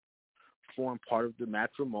form part of the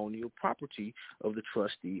matrimonial property of the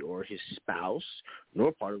trustee or his spouse,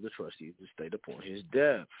 nor part of the trustee's estate upon his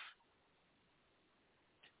death.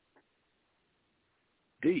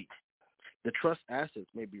 D, The trust assets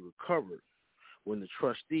may be recovered when the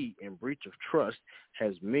trustee, in breach of trust,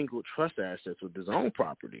 has mingled trust assets with his own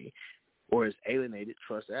property or has alienated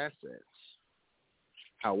trust assets.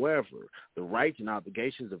 However, the rights and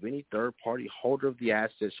obligations of any third-party holder of the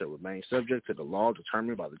assets shall remain subject to the law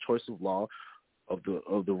determined by the choice of law of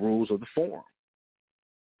the rules of the forum.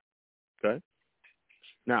 Okay?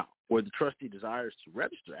 Now, where the trustee desires to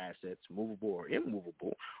register assets, movable or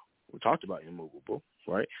immovable, we talked about immovable,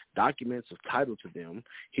 right? Documents of title to them,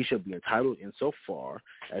 he shall be entitled insofar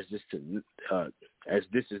as this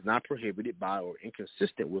is not prohibited by or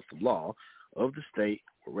inconsistent with the law of the state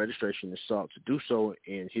where registration is sought, to do so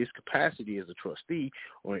in his capacity as a trustee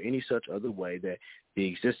or in any such other way that the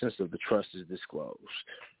existence of the trust is disclosed.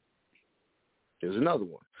 Here's another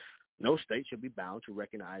one. No state shall be bound to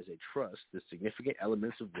recognize a trust, the significant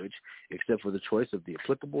elements of which, except for the choice of the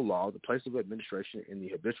applicable law, the place of administration, and the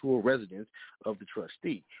habitual residence of the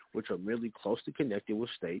trustee, which are merely closely connected with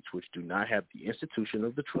states which do not have the institution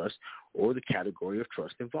of the trust or the category of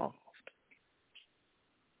trust involved.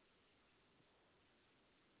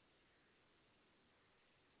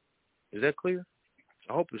 Is that clear?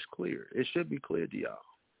 I hope it's clear. It should be clear to y'all.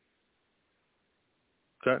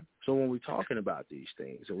 Okay? So when we're talking about these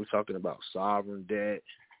things, and we're talking about sovereign debt,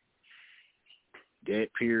 debt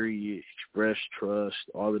period, express trust,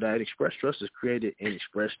 all of that, express trust is created in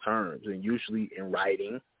express terms and usually in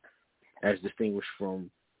writing as distinguished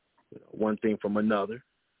from one thing from another.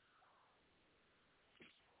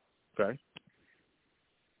 Okay?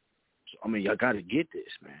 So, I mean, y'all got to get this,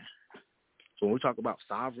 man. So when we talk about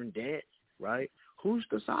sovereign debt, right, who's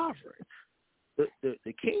the sovereign?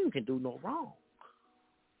 The king can do no wrong.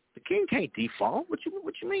 The king can't default. What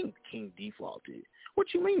you mean the king defaulted?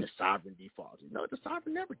 What you mean the sovereign defaulted? No, the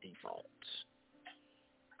sovereign never defaults.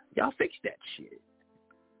 Y'all fix that shit.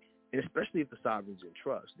 And especially if the sovereign's in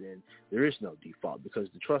trust, then there is no default because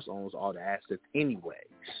the trust owns all the assets anyways.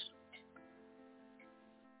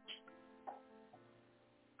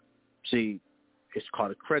 See, it's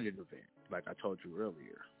called a credit event, like I told you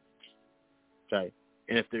earlier. Okay?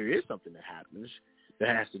 And if there is something that happens,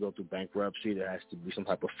 that has to go through bankruptcy, there has to be some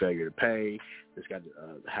type of failure to pay, there's got to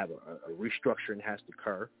have a restructuring has to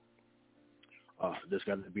occur, there's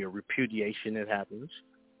got to be a repudiation that happens,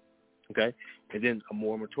 okay? And then a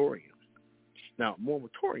moratorium. Now,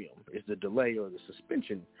 moratorium is the delay or the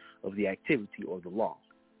suspension of the activity or the law.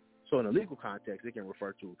 So in a legal context, it can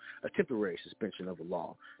refer to a temporary suspension of a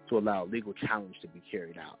law to allow legal challenge to be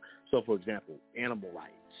carried out. So, for example, animal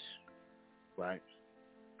rights, right?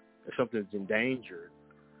 If something's endangered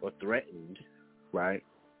or threatened, right,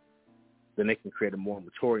 then they can create a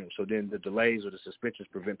moratorium. So then the delays or the suspensions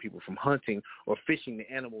prevent people from hunting or fishing the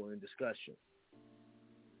animal in discussion.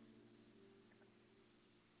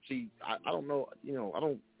 See, I don't know, I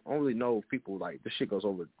don't really know if people, like, this shit goes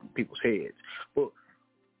over people's heads. But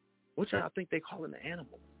what y'all think they calling the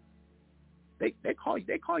animal? They call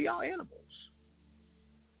y'all animals.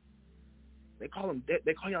 They call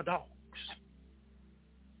y'all dogs.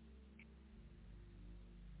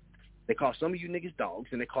 They call some of you niggas dogs,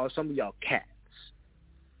 and they call some of y'all cats.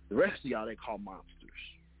 The rest of y'all they call monsters.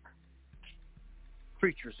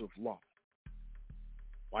 Creatures of law.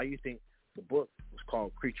 Why do you think the book was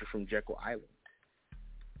called Creature from Jekyll Island?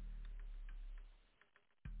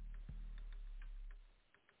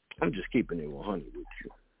 I'm just keeping it 100 with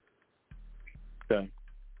you. Okay?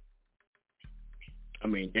 I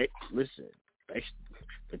mean, they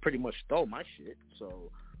pretty much stole my shit,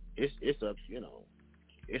 so it's up,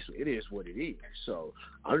 it is what it is. So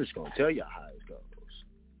I'm just going to tell y'all how it goes.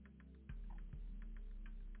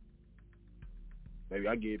 Maybe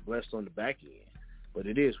I get blessed on the back end, but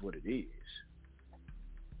it is what it is.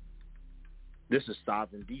 This is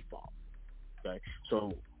sovereign default. Okay?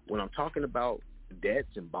 So when I'm talking about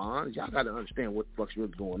debts and bonds, y'all got to understand what the fuck's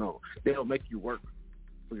really going on. They'll make you work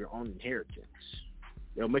for your own inheritance.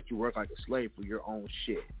 They'll make you work like a slave for your own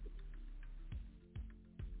shit.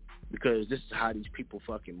 Because this is how these people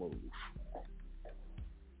fucking move.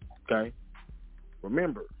 Okay?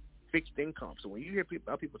 Remember, fixed income. So when you hear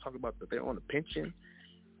people talk about that they're on a pension,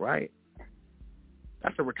 right?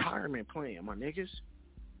 That's a retirement plan, my niggas.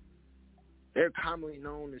 They're commonly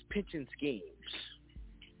known as pension schemes.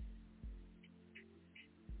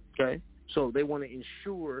 Okay? So they want to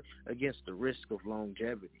insure against the risk of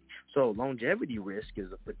longevity. So longevity risk is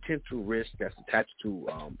a potential risk that's attached to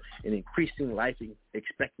an increasing life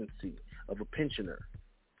expectancy of a pensioner.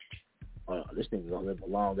 This nigga's going to live a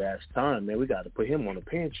long-ass time, man. We got to put him on a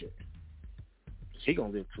pension. He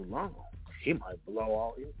going to live too long. He might blow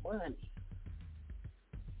all his money.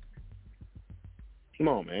 Come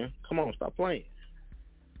on, man. Come on, stop playing.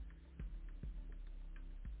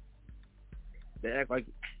 They act like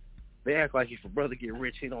if a brother get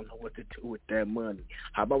rich, he don't know what to do with that money.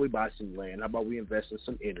 How about we buy some land? How about we invest in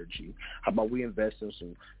some energy? How about we invest in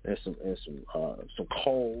some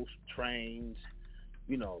coal, trains,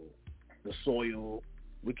 the soil.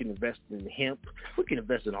 We can invest in hemp. We can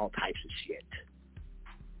invest in all types of shit.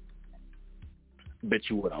 Bet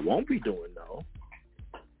you what I won't be doing, though,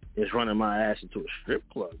 is running my ass into a strip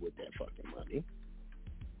club with that fucking money.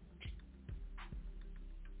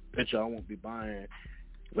 Bet you I won't be buying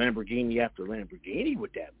Lamborghini after Lamborghini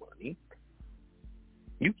with that money.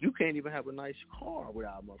 You can't even have a nice car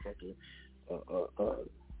without motherfucking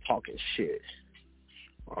talking shit.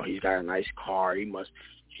 Oh, he's got a nice car.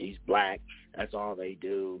 He's black. That's all they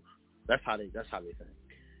do. That's how they think.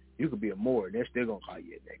 You could be a Moor, and they're still gonna call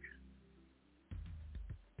you a nigga,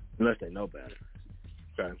 unless they know better.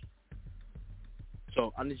 Okay.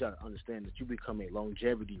 So I need y'all to understand that you become a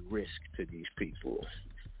longevity risk to these people.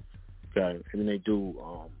 Okay, and then they do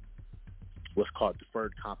what's called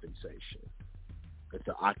deferred compensation. It's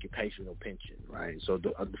an occupational pension, right? So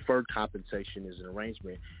a deferred compensation is an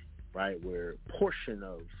arrangement, right, where a portion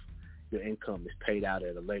of your income is paid out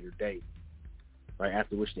at a later date, right,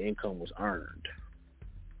 after which the income was earned.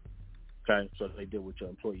 Okay, so they deal with your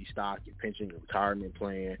employee stock, your pension, your retirement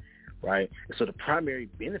plan, right? And so the primary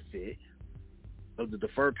benefit of the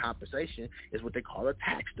deferred compensation is what they call a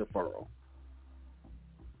tax deferral.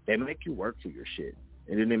 They make you work for your shit,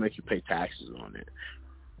 and then they make you pay taxes on it.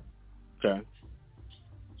 Okay?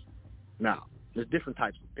 Now, there's different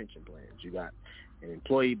types of pension plans. You got an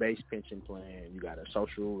employee-based pension plan. You got a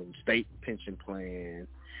social and state pension plan.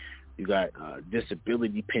 You got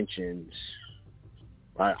disability pensions.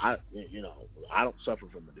 Right? I don't suffer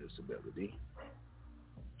from a disability.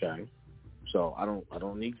 Okay? So I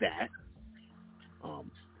don't need that.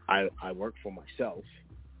 I work for myself,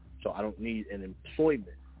 so I don't need an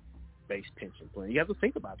employment-based pension plan. You have to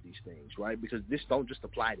think about these things, right? Because this don't just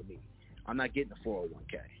apply to me. I'm not getting a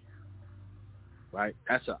 401k, right?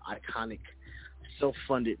 That's an iconic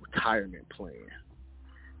self-funded retirement plan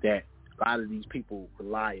that a lot of these people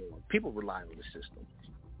rely on. People rely on the system,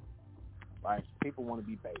 right? People want to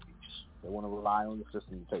be babies. They want to rely on the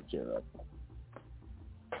system to take care of them.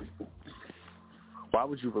 Why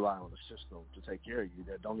would you rely on the system to take care of you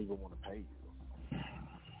that don't even want to pay you?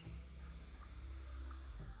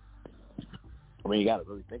 I mean, you got to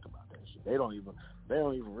really think about that shit. They don't even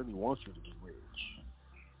really want you to get rich.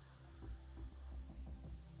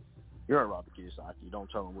 You're a Robert Kiyosaki. Don't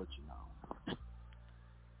tell them what you know.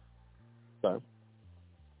 Okay.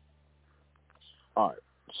 All right.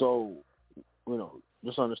 So,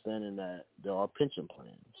 just understanding that there are pension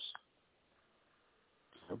plans.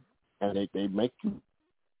 And they make you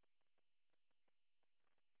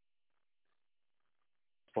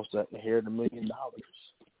supposed to inherit $1 million.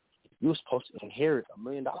 You were supposed to inherit $1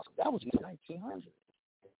 million. That was in 1900.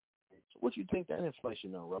 So what you think that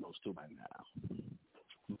inflation rose to by now?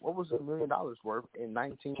 What was $1 million worth in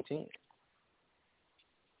 1910?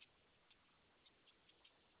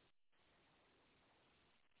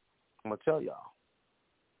 I'm gonna tell y'all.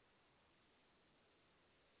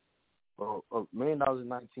 Well, $1 million in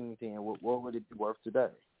 1910. What would it be worth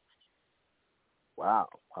today? Wow,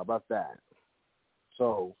 how about that?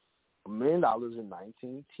 So, $1 million in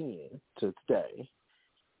 1910 to today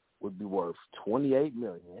would be worth 28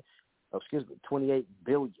 billion,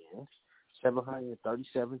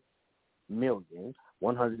 737 million,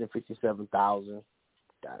 157,000.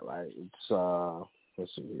 Got it right? It's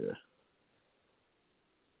let's see here.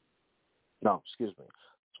 No, excuse me.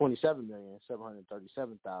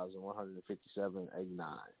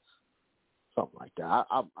 27,737,157.89. Something like that.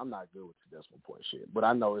 I'm not good with the decimal point shit, but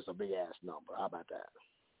I know it's a big ass number. How about that?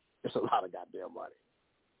 It's a lot of goddamn money,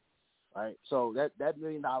 right? So that $1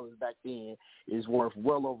 million back then is worth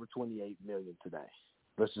well over 28 million today.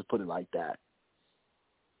 Let's just put it like that,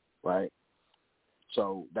 right?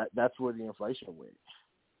 So that's where the inflation went.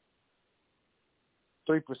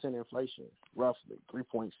 3% inflation, roughly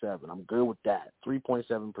 3.7. I'm good with that.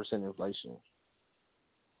 3.7% inflation.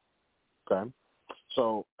 Okay.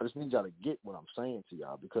 So I just need y'all to get what I'm saying to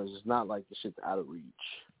y'all, because it's not like the shit's out of reach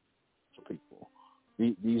for people.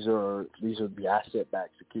 These are the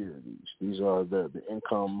asset-backed securities. These are the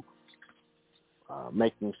income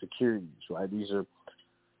making securities, right? These are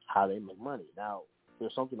how they make money. Now,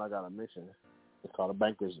 there's something I gotta mention. It's called a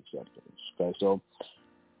banker's acceptance. Okay, so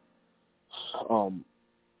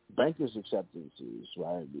banker's acceptances,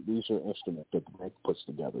 right? These are instruments that the bank puts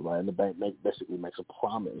together, right? And the bank basically makes a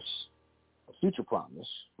promise, a future promise,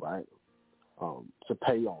 right, to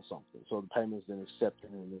pay on something. So the payment's then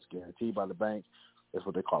accepted and it's guaranteed by the bank. It's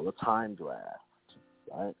what they call a time draft,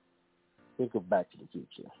 right? think of Back to the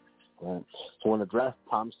Future. Right? So when the draft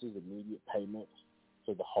promises immediate payment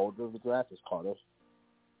to the holder of the draft, it's called a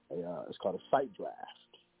sight draft.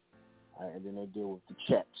 Right? And then they deal with the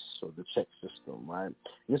checks or the check system, right? And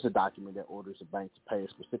this is a document that orders a bank to pay a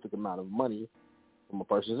specific amount of money from a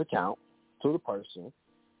person's account to the person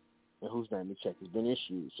in whose name the check has been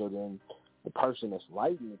issued. So then the person that's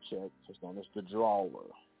writing the check is known as the drawer,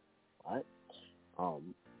 right?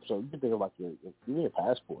 So you can think about your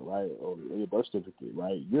passport, right, or your birth certificate,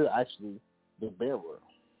 right? You're actually the bearer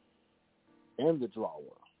and the drawer,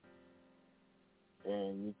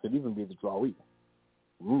 and you could even be the drawee.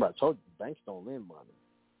 Remember, I told you, banks don't lend money,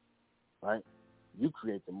 right? You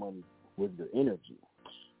create the money with your energy.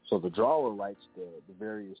 So the drawer writes the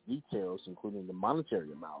various details, including the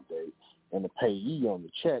monetary amount date and the payee on the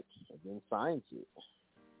check, and then signs it.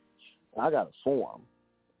 And I got a form,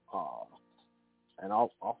 and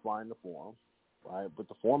I'll find the form, right? But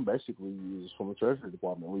the form basically is from the Treasury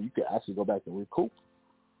Department, where you can actually go back and recoup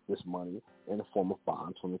this money in the form of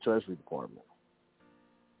bonds from the Treasury Department.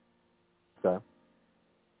 Okay?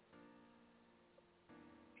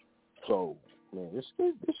 So, man, this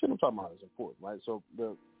shit I'm talking about is important, right? So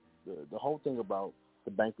the whole thing about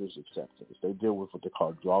the banker's acceptance, they deal with what they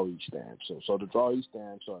call drawee stamps. So the drawee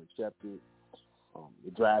stamps are accepted.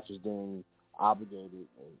 The draft is then obligated,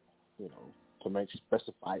 to make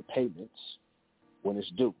specified payments when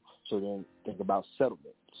it's due. So then think about settlements.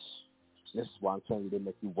 This is why I'm telling you they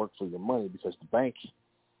make you work for your money, because the bank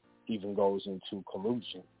even goes into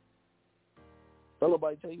collusion. Don't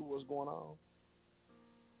nobody tell you what's going on.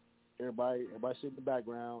 Everybody sit in the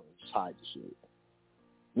background and just hide the shit.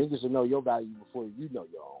 Niggas will know your value before you know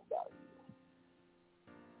your own value.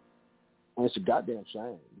 And it's a goddamn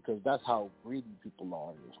shame, because that's how greedy people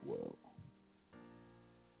are in this world.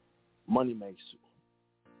 Money makes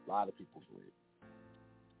a lot of people greedy.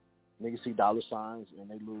 Niggas see dollar signs and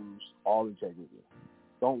they lose all integrity.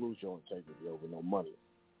 Don't lose your integrity over no money,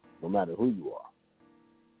 no matter who you are.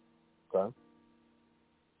 Okay?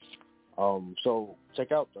 So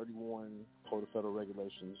check out 31 Code of Federal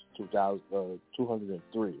Regulations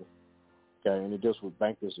 203. Okay, and it deals with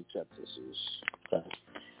bankers' acceptances. Okay,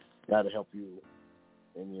 that'll help you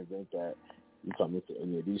in the event that you come into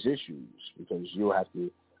any of these issues, because you'll have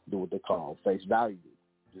to do what they call face value.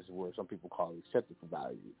 This is where some people call it accepted for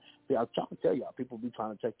value. See, I'm trying to tell y'all, people be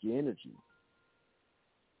trying to take your energy.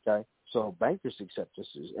 Okay, so bankers'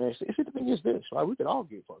 acceptances, and see, the thing is this, right? We could all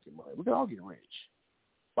get fucking money. We could all get rich.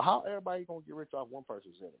 But how everybody gonna get rich off one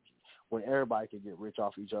person's energy when everybody can get rich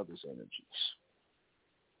off each other's energies?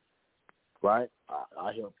 Right?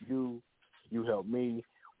 I help you, you help me,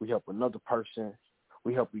 we help another person,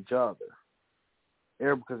 we help each other.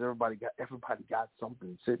 Because everybody got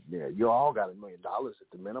something sitting there. You all got $1 million at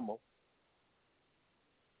the minimum.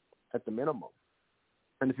 At the minimum.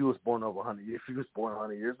 And if you was born over 100 years, if you was born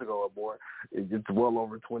 100 years ago or more, it's well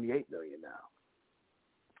over 28 million now.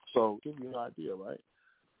 So give you an idea, right?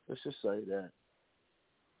 Let's just say that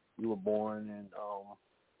you were born in,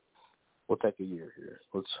 we'll take a year here.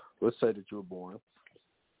 Let's say that you were born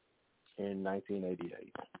in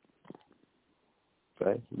 1988.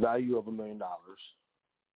 Okay, value of $1 million.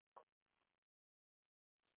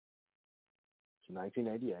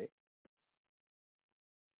 1988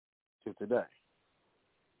 to today.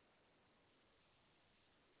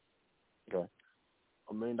 Okay,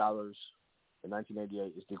 $1 million in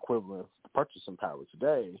 1988 is the equivalent of purchasing power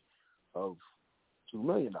today of $2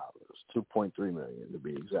 million, $2.3 million to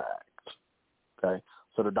be exact. Okay,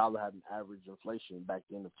 so the dollar had an average inflation back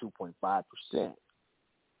then of 2.5%.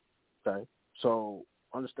 Okay, so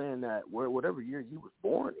understand that whatever year you was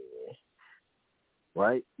born in,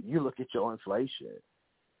 right, you look at your inflation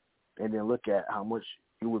and then look at how much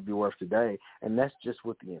it would be worth today, and that's just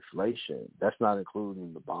with the inflation. That's not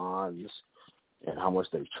including the bonds and how much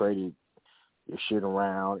they've traded your shit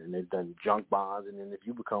around, and they've done junk bonds. And then if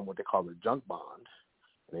you become what they call a junk bond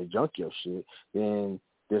and they junk your shit, then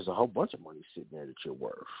there's a whole bunch of money sitting there that you're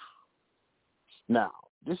worth. Now,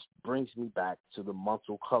 this brings me back to the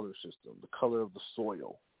Munsell color system, the color of the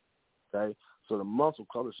soil. Okay, so the Munsell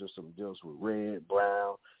color system deals with red,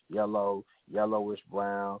 brown, yellow, yellowish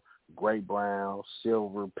brown, gray brown,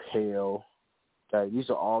 silver, pale. Okay, these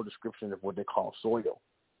are all descriptions of what they call soil.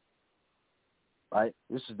 Right,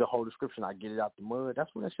 this is the whole description. I get it out the mud.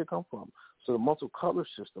 That's where that shit come from. So the Munsell color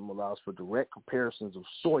system allows for direct comparisons of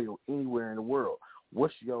soil anywhere in the world.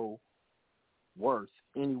 What's your worth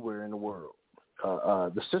anywhere in the world?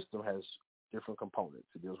 The system has different components.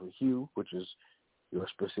 It deals with hue, which is your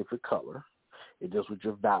specific color. It deals with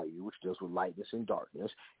your value, which deals with lightness and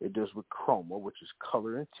darkness. It deals with chroma, which is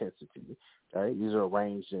color intensity. Okay? These are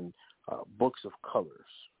arranged in books of colors.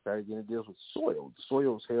 Okay, then it deals with soil. The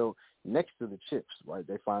soil is held next to the chips, right?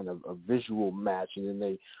 They find a visual match, and then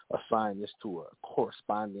they assign this to a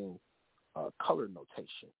corresponding color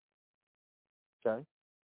notation. Okay,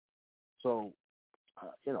 so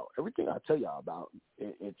everything I tell y'all about,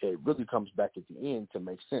 it really comes back at the end to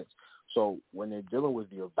make sense. So when they're dealing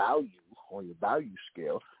with your value on your value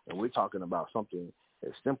scale, and we're talking about something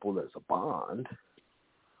as simple as a bond,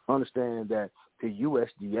 understand that the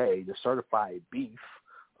USDA, the certified beef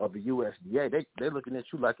of the USDA, they're looking at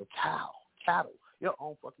you like a cattle. Your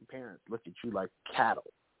own fucking parents look at you like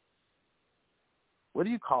cattle. What do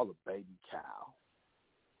you call a baby cow?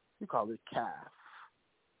 You call it calf.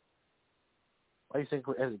 Why do you think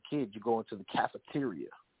as a kid you go into the cafeteria?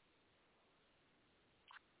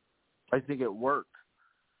 Why do you think at work,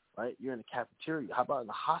 right? You're in the cafeteria. How about in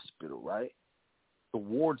the hospital, right? The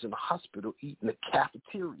wards in the hospital eat in the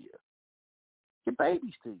cafeteria. You're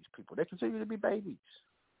babies to these people. They consider you to be babies.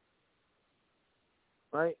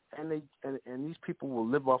 Right? And these people will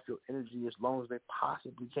live off your energy as long as they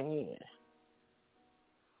possibly can.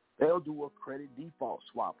 They'll do a credit default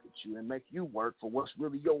swap with you and make you work for what's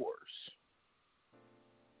really yours.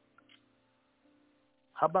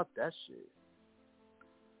 How about that shit?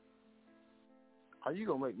 How you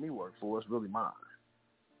gonna make me work for what's really mine?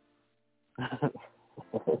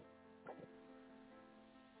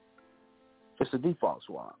 It's a default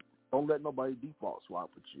swap. Don't let nobody default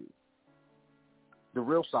swap with you. The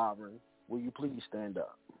real sovereign, will you please stand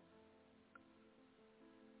up?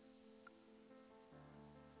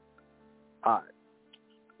 All right.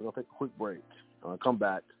 We're going to take a quick break. Come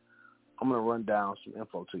back. I'm going to run down some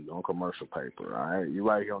info to you on commercial paper. All right. You're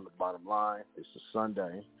right here on the bottom line. It's a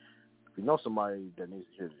Sunday. If you know somebody that needs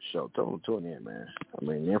to hear this show, tell them to tune in, man. I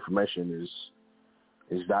mean, the information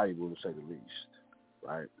is valuable to say the least,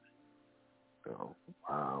 right?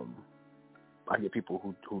 I get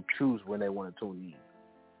people who choose when they want to tune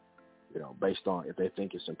in, based on if they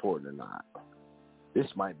think it's important or not. This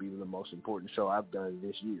might be the most important show I've done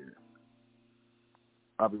this year.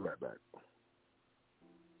 I'll be right back.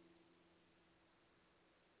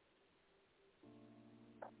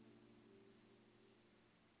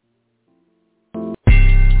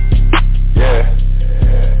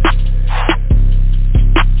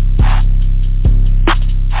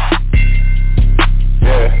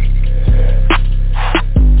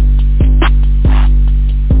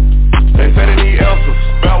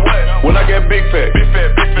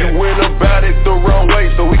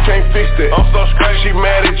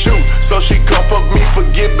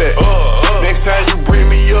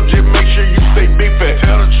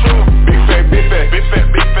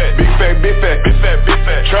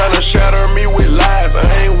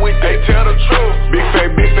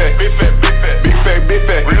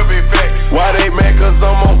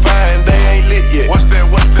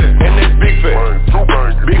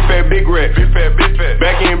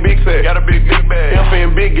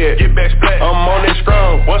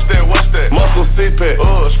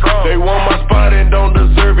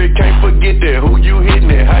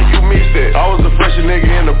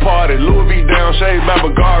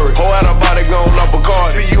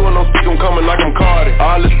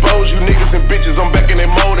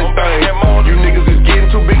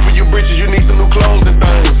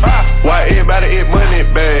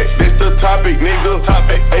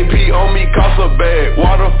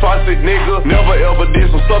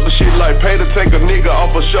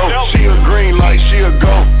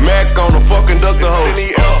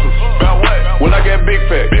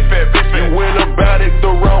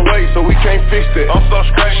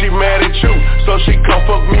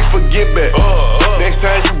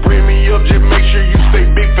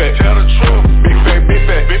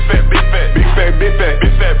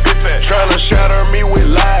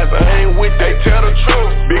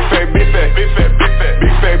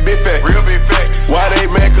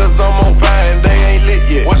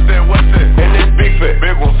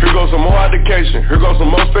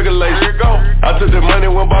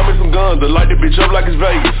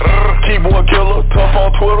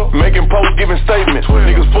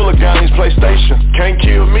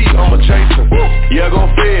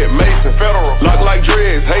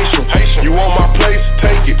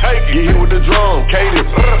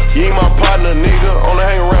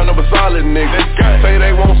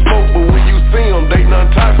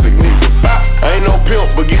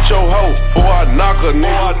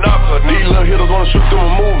 These little hitters wanna shoot them a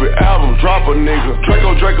movie, albums, drop a nigga.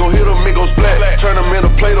 Draco hit him, it go splat. Turn him in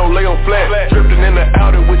a Play-Doh, lay him flat. Drifting in the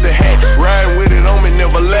Audi with the hat. Riding with it on me,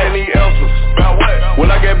 never let any answers. About what?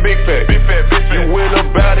 Well, I got big fat. You went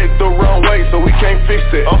about it the wrong way, so we can't fix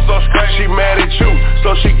it. I'm so straight. She mad at you,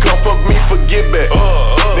 so she come fuck me for get back.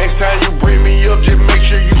 Next time you bring me up, just make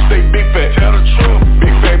sure you stay big fat. Tell the truth.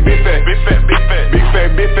 Big fat, big fat, big fat, big fat, big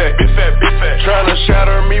fat, big fat, big fat, big fat. Tryna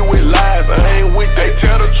shatter me with lies, I ain't with that.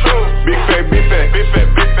 Tell the truth. Big fat, big fat, big fat,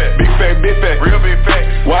 big fat, big fat, big fat, real big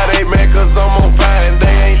fat. Why they mad? Cause I'm on fire and they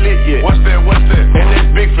ain't lit yet. What's that? And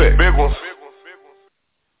it's big fat, big ones.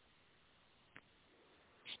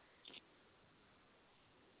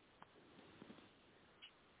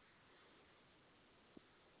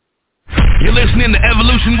 You're listening to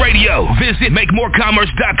Evolution Radio. Visit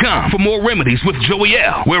MakeMoreCommerce.com for more remedies with Joey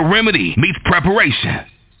L, where remedy meets preparation.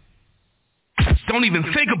 Don't even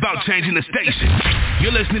think about changing the station.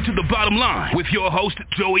 You're listening to The Bottom Line with your host,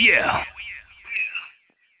 Joey L.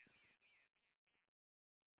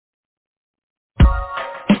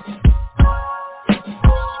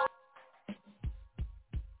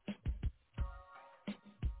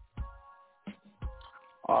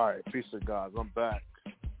 All right, peace of God. I'm back.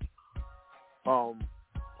 All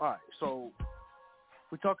right, so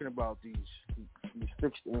we're talking about these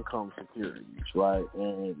fixed income securities, right?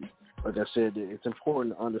 And like I said, it's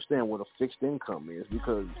important to understand what a fixed income is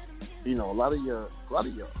because, you know, a lot of your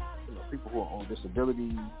people who are on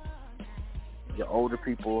disability, your older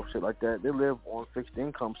people, shit like that, they live on fixed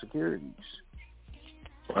income securities,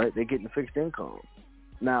 right? They're getting fixed income.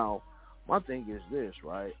 Now, my thing is this,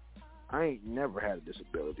 right? I ain't never had a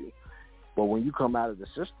disability. But when you come out of the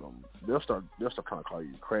system, they'll start trying to call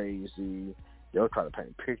you crazy. They'll try to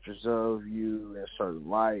paint pictures of you in a certain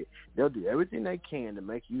light. They'll do everything they can to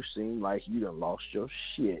make you seem like you done lost your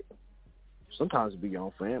shit. Sometimes it be your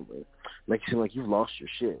own family. Make you seem like you've lost your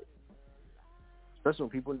shit. Especially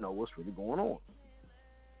when people know what's really going on.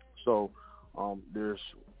 So there's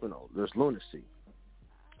lunacy.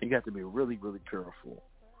 You have to be really, really careful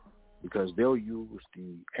because they'll use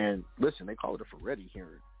and listen, they call it a Ferretti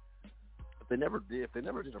hearing. If they never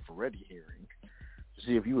did a Ferretti hearing to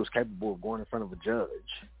see if you was capable of going in front of a judge,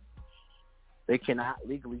 they cannot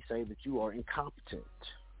legally say that you are incompetent.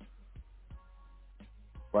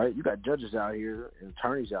 Right? You got judges out here and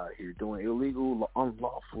attorneys out here doing illegal,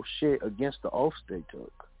 unlawful shit against the oaths they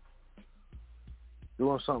took.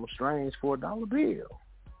 Doing something strange for $1 bill.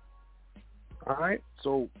 All right?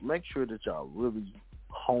 So make sure that y'all really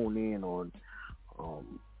hone in on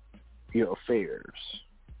your affairs.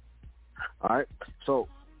 All right? So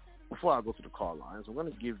before I go to the call lines, I'm going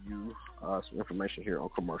to give you some information here on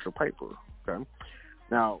commercial paper. Okay?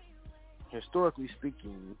 Now, historically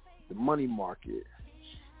speaking, the money market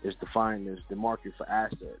is defined as the market for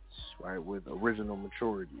assets, right, with original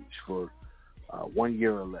maturities for 1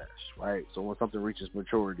 year or less, right? So when something reaches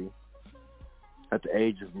maturity, at the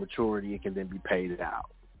age of maturity, it can then be paid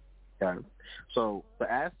out. Okay? So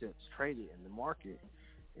the assets traded in the market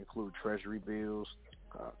include treasury bills,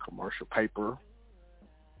 commercial paper,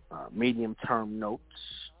 medium-term notes,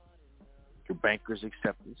 your banker's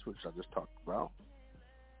acceptance, which I just talked about,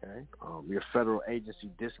 okay? Your federal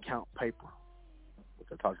agency discount paper, which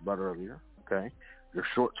I talked about earlier, okay? Your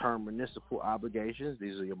short-term municipal obligations,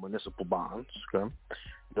 these are your municipal bonds, okay?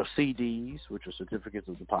 Your CDs, which are certificates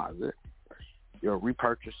of deposit, your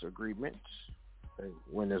repurchase agreements, okay?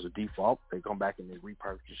 When there's a default, they come back and they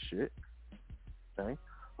repurchase shit, okay?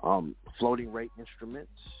 Floating rate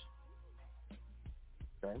instruments,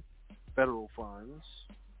 okay? Federal funds,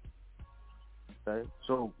 okay?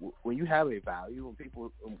 So when you have a value,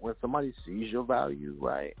 when somebody sees your value,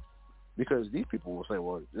 right? Because these people will say,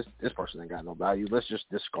 well, this person ain't got no value. Let's just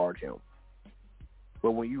discard him.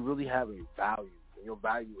 But when you really have a value, when your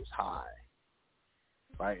value is high,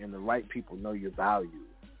 right, and the right people know your value,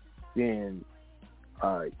 then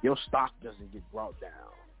your stock doesn't get brought down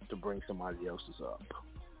to bring somebody else's up.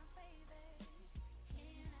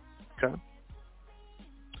 Okay?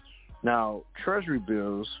 Now, treasury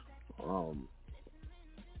bills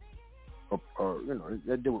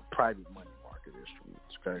they deal with private money market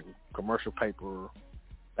instruments, okay? Commercial paper,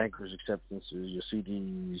 bankers' acceptances, your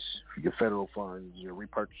CDs, your federal funds, your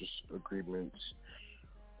repurchase agreements,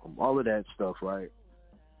 all of that stuff, right,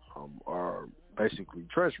 are basically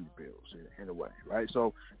treasury bills in a way, right?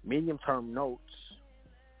 So medium-term notes,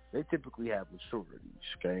 they typically have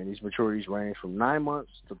maturities, okay? And these maturities range from 9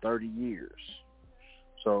 months to 30 years.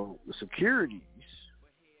 So the securities,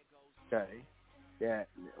 okay, that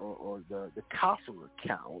or the coffer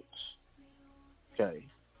accounts, okay,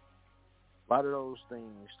 a lot of those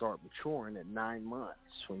things start maturing at 9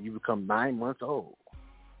 months. When you become 9 months old,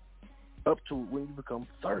 up to when you become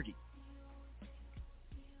 30.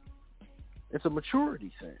 It's a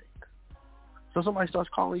maturity thing. So somebody starts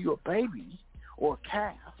calling you a baby or a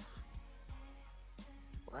calf,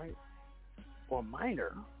 right, or a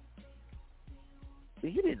minor,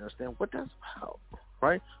 then you didn't understand what that's about,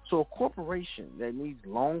 right? So a corporation that needs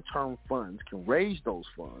long-term funds can raise those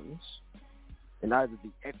funds in either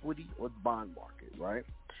the equity or the bond market, right?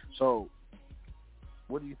 So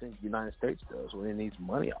what do you think the United States does when it needs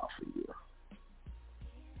money off of you,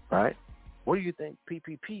 right? What do you think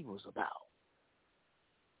PPP was about?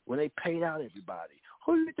 When they paid out everybody,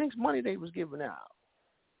 who do you think's money they was giving out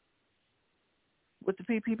with the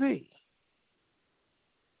PPP?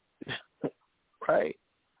 Right?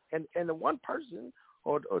 And the one person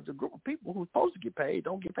or the group of people who's supposed to get paid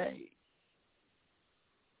don't get paid.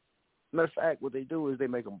 Matter of fact, what they do is they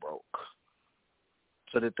make them broke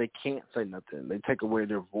so that they can't say nothing. They take away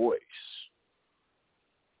their voice.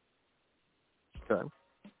 Okay?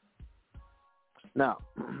 Now,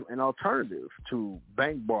 an alternative to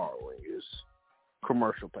bank borrowing is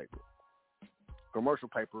commercial paper. Commercial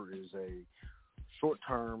paper is a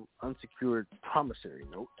short-term, unsecured promissory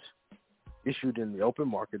note issued in the open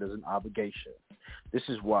market as an obligation. This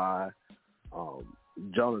is why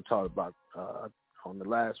Jonah taught about, on the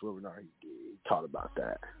last webinar, he taught about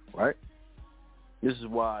that, right? This is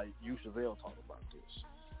why Yusavale taught about this,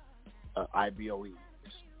 IBOEs.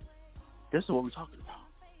 This is what we're talking about.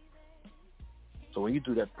 So when you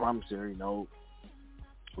do that promissory note,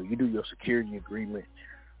 when you do your security agreement,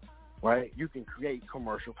 right, you can create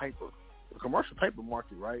commercial paper. The commercial paper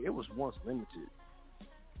market, right, it was once limited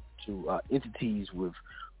to entities with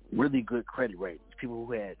really good credit ratings, people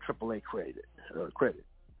who had AAA credit,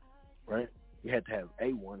 right? You had to have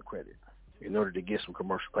A1 credit in order to get some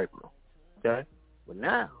commercial paper, okay? But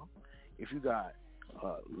now, if you got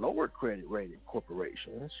lower credit rated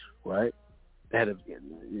corporations, right, that have,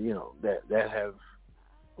 that have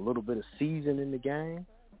a little bit of season in the game,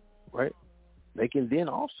 right? They can then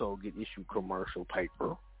also get issued commercial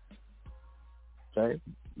paper, okay?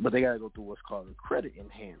 But they got to go through what's called a credit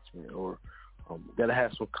enhancement, or got to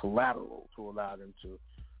have some collateral to allow them to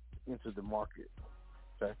enter the market,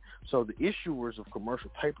 okay? So the issuers of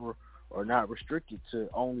commercial paper are not restricted to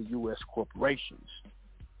only U.S. corporations.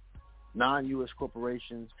 Non-U.S.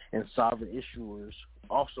 corporations and sovereign issuers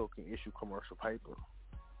also can issue commercial paper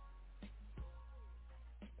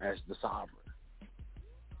as the sovereign.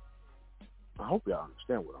 I hope y'all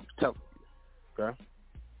understand what I'm telling you, okay?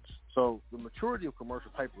 So the maturity of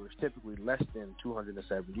commercial paper is typically less than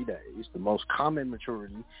 270 days. The most common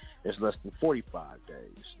maturity is less than 45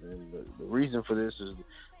 days. And the reason for this is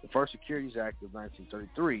the First Securities Act of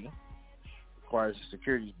 1933 requires the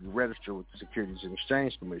securities be registered with the Securities and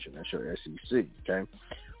Exchange Commission, that's your SEC, okay?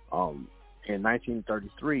 In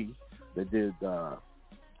 1933, they did the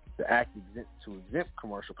act to exempt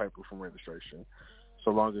commercial paper from registration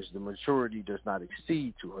so long as the maturity does not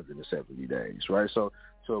exceed 270 days, right? So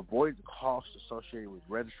to avoid the costs associated with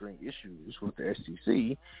registering issues with the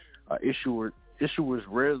SEC, issuers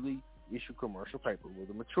rarely issue commercial paper with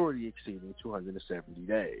a maturity exceeding 270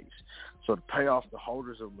 days. So to pay off the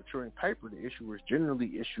holders of maturing paper, the issuers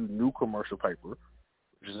generally issue new commercial paper,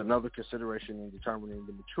 which is another consideration in determining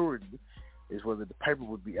the maturity, is whether the paper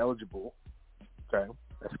would be eligible, okay,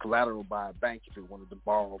 as collateral by a bank if it wanted to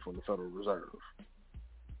borrow from the Federal Reserve.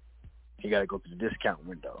 You got to go to the discount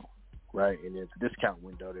window, right? And at the discount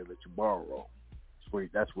window, they let you borrow.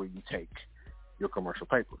 That's where you take your commercial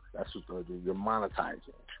paper. That's what you're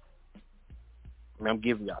monetizing. I mean, I'm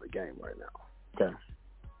giving y'all the game right now, okay?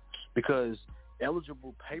 Because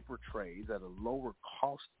eligible paper trades at a lower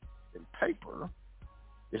cost than paper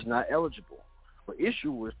is not eligible. But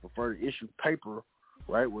issuers prefer to issue paper,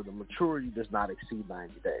 right, where the maturity does not exceed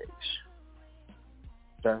 90 days.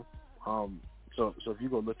 Okay? So if you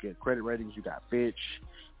go look at credit ratings, you got Fitch,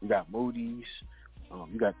 you got Moody's,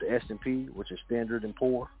 you got the S&P, which is Standard &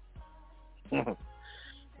 Poor.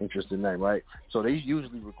 Interesting name, right? So they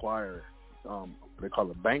usually require they call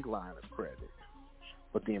a bank line of credit.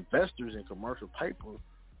 But the investors in commercial paper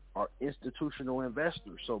are institutional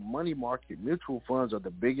investors. So money market mutual funds are the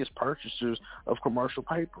biggest purchasers of commercial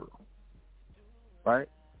paper, right?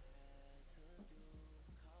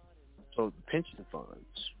 So the pension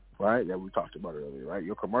funds, right, that we talked about earlier, right?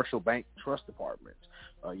 Your commercial bank trust departments,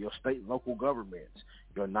 your state and local governments,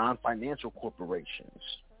 your non-financial corporations.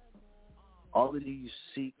 All of these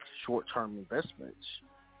seek short-term investments,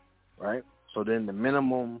 right? So then the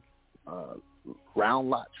minimum round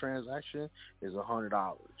lot transaction is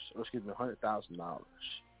 $100,000.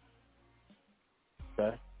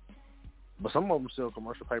 Okay. But some of them sell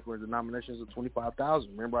commercial paper in denominations of 25,000.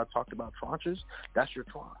 Remember I talked about tranches? That's your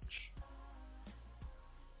tranche.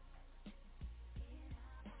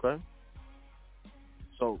 Okay?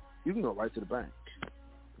 So you can go right to the bank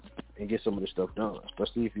and get some of this stuff done,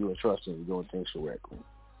 especially if you're entrusted and you're doing things correctly.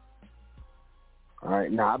 All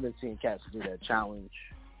right, now I've been seeing cats do that challenge.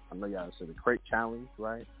 I know y'all said the crate challenge,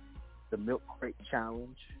 right? The milk crate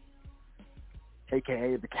challenge,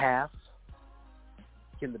 aka the calf.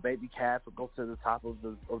 Can the baby calf go to the top of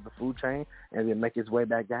the food chain and then make its way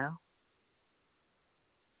back down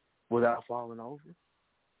without falling over?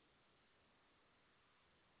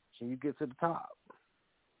 Can you get to the top?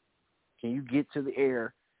 Can you get to the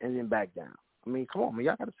air and then back down? I mean, come on, man.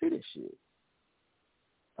 Y'all got to see this shit.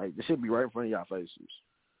 Like, this should be right in front of y'all faces.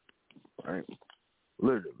 Right?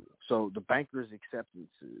 Literally. So the banker's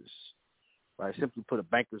acceptances, right? Simply put, a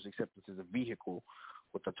banker's acceptance is a vehicle,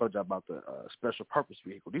 what I told you about the special purpose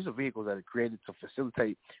vehicle. These are vehicles that are created to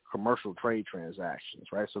facilitate commercial trade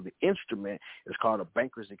transactions, right? So the instrument is called a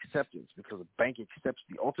banker's acceptance because a bank accepts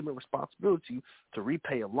the ultimate responsibility to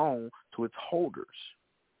repay a loan to its holders.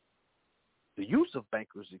 The use of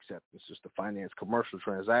banker's acceptance is to finance commercial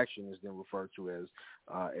transactions is then referred to as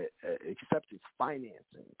acceptance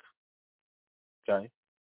financing. Okay?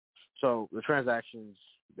 So the transactions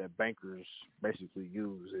that bankers basically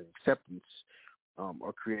use in acceptance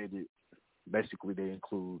are created. Basically, they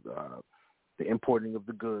include the importing of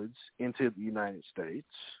the goods into the United States,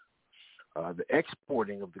 the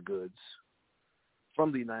exporting of the goods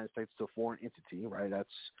from the United States to a foreign entity, right? That's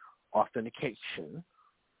authentication.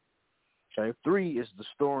 Okay. 3 is the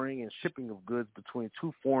storing and shipping of goods between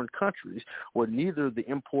two foreign countries where neither the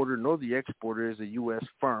importer nor the exporter is a U.S.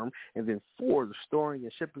 firm. And then 4, the storing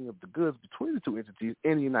and shipping of the goods between the two entities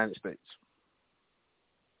in the United States.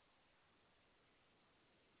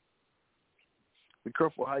 Be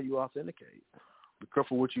careful how you authenticate. Be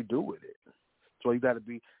careful what you do with it. So you got to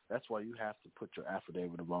be. That's why you have to put your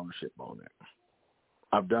affidavit of ownership on it.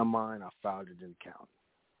 I've done mine. I filed it in the county.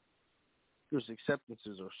 Those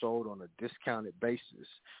acceptances are sold on a discounted basis,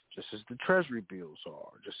 just as the treasury bills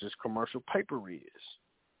are, just as commercial paper is.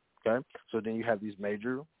 Okay? So then you have these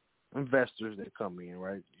major investors that come in,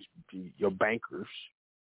 right? Your bankers,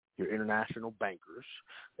 your international bankers.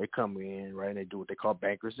 They come in, right, and they do what they call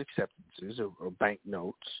bankers' acceptances or bank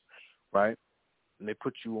notes, right? And they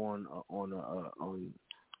put you on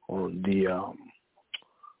the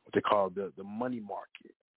what they call the money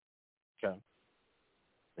market. Okay?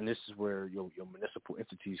 And this is where your municipal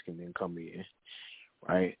entities can then come in,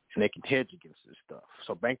 right? And they can hedge against this stuff.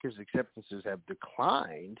 So bankers' acceptances have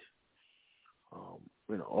declined,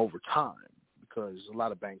 over time because a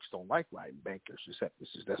lot of banks don't like writing bankers'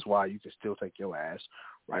 acceptances. That's why you can still take your ass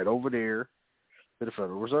right over there to the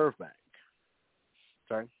Federal Reserve Bank.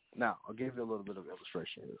 Okay? Now, I'll give you a little bit of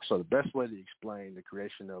illustration here. So the best way to explain the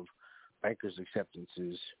creation of bankers'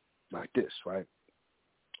 acceptances like this, right?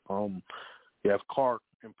 You have Car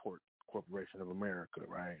Import Corporation of America,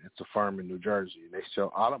 right? It's a firm in New Jersey, and they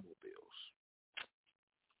sell automobiles.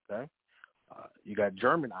 Okay? You got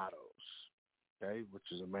German Autos, okay, which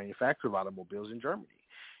is a manufacturer of automobiles in Germany.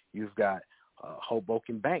 You've got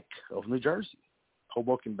Hoboken Bank of New Jersey.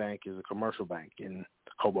 Hoboken Bank is a commercial bank in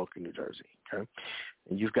Hoboken, New Jersey, okay?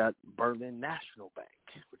 And you've got Berlin National Bank,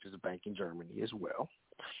 which is a bank in Germany as well.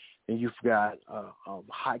 And you've got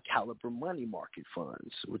high caliber money market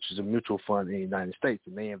funds, which is a mutual fund in the United States,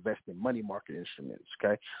 and they invest in money market instruments.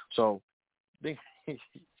 Okay, so when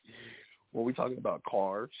we're talking about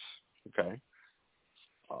cars, okay,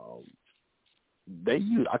 they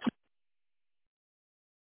use.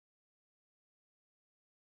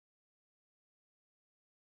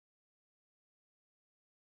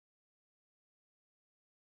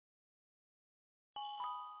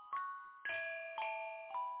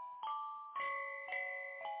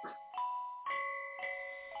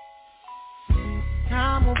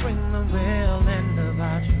 Time will bring the real end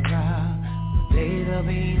about your trial. The day there'll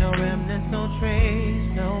be no remnants, no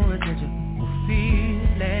trace, no residual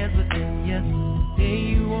feelings within you. The day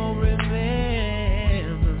you won't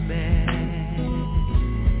remember me.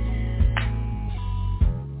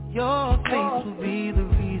 Your face will be the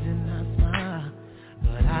reason I smile,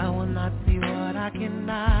 but I will not see what I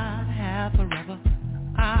cannot have forever.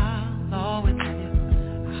 I'll always love you.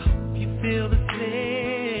 I hope you feel the same.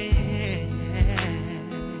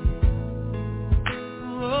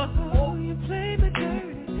 Oh, you played me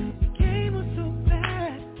dirty, the game was so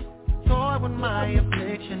bad. Toy with my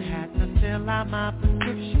affliction, had to fill out my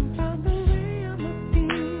prescription. Found the remedy,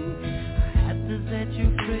 I had to set you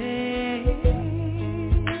free.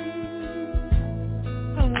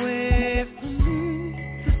 Away from me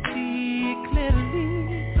to seek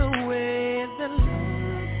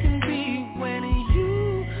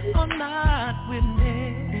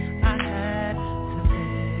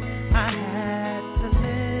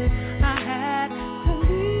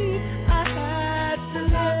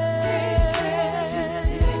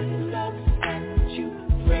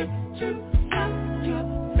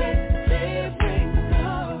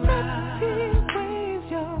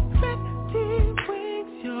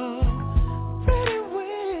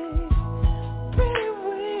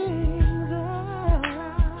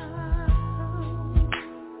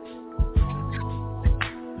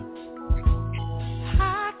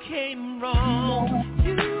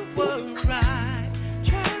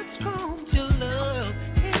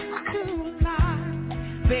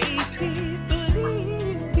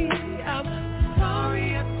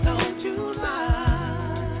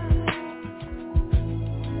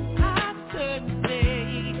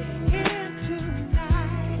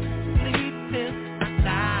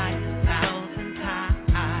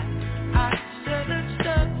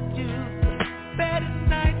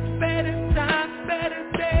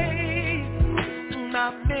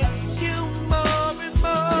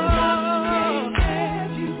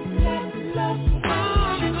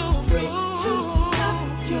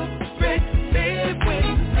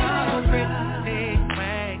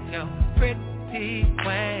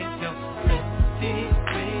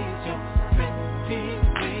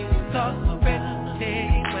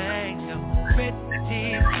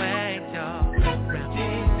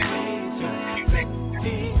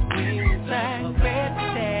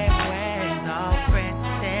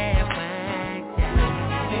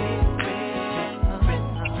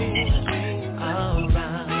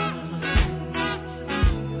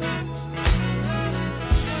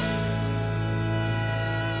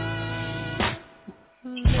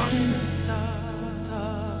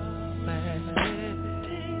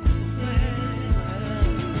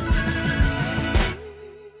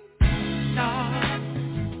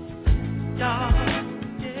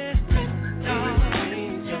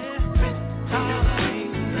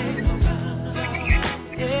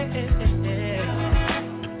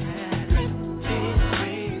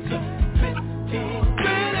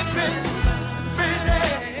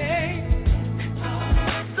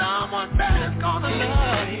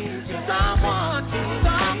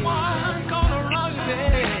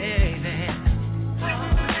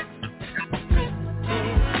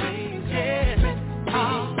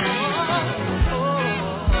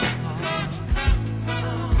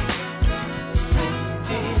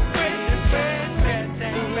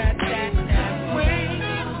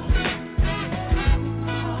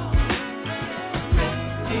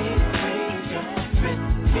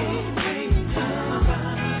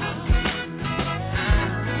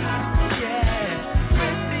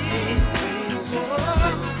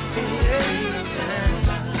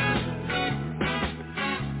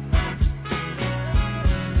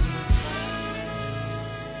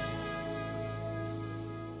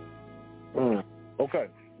Okay.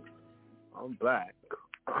 I'm back.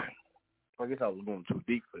 I guess I was going too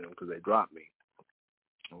deep for them because they dropped me.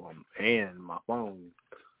 And my phone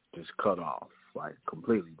just cut off, like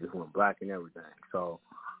completely, just went black and everything. So,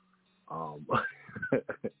 I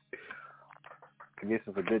guess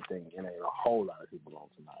it's a good thing. And ain't a whole lot of people on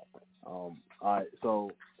tonight. All right, so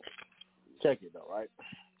check it though, right?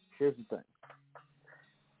 Here's the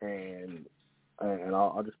thing, and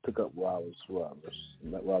I'll just pick up where I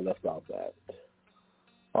left off at.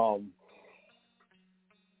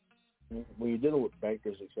 When you're dealing with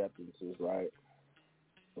bankers' acceptances, right?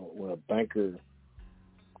 When a banker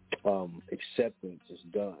acceptance is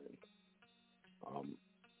done, and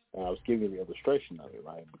I was giving you the illustration of it,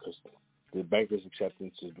 right? Because the banker's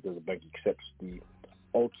acceptance is because the bank accepts the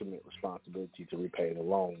ultimate responsibility to repay the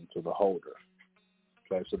loan to the holder.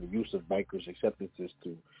 Okay, so the use of bankers' acceptances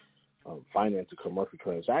to finance a commercial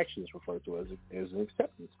transaction is referred to as an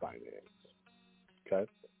acceptance finance. Okay,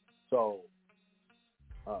 so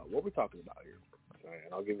what we're talking about here, right?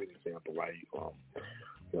 And I'll give you an example, right?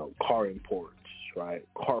 Car imports, right?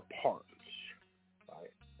 Car parts,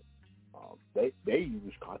 right? They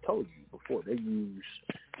use, I told you before, they'll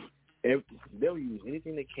use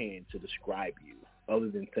anything they can to describe you other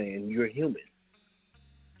than saying you're human.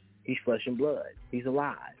 He's flesh and blood. He's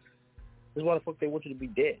alive. This is why the fuck they want you to be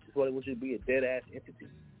dead. This is why they want you to be a dead-ass entity.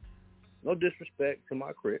 No disrespect to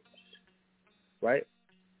my Crips, right?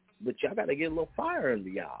 But y'all got to get a little fire under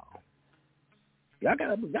y'all. Y'all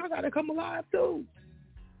got to come alive, too.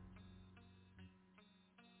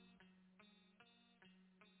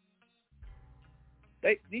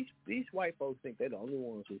 These white folks think they're the only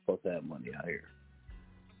ones who's supposed to have money out here.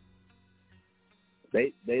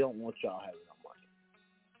 They don't want y'all having no money.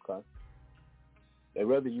 Okay? They'd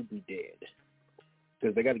rather you be dead.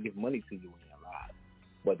 Because they got to give money to you when you're alive.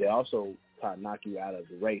 But they also try to knock you out of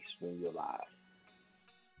the race when you're alive.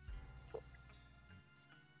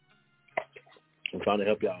 I'm trying to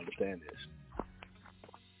help y'all understand this.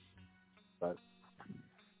 Right?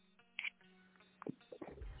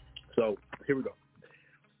 So, here we go.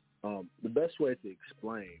 The best way to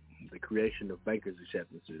explain the creation of bankers'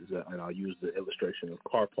 acceptances, and I'll use the illustration of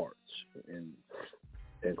car parts and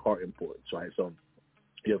car imports, right? So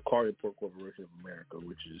you have Car Import Corporation of America,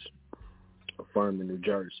 which is a firm in New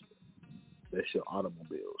Jersey. They sell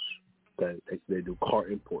automobiles. They do car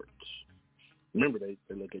imports. Remember, they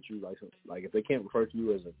look at you like if they can't refer to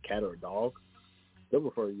you as a cat or a dog, they'll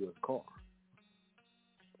refer to you as a car.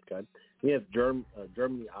 Okay? We have Germany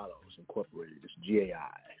Autos Incorporated, it's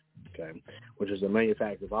GAI, okay, which is a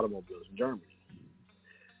manufacturer of automobiles in Germany.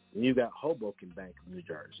 And you've got Hoboken Bank of New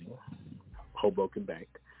Jersey. Hoboken Bank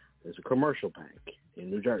is a commercial bank in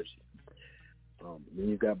New Jersey. Then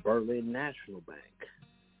you've got Berlin National Bank,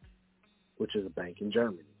 which is a bank in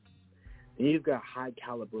Germany. Then you've got High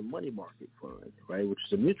Caliber Money Market Fund, right, which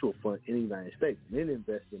is a mutual fund in the United States. And it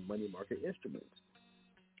invests in money market instruments.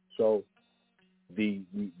 So the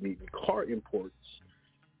car imports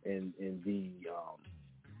and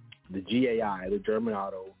the GAI, the German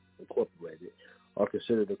Auto Incorporated, are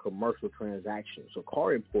considered a commercial transaction. So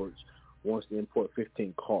car imports wants to import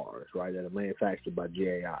 15 cars, right, that are manufactured by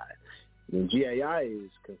GAI. And GAI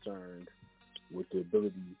is concerned with the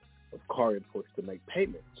ability of car imports to make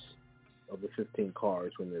payments of the 15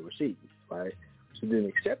 cars when they're received, right? So then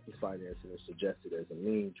acceptance financing is suggested as a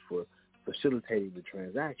means for facilitating the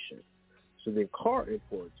transaction. So then car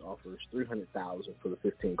imports offers $300,000 for the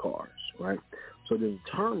 15 cars, right? So then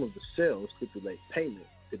the term of the sale stipulates payment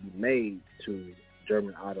to be made to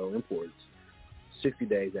German Auto Imports 60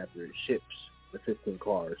 days after it ships the 15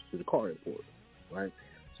 cars to the car importer, right?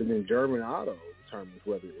 So then German Auto determines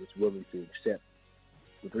whether it's willing to accept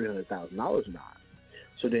the $300,000 or not.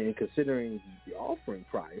 So then in considering the offering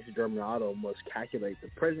price, German Auto must calculate the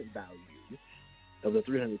present value of the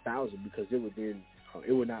 $300,000 because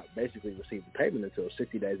it would not basically receive the payment until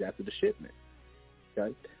 60 days after the shipment.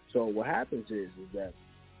 Okay? So what happens is that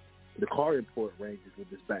the car import ranges with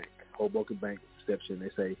this bank. Hoboken Bank steps in.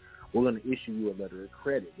 They say, we're going to issue you a letter of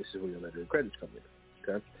credit. This is where your letter of credit's coming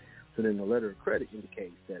in. Okay? So then the letter of credit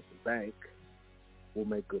indicates that the bank will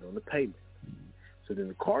make good on the payment. So then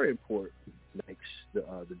the car import makes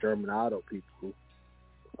the German Auto people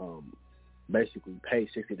basically pay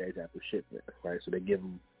 60 days after shipment, right? So they give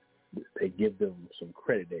them some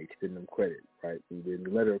credit. They extend them credit, right? And then the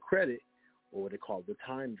letter of credit, or what they call the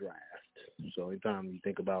time draft. So anytime you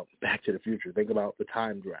think about Back to the Future, think about the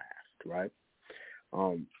time draft, right?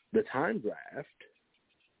 The time draft,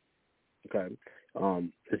 okay,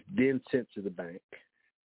 is then sent to the bank,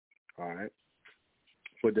 all right,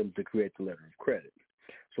 for them to create the letter of credit.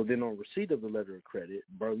 So then on receipt of the letter of credit,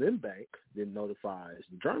 Berlin Bank then notifies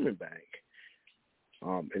the German bank,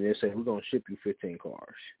 and they say, we're going to ship you 15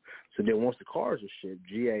 cars. So then once the cars are shipped,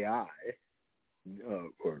 GAI,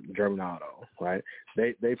 or German Auto, right,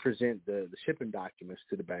 they present the shipping documents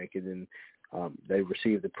to the bank, and then they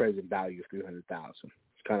receive the present value of $300,000.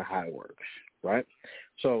 It's kind of how it works, right?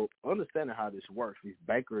 So understanding how this works, these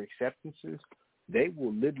banker acceptances, they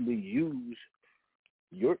will literally use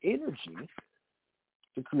your energy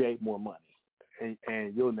to create more money,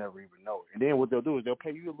 and you'll never even know it. And then what they'll do is they'll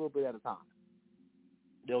pay you a little bit at a time.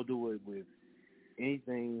 They'll do it with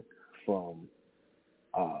anything from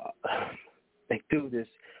they do this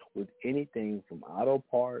with anything from auto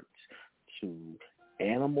parts to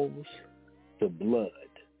animals to blood.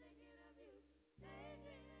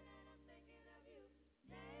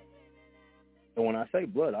 And when I say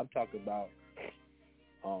blood, I'm talking about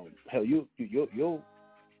hell, you'll you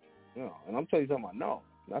know, and I'm telling you something I know,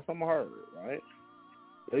 not something I heard, right?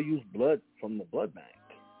 They'll use blood from the blood bank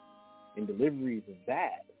and deliveries of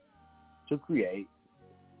that to create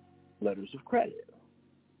letters of credit.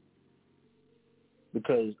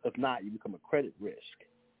 Because if not, you become a credit risk.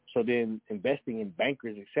 So then investing in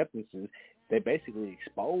bankers' acceptances, they basically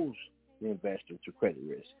expose the investor to credit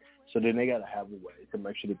risk. So then they got to have a way to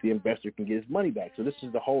make sure that the investor can get his money back. So this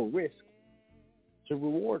is the whole risk to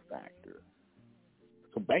reward factor.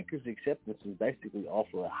 So bankers' acceptances basically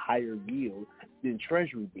offer a higher yield than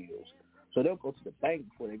treasury bills. So they'll go to the bank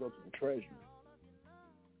before they go to the treasury.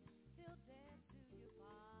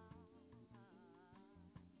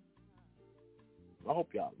 I hope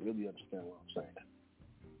y'all really understand what I'm saying.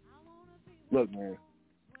 Look, man,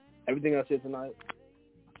 everything I said tonight,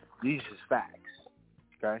 these is facts,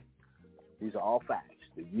 okay? These are all facts.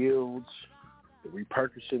 The yields, the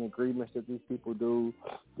repurchasing agreements that these people do,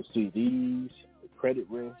 the CDs, the credit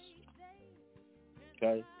risk,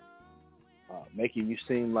 okay? Making you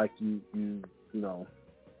seem like you know,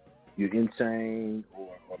 you're insane,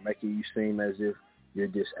 or making you seem as if you're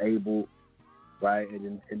disabled, right?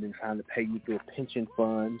 And then trying to pay you through a pension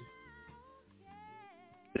fund.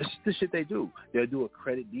 This is the shit they do. They'll do a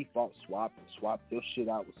credit default swap and swap their shit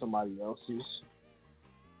out with somebody else's.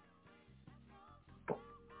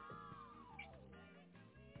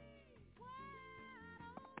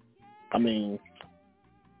 I mean,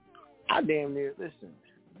 I damn near, listen,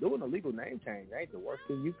 doing a legal name change ain't the worst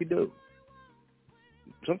thing you could do.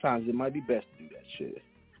 Sometimes it might be best to do that shit.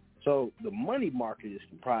 So the money market is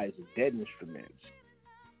comprised of debt instruments.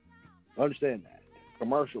 Understand that.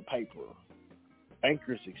 Commercial paper,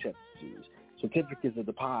 bankers' acceptances, certificates of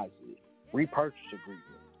deposit, repurchase agreements.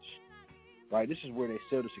 Right? This is where they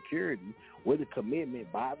sell the security with a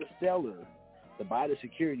commitment by the seller to buy the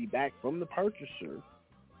security back from the purchaser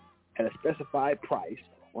at a specified price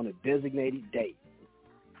on a designated date.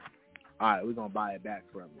 All right, we're going to buy it back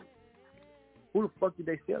from you. Who the fuck did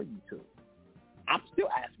they sell you to? I'm still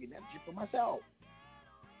asking that shit for myself.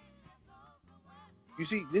 You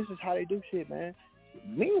see, this is how they do shit, man.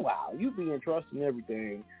 Meanwhile, you be entrusting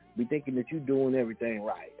everything, be thinking that you're doing everything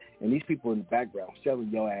right. And these people in the background selling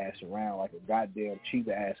your ass around like a goddamn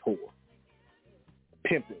cheap-ass whore.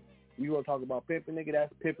 Pimping. You want to talk about pimping, nigga?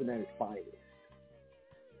 That's pimping at its finest.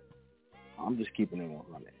 I'm just keeping it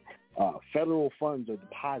 100. Federal funds are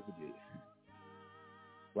deposited,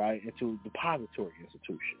 right, into depository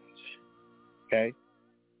institutions. Okay?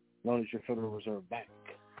 Known as your Federal Reserve Bank.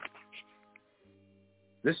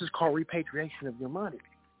 This is called repatriation of your money.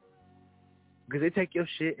 Because they take your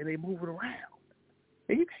shit and they move it around.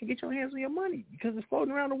 And you can't get your hands on your money because it's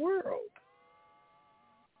floating around the world.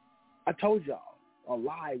 I told y'all, a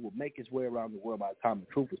lie will make its way around the world by the time the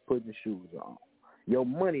truth is put in the shoes on. Your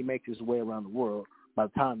money makes its way around the world by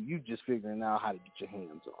the time you just figuring out how to get your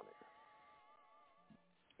hands on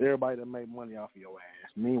it. Everybody that make money off of your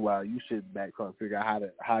ass. Meanwhile, you sit back trying to figure out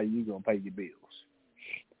how you gonna pay your bills.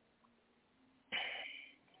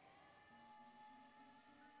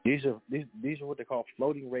 These are what they call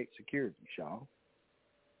floating rate securities, y'all.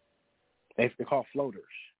 They're called floaters.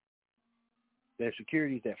 They're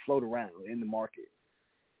securities that float around in the market.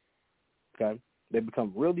 Okay, they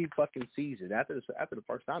become really fucking seasoned after the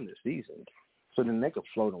first time they're seasoned. So then they can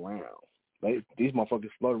float around. These motherfuckers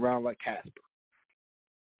float around like Casper.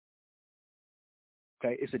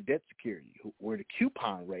 Okay, it's a debt security where the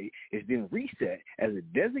coupon rate is then reset as a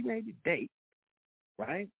designated date,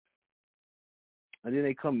 right? And then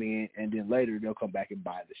they come in, and then later they'll come back and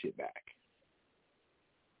buy the shit back.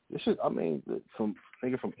 This is, I mean, from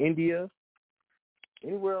India,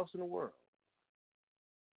 anywhere else in the world.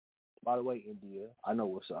 By the way, India, I know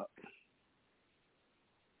what's up.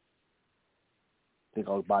 think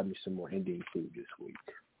I'll buy me some more Indian food this week.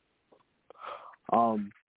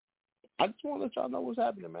 I just want to let y'all know what's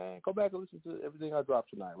happening, man. Go back and listen to everything I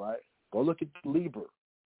dropped tonight, right? Go look at Libra.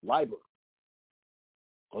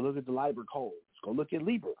 Go look at the Libra codes. Go look at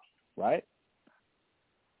Libra, right?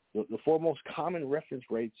 The four most common reference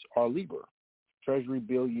rates are Libra. Treasury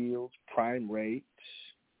bill yields, prime rates,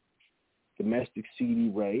 domestic CD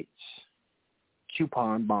rates,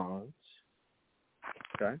 coupon bonds.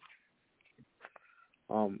 Okay.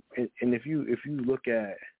 And if you look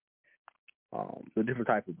at the different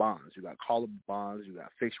type of bonds, you got callable bonds, you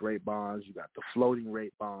got fixed rate bonds, you got the floating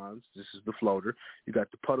rate bonds. This is the floater. You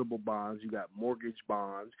got the puttable bonds, you got mortgage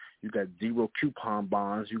bonds, you got zero coupon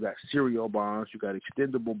bonds, you got serial bonds, you got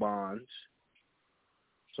extendable bonds.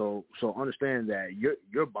 So understand that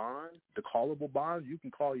your bonds, the callable bonds, you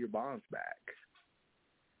can call your bonds back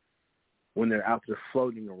when they're out there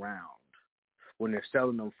floating around, when they're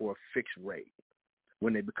selling them for a fixed rate,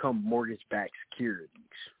 when they become mortgage-backed securities.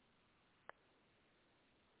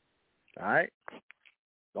 All right?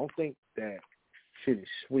 Don't think that shit is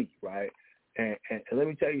sweet, right? And let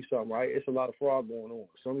me tell you something, right? It's a lot of fraud going on.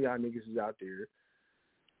 Some of y'all niggas is out there,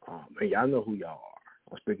 and y'all know who y'all are.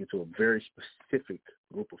 I'm speaking to a very specific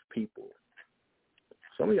group of people.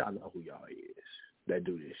 Some of y'all know who y'all is that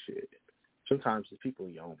do this shit. Sometimes it's people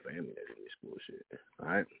in your own family that do this bullshit.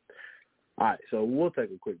 All right, so we'll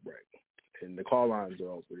take a quick break. And the call lines are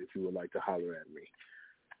open if you would like to holler at me.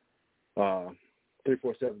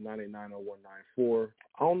 347-989-0194.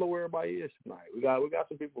 I don't know where everybody is tonight. We got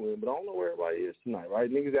some people in, but I don't know where everybody is tonight,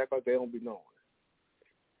 right? Niggas act like they don't be knowing.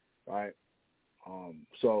 Right?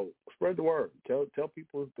 So spread the word. Tell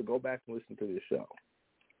people to go back and listen to this show.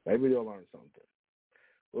 Maybe they'll learn something.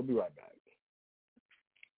 We'll be right back.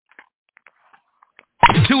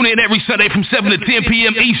 Tune in every Sunday from 7 to 10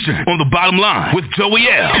 p.m. Eastern on The Bottom Line with Joey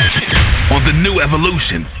L. on the New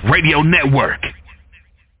Evolution Radio Network.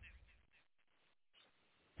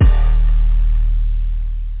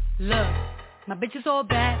 Look, my bitch is all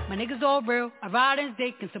bad, my niggas all real. I ride in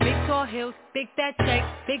dick in some big tall hills, big fat checks,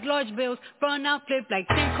 big large bills, front out flip like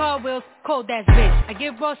 10 car wheels, cold ass bitch. I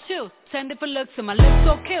give raw chills, 10 different looks and my lips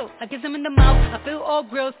so kill. I kiss him in the mouth, I feel all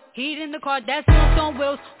grills, heat in the car, that's on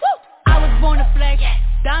wheels. Woo! I was born to flex,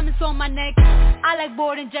 diamonds on my neck. I like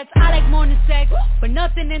boarding jets, I like more than sex, but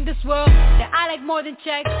nothing in this world that I like more than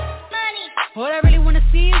checks. Money. What I really wanna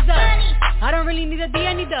see is us. Money. I don't really need a D,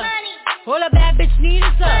 I need the money. All a bad bitch need is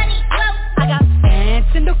us. I got bands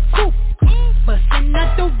in the coop, bustin'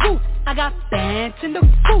 out the roof. I got bands in the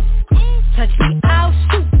coop. Touch me, I'll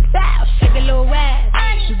shoot. Bow, shake a little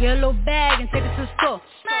ass. You get a little bag and take it to the store.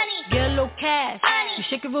 Get a little cash. You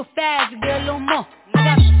shake it real fast, you get a little more. I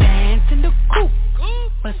got bands in the coop,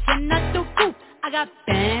 bustin' out the roof. I got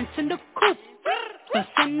bands in the coop,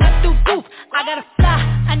 bustin' out the roof. I gotta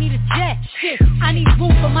fly, I need a jet. Shit, I need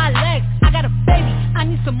room for my legs. I got a baby, I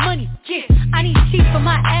need some money. Yeah, I need teeth for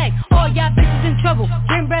my egg. All y'all bitches in trouble.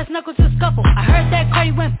 Bring brass knuckles to scuffle. I heard that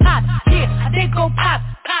Cardi went pop. Yeah, I did go pop.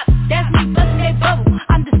 That's me bustin' that bubble.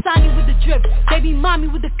 I'm the Sonny with the drip, baby mommy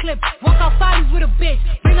with the clip. Walk out bodies with a bitch,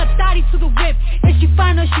 bring a thotty to the whip. If she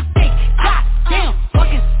fine or she fake, god damn,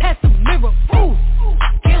 walking past the mirror. Ooh,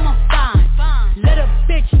 damn I'm fine. Let a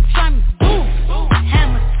bitch try me, boom,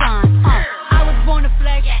 hammer time. I was born to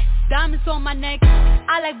flex, diamonds on my neck.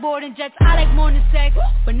 I like boarding jets, I like more than sex,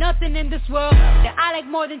 but nothing in this world that I like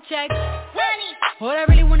more than checks. Money. What I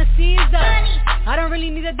really wanna see is us. Money. I don't really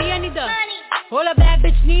need a D, I need the money. All a bad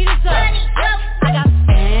bitch need is us. I got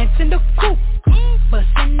bands in the coop,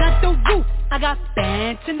 bustin' out the roof. I got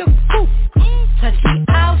bands in the coop. Touch me,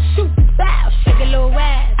 I'll shoot. Bow, shake a little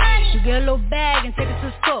ass. You get a little bag and take it to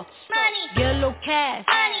the store. Get a little cash.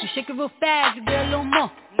 You shake it real fast, you get a little more.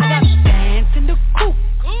 I got bands in the coop,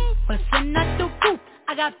 bustin' out the roof.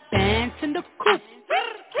 I got bands in the coop.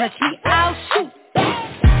 Touch me, I'll shoot.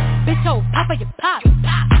 Bitch, oh, papa, you pop.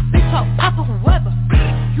 Bitch, oh, papa, whoever.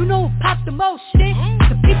 You know who popped the most shit?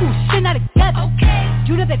 The people who shit not together.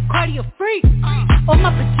 You know that Cardi a freak. All my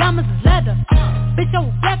pajamas is leather. Bitch, I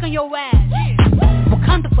will black on your ass.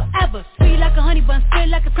 Wakanda forever. Sweet like a honey bun, spit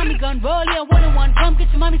like a tummy gun. Roll ya one-on-one. Come get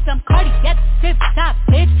your mommy some Cardi. Get the tip top,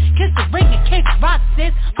 bitch. Kiss the ring and kick rock,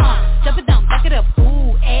 sis. Jump it down, back it up.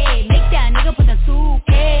 Ooh, ayy. Make that nigga put that soup,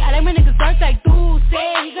 ayy. I like my niggas dark like dude.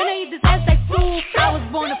 Say he gonna eat this ass like soup. I was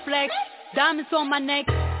born to flex. Diamonds on my neck.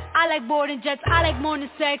 I like boarding jets, I like more than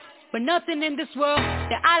sex, but nothing in this world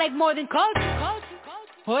that I like more than culture.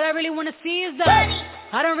 What I really wanna see is us. Money.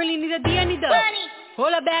 I don't really need a D, I need the money.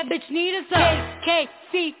 All a bad bitch need is us.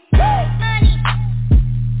 KKC. Money.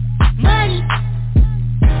 Money.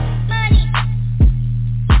 Money.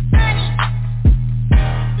 Money.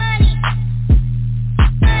 Money.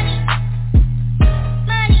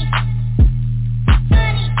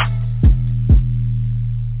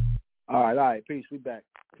 peace. We back.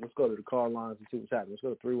 Let's go to the call lines and see what's happening.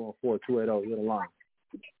 Let's go to 314-280. You're the line.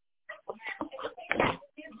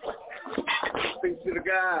 Peace to the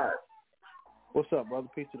God. What's up, brother?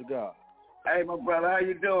 Peace to the God. Hey, my brother, how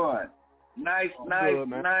you doing? Nice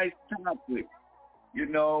topic. You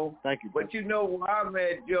know. Thank you. But you know where I'm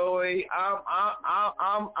at, Joey.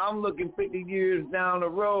 I'm looking 50 years down the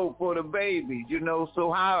road for the babies. You know.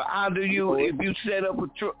 So how do you, if you set up a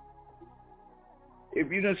trust? If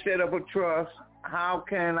you don't set up a trust, how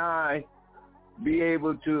can I be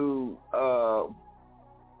able to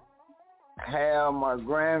have my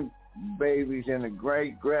grandbabies and the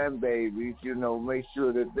great-grandbabies, you know, make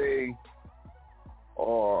sure that they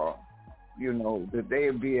are, you know, that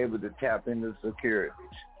they'll be able to tap into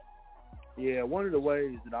securities? Yeah, one of the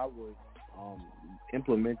ways that I would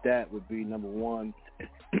implement that would be, number one,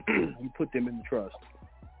 you put them in the trust.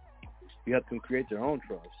 You have to create their own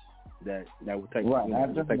trust. That would take, right.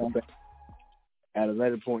 Take effect at a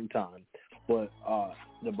later point in time. But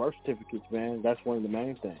the birth certificates, man, that's one of the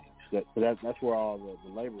main things. That's where all the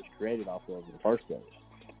labor is created off of in the first place.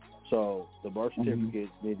 So the birth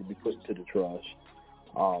certificates need to be put into the trust.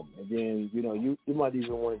 And then, you know, you might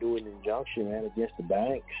even want to do an injunction, man, against the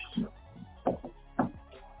banks.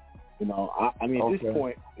 You know, I mean, at this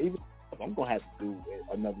point, even I'm going to have to do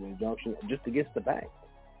another injunction just against the banks.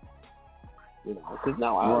 You know, because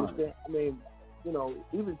now I understand. I mean, you know,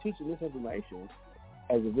 even teaching this information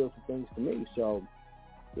has revealed some things to me. So,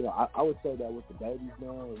 you know, I would say that with the babies,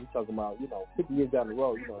 man, we're talking about, you know, 50 years down the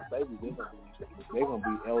road, you know, the babies, they're gonna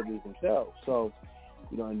be elders themselves. So,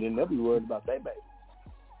 you know, and then they'll be worried about their babies.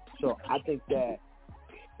 So I think that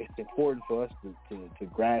it's important for us to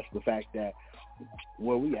grasp the fact that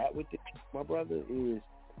where we at with this, my brother, is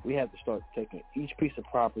we have to start taking each piece of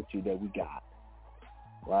property that we got.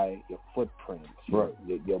 Right, your footprints, right.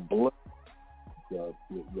 your blood, your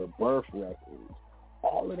birth records,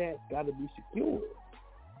 all of that's got to be secured.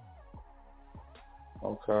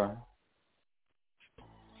 Okay.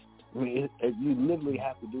 I mean, you literally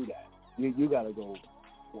have to do that. You got to go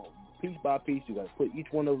piece by piece. You got to put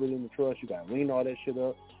each one of it in the trust. You got to lean all that shit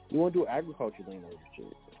up. You want to do agriculture lien over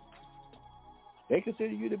shit. They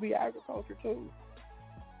consider you to be agriculture too.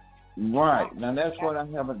 Right. Now that's what I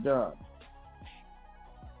haven't done.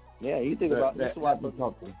 Yeah, you think about this. Yeah,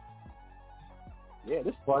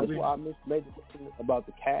 this is why I made the mention about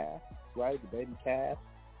the calf, right? The baby calf,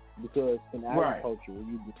 because in agriculture,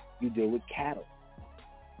 you deal with cattle,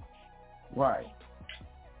 right?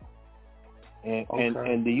 And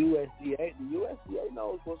the USDA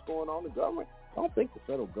knows what's going on. The government, I don't think the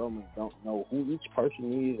federal government don't know who each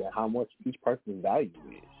person is and how much each person's value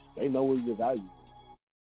is. They know what your value is.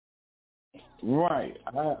 Right.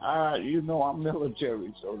 I you know, I'm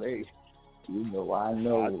military, so they, you know, I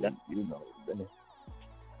know, you know,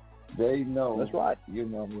 they know. That's right. You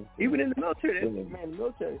know, even in the military, man, the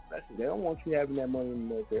military especially, they don't want you having that money in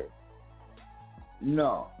the military.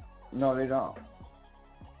 No, they don't.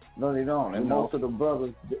 And most of the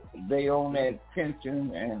brothers, they own that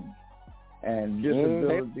pension and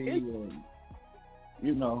disability, and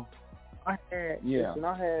you know. I had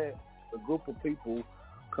a group of people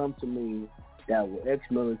come to me that were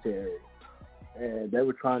ex-military, and they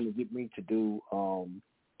were trying to get me to do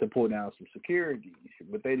to pull down some securities,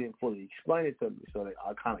 but they didn't fully explain it to me, so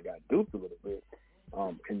I kind of got duped a little bit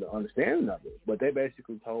in the understanding of it. But they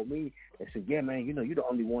basically told me, they said, "Yeah, man, you know, you're the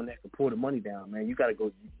only one that can pull the money down, man. You got to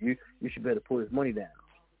go. You should better pull this money down."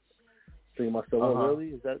 Thinking myself, "Oh,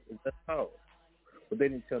 really? Is that how?" But they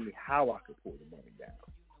didn't tell me how I could pull the money down.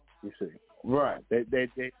 You see. Right. They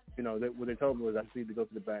you know, what they told me was I need to go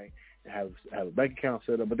to the bank and have a bank account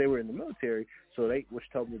set up. But they were in the military, so which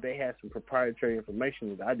told me they had some proprietary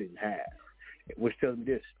information that I didn't have, which tells me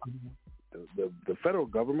this: the federal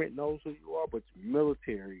government knows who you are, but the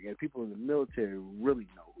military and people in the military really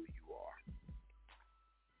know who you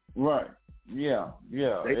are. Right. Yeah.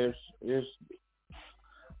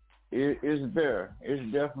 It's there. It's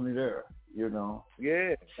definitely there. You know.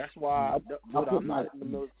 Yeah, that's why I'm not in the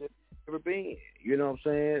military. Never been. You know what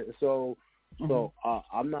I'm saying? So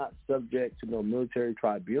I'm not subject to no military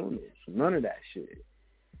tribunals. None of that shit.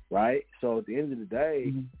 Right? So at the end of the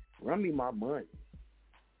day, run me my money.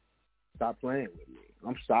 Stop playing with me.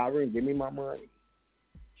 I'm sovereign. Give me my money.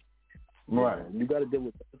 Right. You got to deal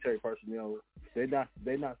with military personnel. They're not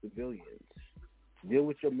civilians. Deal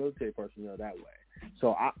with your military personnel that way.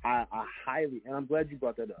 So I highly, and I'm glad you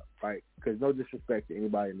brought that up, right? Because no disrespect to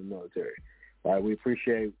anybody in the military, right? We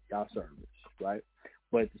appreciate y'all service, right?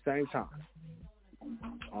 But at the same time,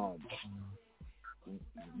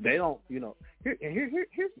 they don't, you know. Here's the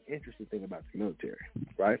interesting thing about the military,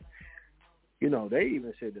 right? you know, they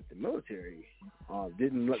even said that the military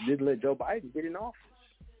didn't let Joe Biden get in office.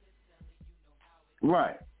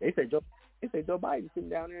 Right. They said Joe Biden sitting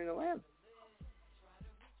down there in Atlanta,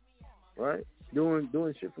 right, doing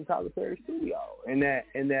shit from Tyler Perry's studio, and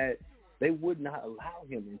that they would not allow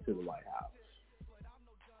him into the White House.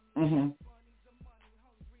 Mm-hmm.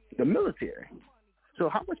 The military. So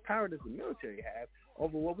how much power does the military have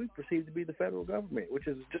over what we perceive to be the federal government, which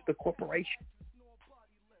is just a corporation?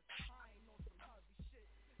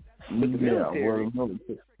 But the military,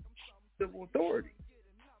 civil authority.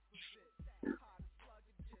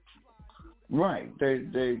 Right.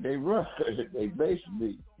 They run. They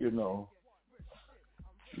basically, you know,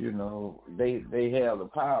 they have the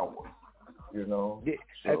power. You know.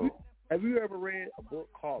 So, have you ever read a book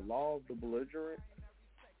called Law of the Belligerent?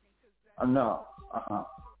 No.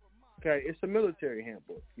 Okay, it's a military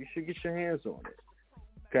handbook. You should get your hands on it.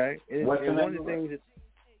 Okay, and What's the one name of the of it? things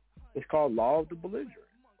it's called Law of the Belligerent.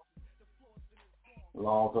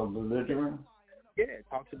 Laws of Belligerent? Yeah, it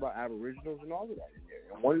talks about aboriginals and all of that in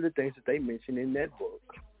there. And one of the things that they mention in that book,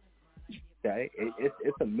 okay,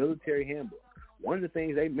 it's a military handbook. One of the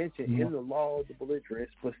things they mention in the Law of the Belligerent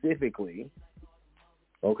specifically,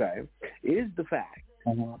 okay, is the fact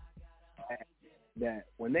that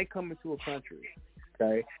when they come into a country,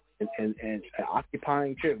 okay, and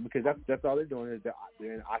occupying territory, because that's all they're doing is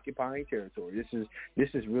they're in occupying territory. This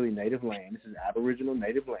is really native land. This is aboriginal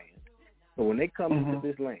native land. So when they come into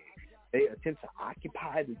this land, they attempt to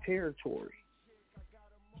occupy the territory.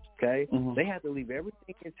 Okay, they have to leave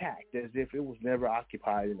everything intact as if it was never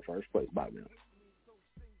occupied in the first place by them.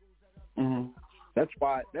 That's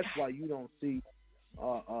why you don't see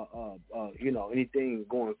you know, anything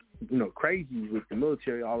going, you know, crazy with the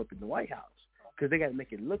military all up in the White House, because they got to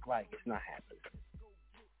make it look like it's not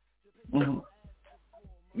happening.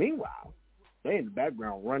 Meanwhile, they in the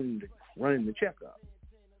background running the checkup.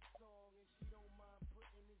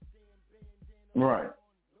 Right.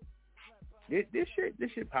 This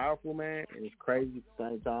shit powerful, man, and it's crazy at the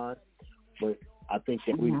same time. But I think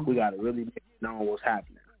that we got to really make known what's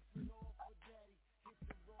happening.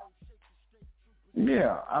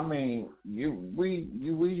 Yeah, I mean,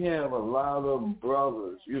 we have a lot of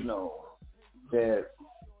brothers, you know, that,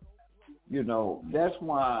 you know, that's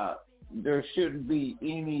why there shouldn't be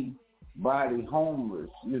anybody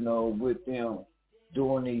homeless, you know, with them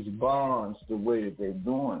doing these bonds the way that they're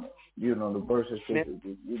doing it. You know, the versus,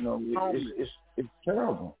 you know, it's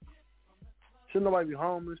terrible. Shouldn't nobody be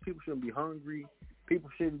homeless? People shouldn't be hungry. People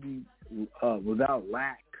shouldn't be without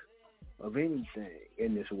lack of anything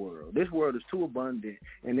in this world. This world is too abundant,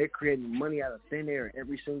 and they're creating money out of thin air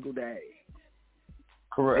every single day.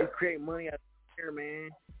 Correct. They create money out of thin air, man,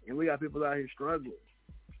 and we got people out here struggling.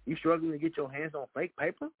 You struggling to get your hands on fake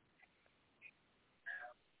paper?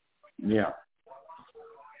 Yeah.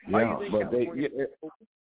 Yeah, but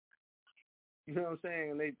you know what I'm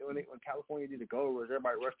saying? When California did the gold rush,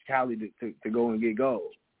 everybody rushed to Cali to go and get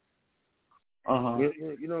gold.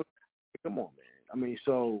 You know, come on, man. I mean,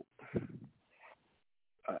 so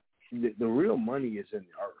the real money is in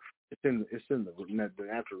the earth. It's in the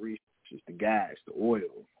natural resources, the gas, the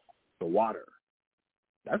oil, the water.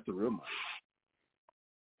 That's the real money.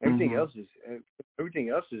 Everything else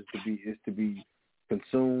is to be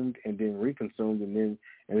consumed and then reconsumed and then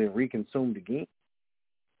reconsumed again.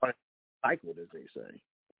 Cycled, as they say.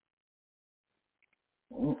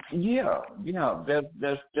 Yeah,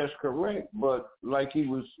 that's correct. But like he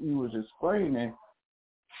was explaining,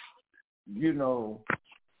 you know,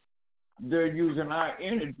 they're using our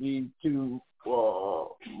energy to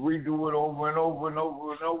redo it over and over and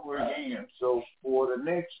over and over again. So for the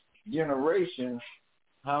next generation,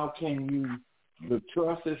 how can the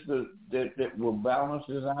trust is that will balance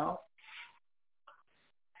this out?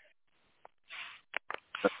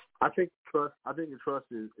 I think the trust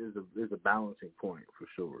is a balancing point for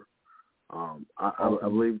sure. I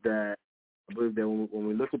believe that when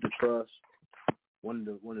we look at the trust, one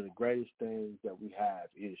of the greatest things that we have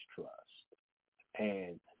is trust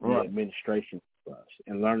and the administration of trust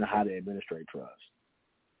and learning how to administrate trust.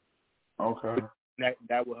 Okay.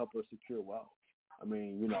 That will help us secure wealth. I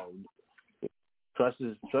mean, you know, trust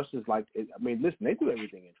is like, I mean, listen, they do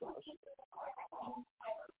everything in trust.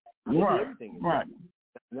 Right.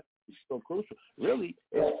 It's so crucial. Really,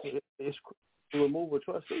 it's to remove a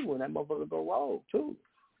trustee when that motherfucker go rogue too.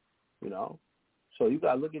 You know, so you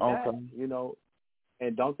gotta look at that. You know,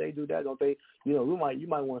 and don't they do that? Don't they? You know, you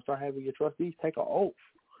might want to start having your trustees take an oath.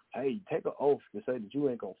 Hey, take an oath to say that you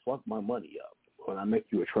ain't gonna fuck my money up when I make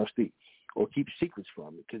you a trustee, or keep secrets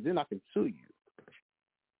from me, because then I can sue you.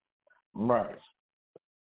 Right.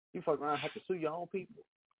 You fuck around and have to sue your own people.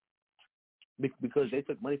 because they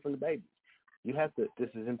took money from the babies. You have to. This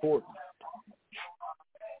is important.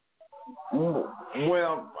 Well,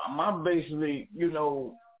 basically,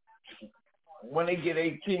 when they get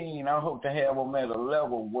 18, I hope to have them at a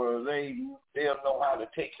level where they'll know how to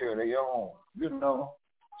take care of their own.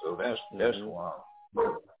 So that's why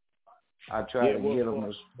I try to get them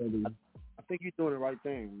to study. I think you're doing the right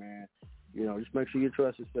thing, man. Just make sure your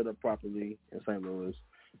trust is set up properly in St. Louis.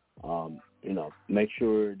 Make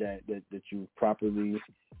sure that you properly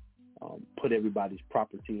put everybody's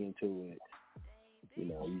property into it.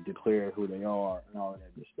 You declare who they are and all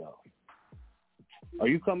that good stuff. Are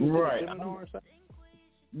you coming to the seminar or something?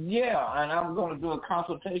 Yeah, and I'm going to do a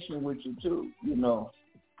consultation with you too.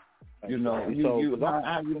 How you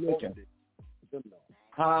looking?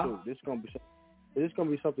 Huh? This is going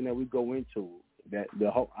to be something that we go into. That the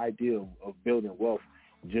whole idea of building wealth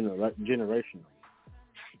generationally.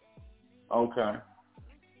 Okay.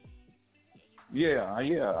 Yeah,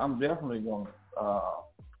 I'm definitely going to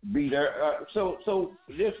be there. So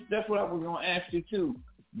that's what I was going to ask you too.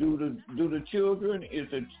 Do the children, is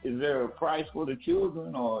there a price for the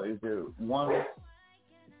children, or is there one?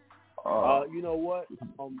 You know what?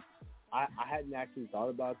 I hadn't actually thought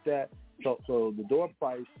about that. So the door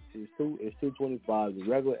price is $225. The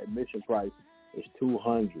regular admission price is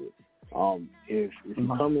 $200. If you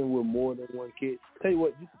come in with more than one kid, tell you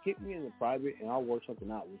what, just get me in the private, and I'll work something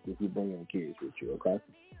out with you if you bring in kids with you. Okay.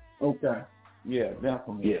 Okay. Yeah,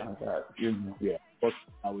 definitely. Yeah. Yeah.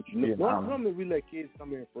 Normally we let kids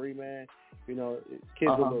come in free, man. Kids are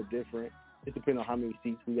a little different. It depends on how many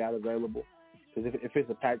seats we got available. Because if it's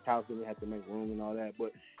a packed house, then we have to make room and all that.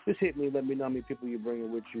 But just hit me, let me know how many people you're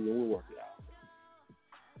bringing with you, and we'll work it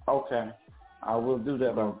out. Okay. I will do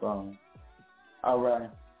that on phone. All right.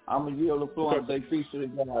 I'm going to yield the floor and say peace to the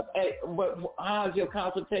God. Hey, but how's your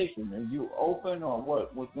consultation? Are you open or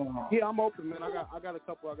what? What's going on? Yeah, I'm open, man. I got a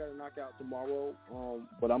couple I got to knock out tomorrow,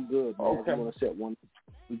 but I'm good, man. Okay. I'm going to set one.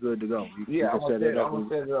 We're good to go. I'm going to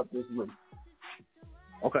set it up this week.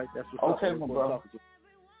 Okay, that's what's up. Okay, my brother.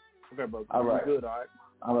 Okay, brother. All right. You're good, all right?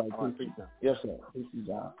 All right. Peace out. Yes, sir. Peace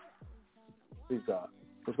out. Peace out.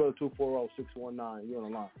 Let's go to 240-619. You're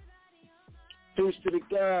on the line. Peace to the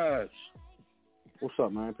guys. What's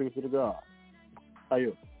up, man? Peace to the God. How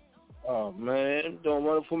you? Oh, man. Doing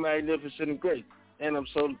wonderful, magnificent, and great. And I'm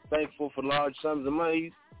so thankful for large sums of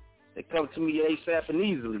money that come to me ASAP and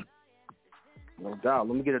easily. No doubt.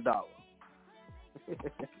 Let me get $1.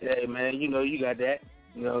 Hey, man, you got that.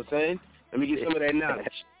 You know what I'm saying? Let me get some of that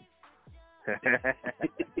knowledge.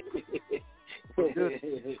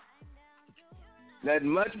 Nothing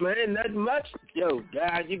much, man. Nothing much. Yo,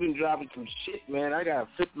 guys, you've been dropping some shit, man. I got to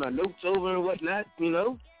flip my notes over and whatnot,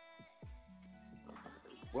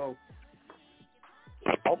 Well,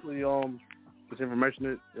 hopefully, it's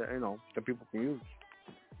information that, that people can use.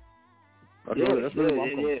 That's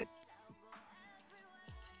really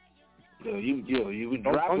Yo, you been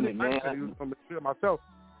dropping it, man. I'm myself.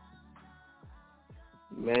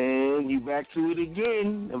 Man, you back to it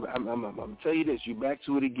again. I'm gonna tell you this, you back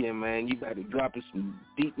to it again, man. You got to drop some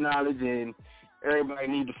deep knowledge, and everybody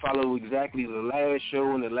need to follow exactly the last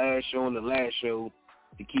show and the last show and the last show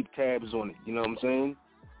to keep tabs on it. You know what I'm saying?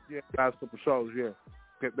 Yeah, last couple shows, yeah.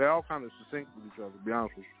 They're all kind of succinct with each other, to be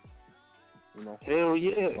honest with you. Hell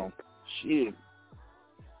yeah. Shit.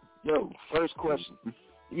 Yo, first question.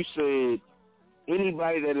 You said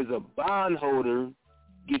anybody that is a bondholder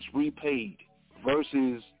gets repaid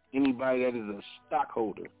versus anybody that is a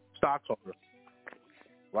stockholder. Stockholder.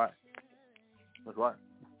 Right. That's right.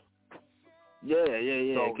 Yeah.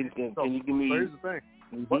 So, can you give me... Here's the thing.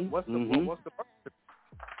 What's the first?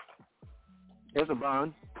 It's a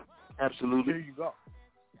bond. Absolutely. Here you go.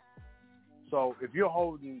 So if you're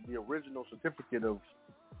holding the original certificate of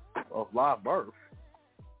live birth,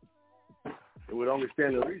 it would only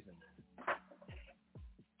stand to reason.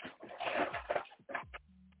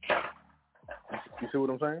 You see what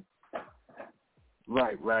I'm saying?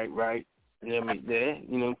 Right. Yeah,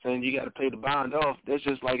 you know what I'm saying? You got to pay the bond off. That's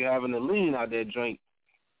just like having a lien out that joint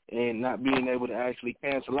and not being able to actually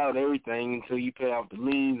cancel out everything until you pay off the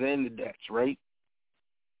liens and the debts, right?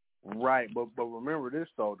 Right, but remember this,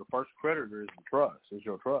 though. The first creditor is the trust. It's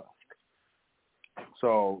your trust.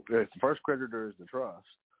 So if the first creditor is the trust,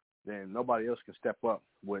 then nobody else can step up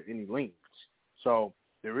with any liens. So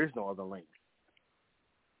there is no other lien.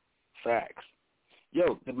 Facts.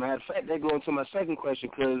 Yo, as a matter of fact, that goes into my second question,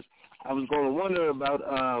 because I was going to wonder about,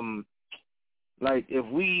 like, if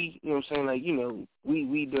we,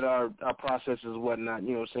 we did our processes and whatnot,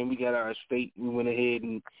 we got our estate, we went ahead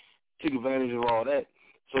and took advantage of all that.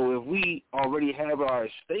 So if we already have our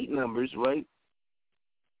estate numbers, right,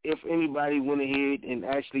 if anybody went ahead and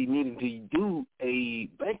actually needed to do a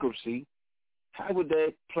bankruptcy, how would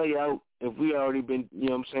that play out if we already been,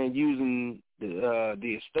 using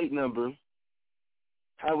the estate number?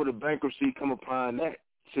 How would a bankruptcy come upon that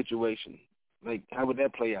situation? Like, how would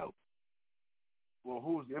that play out? Well,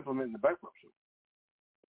 who's implementing the bankruptcy?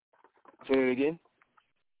 Say it again.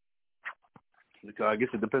 Because I guess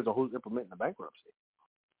it depends on who's implementing the bankruptcy.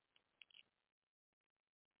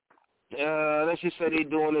 Let's just say they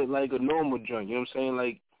doing it like a normal joint. You know what I'm saying?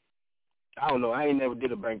 Like, I don't know. I ain't never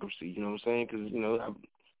did a bankruptcy. You know what I'm saying? Because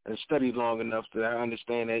I've studied long enough that I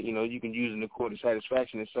understand that you can use in the court of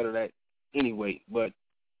satisfaction instead of that anyway. But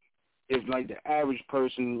if like the average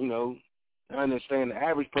person, I understand the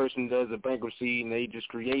average person does a bankruptcy and they just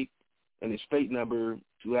create an estate number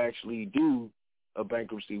to actually do a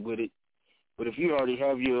bankruptcy with it. But if you already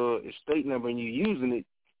have your estate number and you're using it,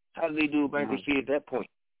 how do they do a bankruptcy at that point?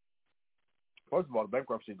 First of all, the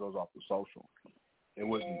bankruptcy goes off the social. It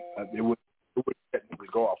wouldn't technically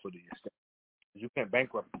go off of the estate. You can't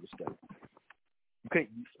bankrupt the estate. You can't.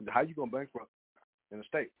 How you gonna bankrupt an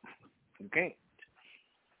estate? You can't.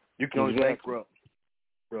 You can only bankrupt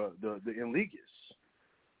the illegas.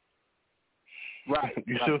 Right.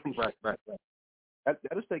 You see? Right.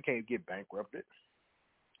 That estate can't get bankrupted.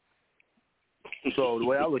 So the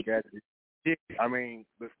way I look at it, I mean,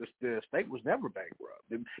 the estate was never bankrupt.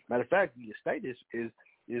 Matter of fact, the estate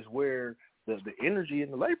is where the energy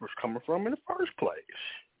and the labor is coming from in the first place.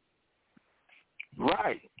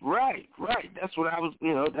 Right. That's what I was,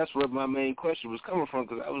 that's where my main question was coming from,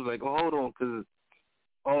 because I was like, oh, hold on, because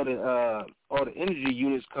all the energy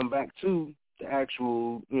units come back to the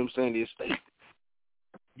actual, the estate.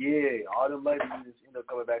 Yeah, all the labor units end up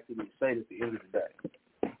coming back to the estate at the end of the day.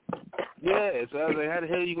 Yeah, so I was like, how the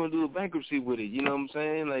hell are you going to do a bankruptcy with it? You know what I'm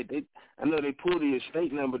saying? Like, I know they pull the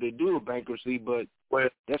estate number to do a bankruptcy, but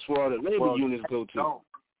that's where all the labor units go to.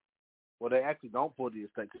 Well, they actually don't pull the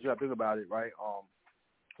estate, because you got to think about it, right?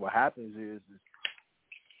 What happens is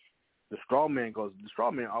the straw man was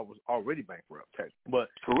already bankrupt, but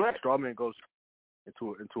correct. The straw man goes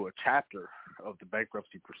into a chapter of the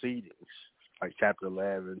bankruptcy proceedings, like chapter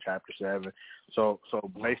 11, chapter 7. So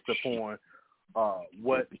based upon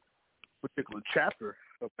what particular chapter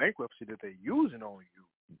of bankruptcy that they're using on you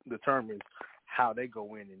determines how they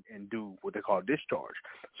go in and do what they call discharge.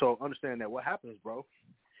 So understand that what happens, bro,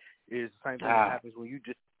 is the same thing that happens when you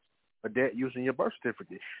just a debt using your birth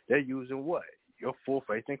certificate. They're using what? Your full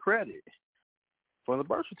faith and credit from the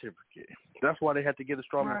birth certificate. That's why they have to get a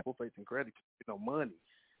straw man full faith and credit, money.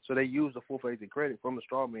 So they use the full faith and credit from the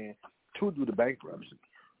straw man to do the bankruptcy.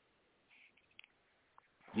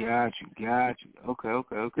 Got you. Okay.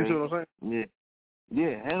 You see what I'm saying?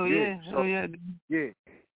 Yeah. Hell yeah. Yeah.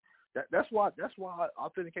 That's why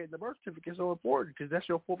authenticating the birth certificate is so important, because that's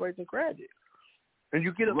your full faith and credit, and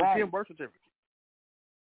you get it with 10 birth certificates.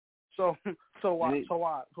 So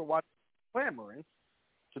why clamoring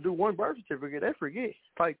to do one birth certificate? They forget.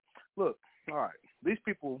 Like, look, all right, these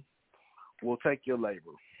people will take your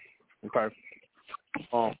labor, okay,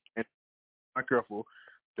 and not careful.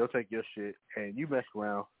 They'll take your shit, and you mess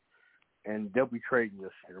around, and they'll be trading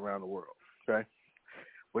your shit around the world, okay?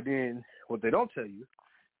 But then what they don't tell you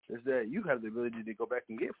is that you have the ability to go back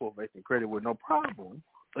and get full faith and credit with no problem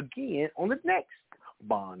again on the next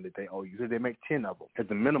bond that they owe you. So they make 10 of them. At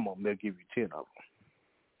the minimum, they'll give you 10 of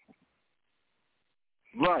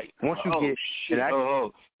them. Right. Once you get shit.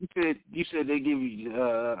 You said they give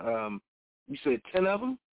you you said 10 of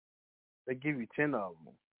them? They give you 10 of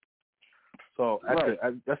them. So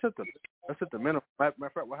that's at the minimum. Matter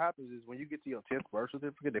of fact, what happens is when you get to your 10th birth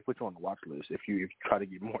certificate, they put you on the watch list. If you try to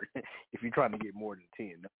get more, if you're trying to get more than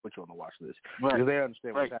 10, they'll put you on the watch list because they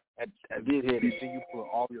understand what's happening. I did hear that. You put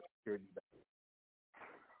all your securities back.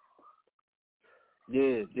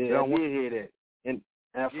 Yeah, I did hear that. And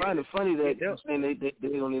I find it funny that you're saying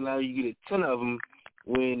they only allow you to get 10 of them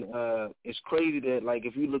when it's crazy that, like,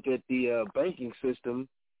 if you look at the banking system,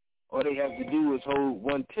 all they have to do is hold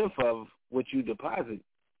 1/10 of what you deposit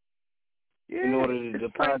in order to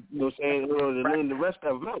deposit, in order to lend the rest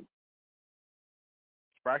of them out.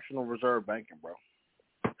 Fractional reserve banking, bro.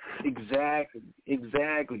 Exactly.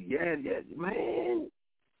 Yeah, man.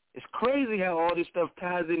 It's crazy how all this stuff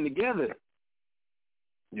ties in together.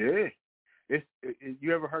 Yeah.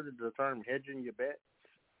 You ever heard of the term hedging your bets?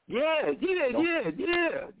 Yeah.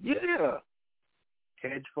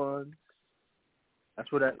 Hedge funds. That's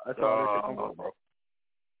all that shit comes from, bro.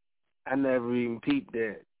 I never even peeped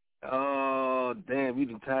that. Oh, damn, we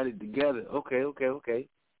done tied it together. Okay.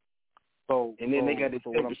 So and then they got the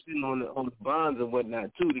 10% on the bonds and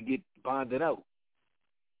whatnot too to get bonded out.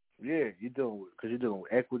 Yeah, you're dealing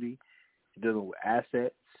with equity, you're dealing with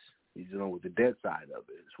assets, you're dealing with the debt side of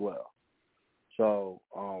it as well. So,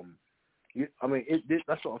 that's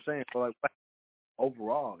what I'm saying. So, like,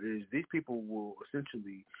 overall, is these people will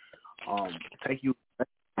essentially take you to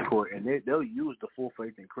court, and they'll use the full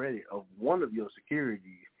faith and credit of one of your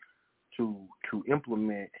securities to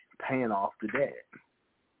implement paying off the debt.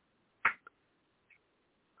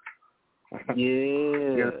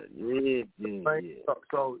 Yeah.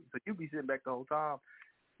 So you be sitting back the whole time,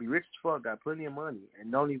 be rich as fuck, got plenty of money,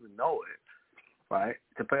 and don't even know it, right?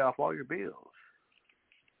 To pay off all your bills.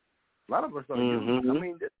 A lot of us don't use it. I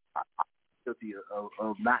mean, I'm guilty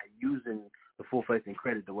of not using the full faith and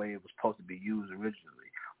credit the way it was supposed to be used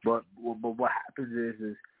originally. But what happens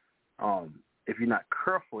is if you're not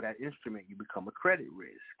careful, that instrument, you become a credit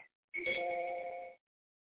risk.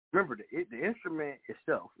 Remember, the instrument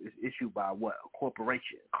itself is issued by what? A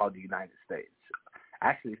corporation called the United States.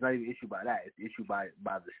 Actually, it's not even issued by that. It's issued by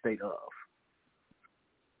the state of,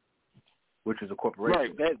 which is a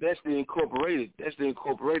corporation. Right. That's the incorporated. That's the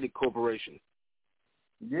incorporated corporation.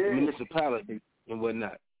 Yeah. The municipality and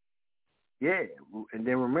whatnot. Yeah, and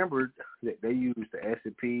then remember that they use the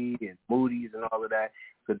S&P and Moody's and all of that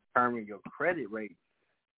to determine your credit rating.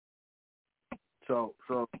 So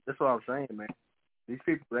that's what I'm saying, man. These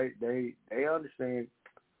people, they understand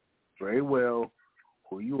very well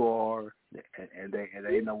who you are, and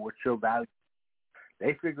they know what your value.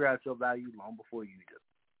 They figure out your value long before you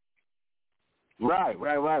do. Right.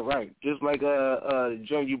 Just like the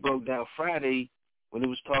joint you broke down Friday when it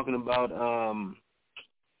was talking about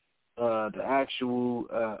the actual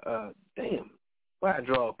why I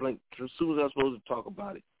draw a blank as soon as I was supposed to talk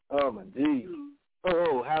about it. Oh my geez.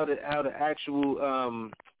 How the actual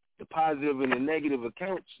the positive and the negative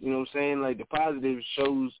accounts, you know what I'm saying? Like the positive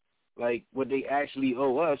shows like what they actually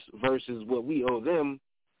owe us versus what we owe them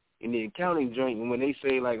in the accounting joint. And when they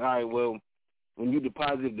say like, all right, well, when you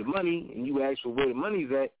deposit the money and you ask for where the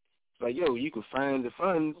money's at, it's like, yo, you can find the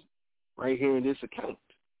funds right here in this account.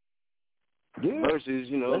 Yeah. Versus,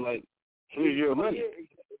 like, here's your money.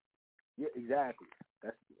 Yeah, exactly.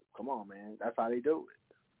 Come on, man. That's how they do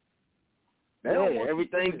it.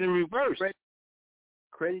 Everything's in reverse.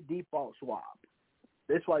 Credit default swap.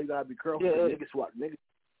 That's why you gotta be careful. Yeah. Niggas swap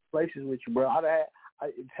places with you, bro.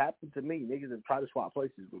 It's happened to me. Niggas have tried to swap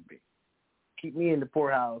places with me. Keep me in the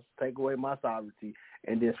poorhouse, take away my sovereignty,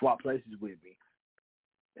 and then swap places with me,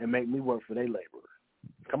 and make me work for their labor.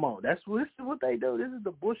 Come on, this is what they do. This is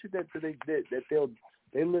the bullshit that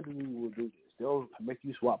they literally will do this. They'll make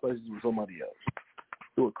you swap places with somebody else.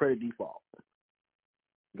 Do a credit default.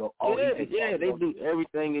 Go, they do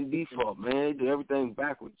everything in default, man. They do everything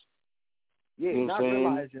backwards. Yeah, you know not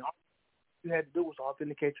realizing all you had to do was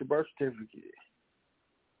authenticate your birth certificate.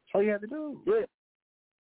 That's all you had to do. Yeah.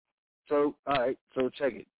 So, all right, so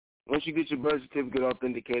check it. Once you get your birth certificate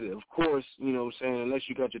authenticated, of course, you know what I'm saying, unless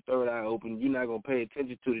you got your third eye open, you're not going to pay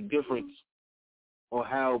attention to the difference on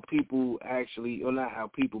how people actually, or not how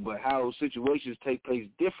people, but how situations take place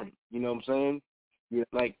different. You know what I'm saying? Yeah.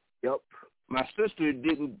 Like, my sister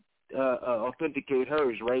didn't authenticate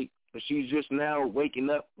hers, right? But she's just now waking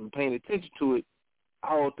up and paying attention to it.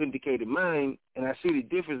 I authenticated mine, and I see the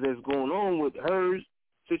difference that's going on with hers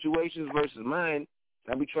situations versus mine.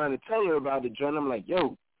 I be trying to tell her about it, John. I'm like,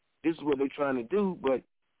 yo, this is what they're trying to do, but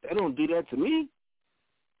they don't do that to me.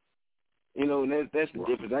 You know, and that's the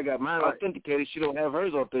difference. I got mine authenticated. She don't have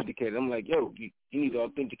hers authenticated. I'm like, yo, you need to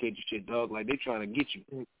authenticate your shit, dog. Like, they trying to get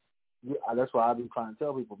you. Yeah, that's why I've been trying to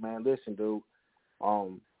tell people, man, listen, dude,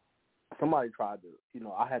 somebody tried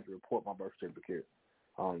to, I had to report my birth certificate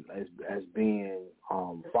as being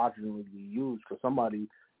fraudulently used because somebody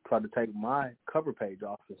tried to take my cover page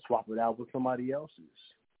off and swap it out with somebody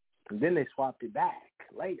else's. And then they swapped it back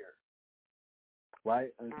later, right?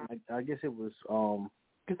 And I guess it was, I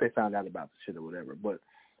guess they found out about the shit or whatever. But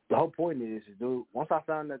the whole point is, dude, once I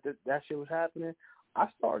found that that shit was happening, I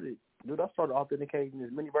started authenticating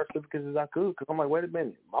as many birth certificates as I could because I'm like, wait a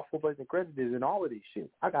minute, my full faith and credit is in all of these shit.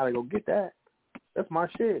 I got to go get that. That's my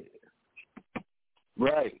shit.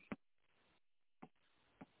 Right.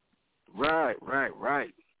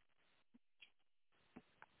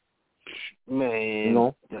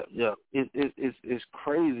 Man, it's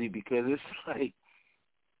crazy because it's like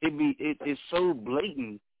it's so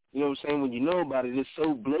blatant. You know what I'm saying? When you know about it, it's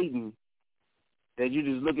so blatant that you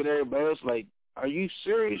just look at everybody else like, are you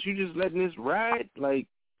serious? You just letting this ride? Like,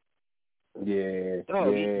 you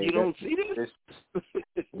don't see this?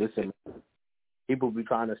 Listen, people be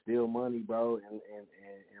trying to steal money, bro,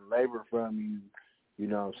 and labor from you. You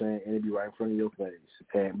know what I'm saying? And it be right in front of your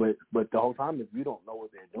face. But the whole time, if you don't know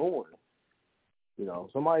what they're doing, You know,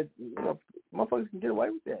 somebody, you know, motherfuckers can get away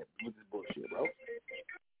with that with this bullshit, bro.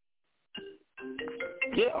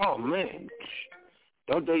 Yeah, oh man.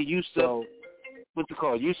 Don't they usurp, what's it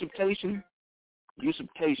called, usurpation?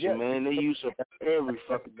 Usurpation, man. They usurp every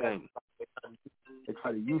fucking thing. They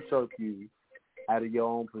try to usurp you out of your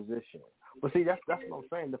own position. But see, that's what I'm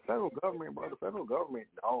saying. The federal government, bro, the federal government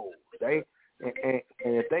knows. They and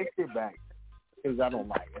if they sit back, things I don't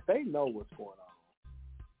like, if they know what's going on,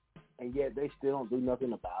 and yet they still don't do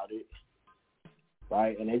nothing about it,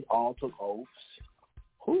 right? And they all took oaths.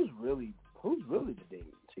 Who's really the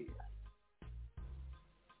demons here?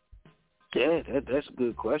 Yeah, that's a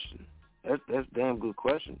good question. That's a damn good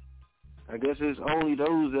question. I guess it's only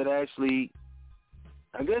those that actually,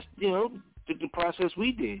 I guess, you know, did the process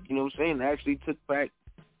we did, you know what I'm saying, actually took back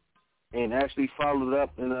and actually followed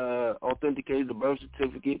up and authenticated the birth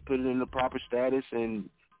certificate, put it in the proper status, and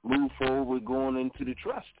moved forward with going into the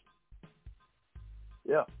trust.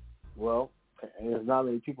 Yeah. Well, and there's not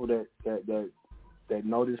many people that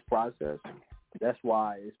know this process. That's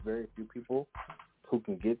why it's very few people who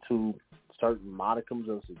can get to certain modicums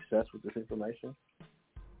of success with this information.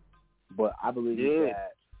 But I believe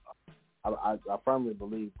that I firmly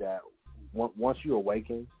believe that once you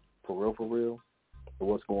awaken for real, to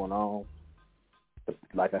what's going on,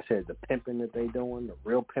 like I said, the pimping that they doing, the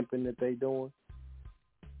real pimping that they doing,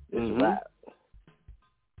 it's a wrap.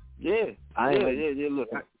 Yeah. Look,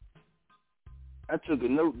 I took a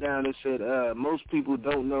note down that said most people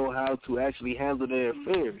don't know how to actually handle their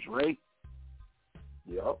affairs, right?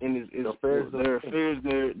 Yep. And it's their affairs,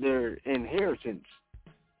 their inheritance.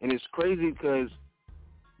 And it's crazy because,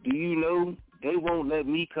 do you know, they won't let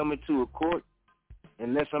me come into a court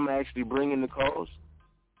unless I'm actually bringing the cause?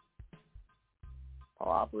 Oh,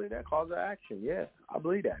 I believe that cause of action. Yeah, I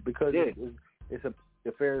believe that because it's the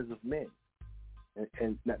affairs of men,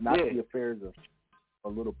 and not the affairs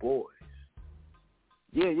of little boys.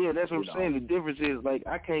 Yeah, that's what I'm saying. The difference is, like,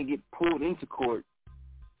 I can't get pulled into court,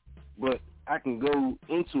 but I can go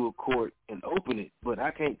into a court and open it, but I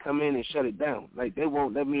can't come in and shut it down. Like, they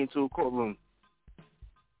won't let me into a courtroom.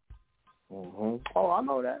 Mm-hmm. Oh, I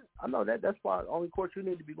know that. That's why the only court you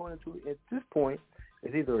need to be going into at this point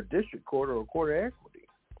is either a district court or a court of equity.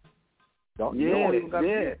 They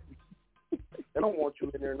don't want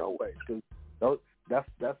you in there no way. Cause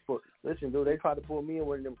that's for, listen, dude, they tried to pull me in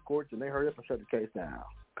one of them courts and they hurry up and shut the case down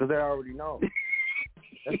because they already know.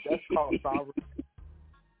 that's called sovereign.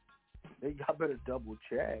 Y'all better double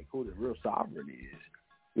check who the real sovereign is.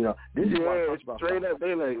 You know, this is why I talk about straight up.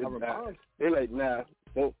 They like, nah,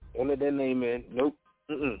 nope, don't let that name in. Nope,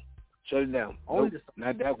 shut it down. Only nope,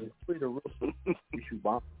 not that one. Only the real issue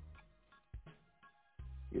bomb.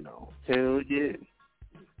 You know, hell yeah,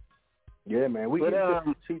 yeah, man. We get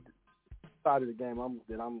to see the side of the game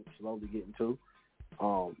that I'm slowly getting to.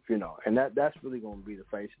 You know, and that's really going to be the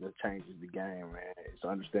face that changes the game, man. It's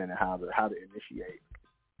understanding how to initiate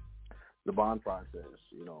the bond process,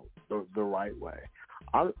 you know, the right way.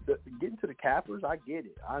 Getting to the cappers, I get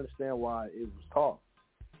it. I understand why it was tough.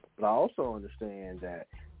 But I also understand that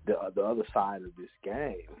the other side of this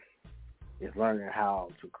game is learning how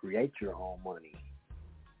to create your own money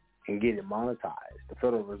and get it monetized. The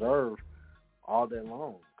Federal Reserve, all day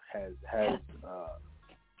long, has a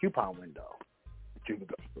coupon window that you can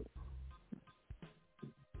go through.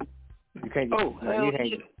 You can't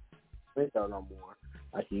get window no more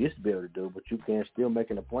like you used to be able to do, but you can still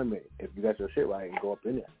make an appointment if you got your shit right and go up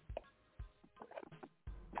in there.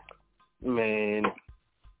 Man,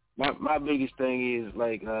 my biggest thing is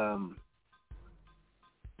like I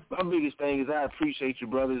appreciate you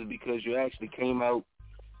brothers because you actually came out,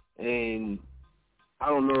 and I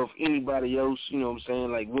don't know if anybody else, you know what I'm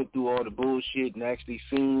saying, like went through all the bullshit and actually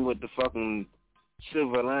seen what the fucking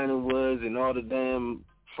silver lining was and all the damn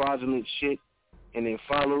fraudulent shit. And then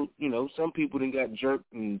followed, you know, some people then got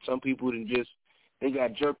jerked and some people they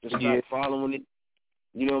got jerked and stopped following it.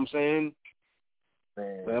 You know what I'm saying?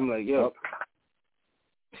 Man. But I'm like, yo.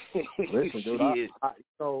 Listen, dude,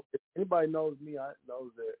 so if anybody knows me, I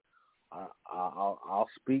knows that I'll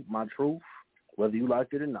speak my truth, whether you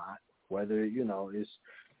like it or not, whether, you know, it's,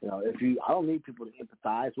 you know, I don't need people to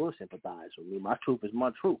empathize or sympathize with me. My truth is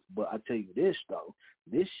my truth. But I tell you this, though,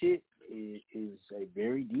 this shit is a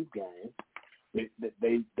very deep game.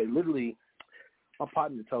 They literally, my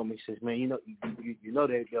partner told me, he says, man, you know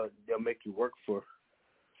they'll make you work for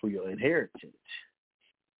your inheritance,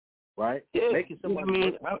 right? Yeah, making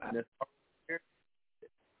somebody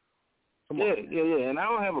yeah, and I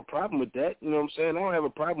don't have a problem with that. You know what I'm saying? I don't have a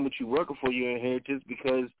problem with you working for your inheritance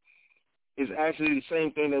because it's actually the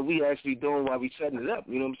same thing that we actually doing while we setting it up.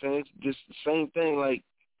 You know what I'm saying? It's just the same thing. Like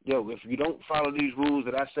yo, if you don't follow these rules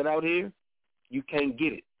that I set out here, you can't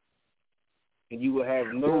get it. And you will have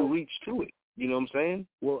no reach to it. You know what I'm saying?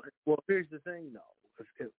 Well, here's the thing, though.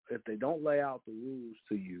 If they don't lay out the rules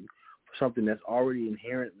to you for something that's already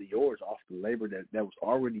inherently yours off the labor that was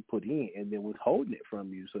already put in, and then withholding it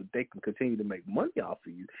from you so they can continue to make money off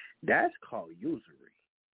of you, that's called usury.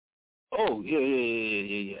 Oh,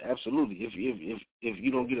 yeah, absolutely. If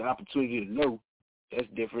you don't get an opportunity to know, that's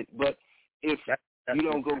different. But if you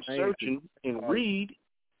don't go searching and read,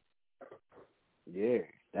 yeah,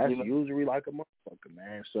 that's usury like a motherfucker,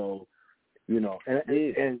 man. So,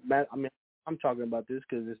 and man, I mean, I'm talking about this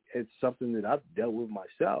because it's something that I've dealt with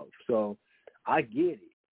myself. So I get it.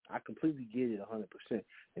 I completely get it 100%. And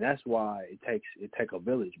that's why it takes a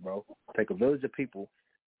village, bro. Take a village of people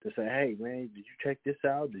to say, hey, man, did you check this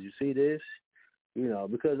out? Did you see this?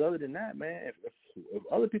 Because other than that, man, if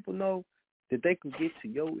other people know that they can get to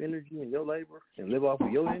your energy and your labor and live off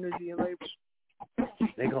of your energy and labor,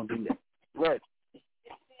 they going to do that. Right.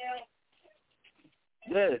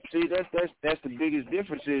 Yeah, see, that's the biggest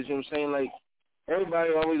difference is, you know what I'm saying? Like,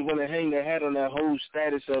 everybody always want to hang their hat on that whole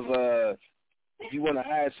status of, if you want to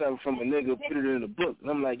hide something from a nigga, put it in a book. And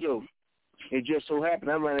I'm like, yo, it just so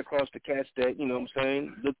happened I ran across the cats that, you know what I'm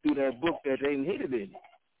saying, looked through that book that they didn't hit it in.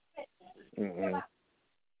 Mm-hmm.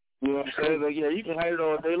 You know what I'm saying? Like, yeah, you can hide it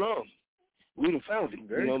all day long. We done found it.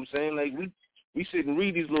 You know what I'm saying? Like, we sit and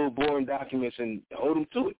read these little boring documents and hold them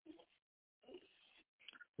to it.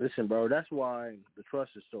 Listen, bro, that's why the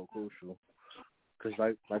trust is so crucial. Because,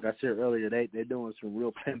 like I said earlier, they're doing some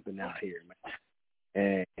real pimping out here, man.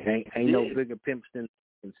 And ain't no bigger pimps than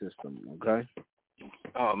the system, okay?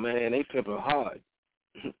 Oh, man, they pimping hard.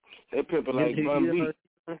 They pimping like Bun B.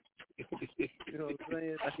 You know what I'm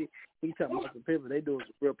saying? He talking about some pimping. They doing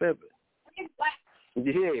some real pimping.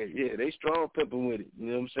 Yeah, they strong pimping with it. You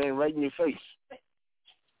know what I'm saying? Right in your face.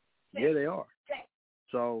 Yeah, they are.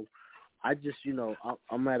 So I just,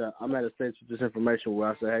 I'm at a stage with this information where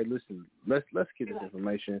I say, hey, listen, let's get this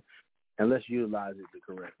information and let's utilize it the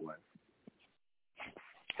correct way.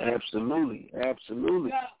 Absolutely.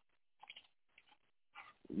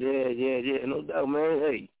 Yeah, no doubt, man.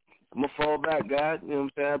 Hey, I'm gonna fall back, guys. You know what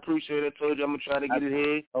I'm saying? I appreciate it. I told you I'm gonna try to get it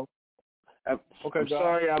here. I'm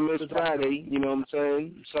sorry I missed Friday. You know what I'm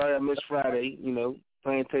saying? I'm sorry I missed Friday.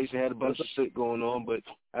 Plantation had a bunch of shit going on, but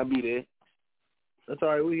I'll be there. That's all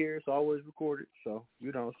right. We're here. It's always recorded, so,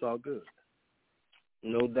 it's all good.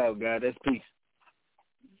 No doubt, guys. That's peace.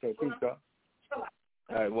 Okay, peace, God.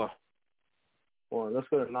 All right, well, let's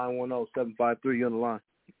go to 910-753. You're on the line.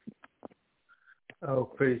 Oh,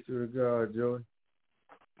 peace to the God, Joey.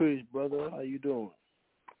 Peace, brother. How you doing?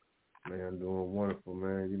 Man, I'm doing wonderful,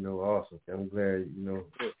 man. Awesome. I'm glad,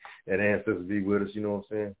 that ancestors be with us, you know what I'm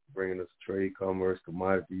saying? Bringing us trade, commerce,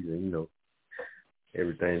 commodities, and,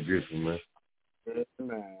 everything's beautiful, man. Yeah,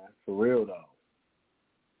 man. For real, though.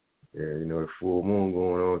 Yeah, the full moon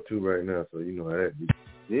going on, too, right now, so you know how that be.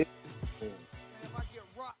 Yeah.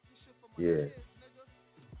 Yeah.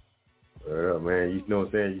 What up, man? You know what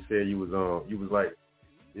I'm saying? You said you was like,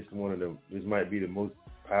 this might be the most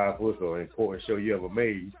powerful or important show you ever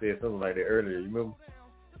made. You said something like that earlier, you remember?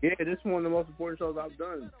 Yeah, this is one of the most important shows I've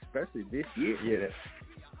done, especially this year. Yeah,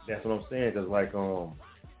 that's what I'm saying, because, like,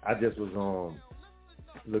 I just was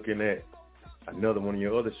looking at another one of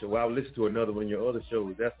your other shows. Well, I listened to another one of your other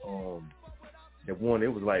shows. That's the one,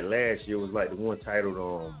 it was like last year, it was like the one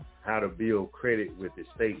titled How to Build Credit with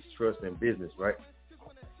Estates, Trust, and Business, right?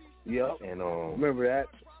 Yep. And remember that?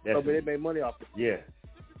 But they made money off it. Yeah.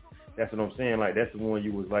 That's what I'm saying. Like, that's the one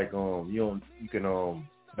you was like, you can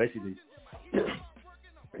basically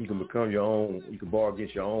you can become your own, you can borrow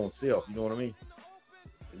against your own self, you know what I mean?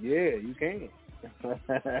 Yeah, you can.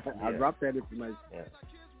 I dropped that information.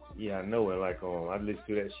 Yeah, I know it. Like, I listened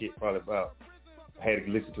to that shit probably about, I had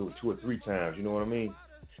to listen to it 2 or 3 times, you know what I mean?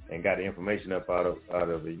 And got the information up out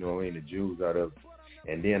of it, you know what I mean? The jewels out of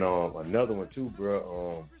it. And then another one too,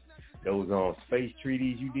 bro. Those space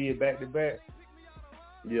treaties you did back to back.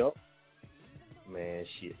 Yep. Man,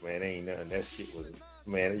 shit, man, ain't nothing. That shit was,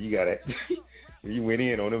 man, you gotta, you went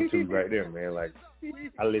in on them two right there, man. Like,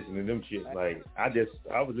 I listened to them shit. Like, I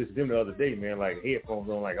was listening to them the other day, man. Like, headphones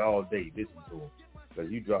on like all day, listening to them. Cause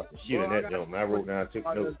you dropped some shit in that jump. I wrote down, took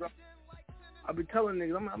notes. I be telling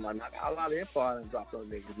niggas, I'm like, I got a lot of info I done dropped on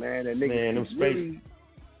niggas, man. And niggas, man, them really... space.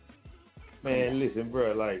 Man, listen,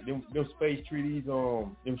 bro, like them space treaties,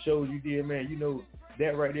 them shows you did, man. You know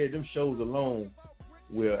that right there, them shows alone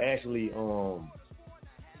will actually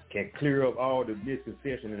can clear up all the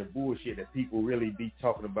misconception and the bullshit that people really be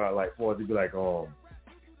talking about. Like, for it to be like, oh,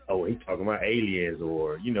 he talking about aliens,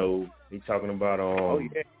 or he talking about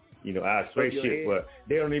our straight shit, but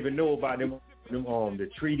they don't even know about them the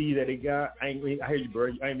treaties that they got. I hear you,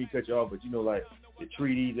 bro. I ain't mean to cut you off, but like the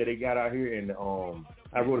treaties that they got out here, and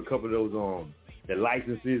I wrote a couple of those the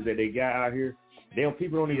licenses that they got out here.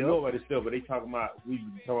 People don't even know about this stuff, but they talking about we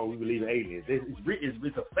believe in aliens.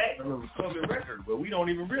 It's a fact on the public record, but we don't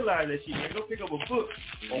even realize that shit. Man, go pick up a book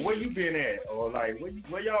on where you been at, or like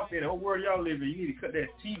where y'all been, what world y'all living. You need to cut that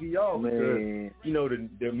TV off, man. Because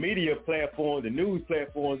the media platforms, the news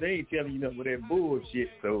platforms, they ain't telling you nothing with that bullshit.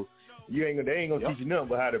 So they ain't gonna teach you nothing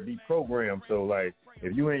but how to be programmed. So like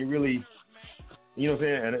if you ain't really, you know what I'm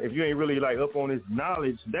saying, and if you ain't really like up on this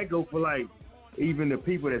knowledge, that go for like. Even the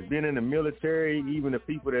people that's been in the military, even the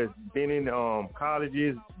people that's been in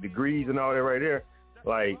colleges, degrees and all that right there,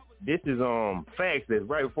 like this is facts that's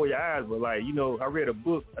right before your eyes. But like I read a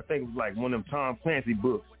book, I think it was like one of them Tom Clancy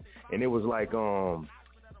books, and it was like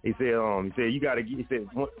he said you gotta get. He said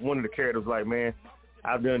one of the characters was like, man,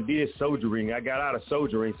 I've done did soldiering. I got out of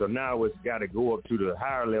soldiering, so now it's got to go up to the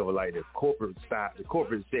higher level, like the corporate side, the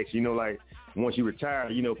corporate section. Like once you retire,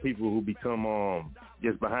 people who become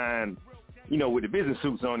just behind. With the business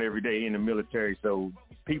suits on every day in the military. So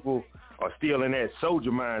people are still in that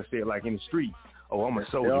soldier mindset, like in the streets. Oh, I'm a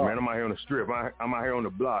soldier, man. I'm out here on the strip. I'm out here on the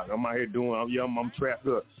block. I'm out here doing, I'm trapped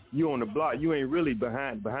up. You on the block. You ain't really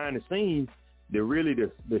behind the scenes. They're really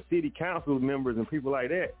the city council members and people like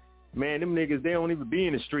that. Man, them niggas, they don't even be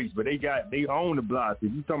in the streets, but they own the blocks.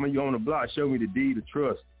 If you talking about you own the block, show me the deed of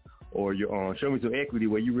trust. Or show me some equity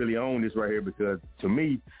where you really own this right here, because to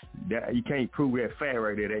me, that you can't prove that fact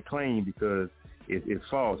right there, that claim, because it's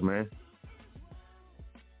false, man.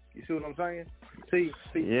 You see what I'm saying? See,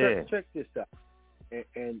 yeah. check this out,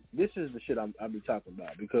 and this is the shit I'll be talking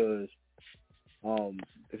about, because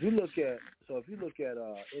if you look at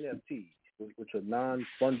NFTs, which are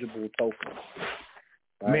non-fungible tokens,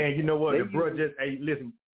 right? Man, you know what? The bro just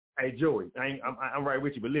listen, Joey, I'm right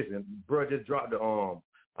with you, but listen, bro just dropped the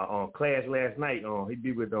class last night. He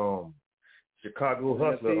be with Chicago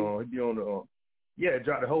Hustler. He be on the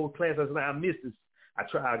dropped the whole class last night. I missed this. I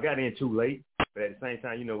got in too late, but at the same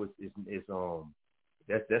time,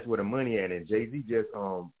 it's that's where the money at. And Jay-Z just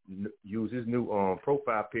used his new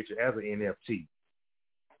profile picture as an NFT.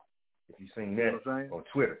 If you seen that on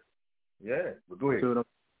Twitter, yeah. But go ahead.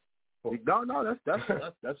 No,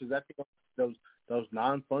 that's exactly what those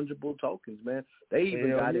non-fungible tokens, man. They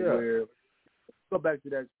even got it where. Go back to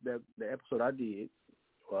the episode I did,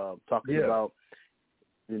 talking about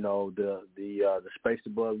the space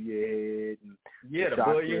above your head. And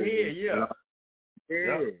above your head.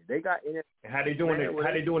 They got in it. How they doing it?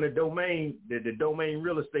 How they doing the domain? The domain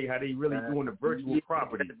real estate? How they really doing the virtual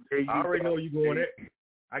property? I already know you going there.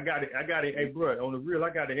 I got it. Hey, bro, on the real, I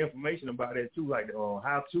got the information about that too, like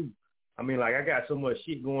how to. I mean, like I got so much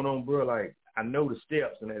shit going on, bro. Like I know the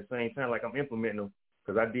steps, and at the same time, like I'm implementing them.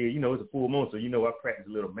 Because I did, it's a full moon, so I practice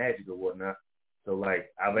a little magic or whatnot. So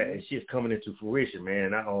like I've had shit's coming into fruition,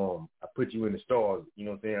 man. I put you in the stars, you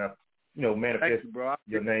know what I'm saying? I manifest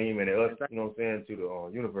your name and us, you know what I'm saying, to the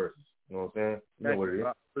universes. You know what I'm saying? You know what it is. I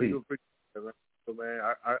appreciate it, so man, I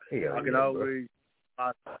can always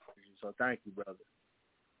so thank you, brother.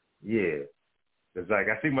 Yeah. It's like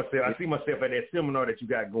I see myself at that seminar that you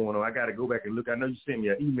got going on. I gotta go back and look. I know you sent me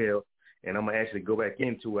an email. And I'm going to actually go back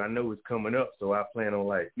into it. I know it's coming up, so I plan on,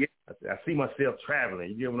 I see myself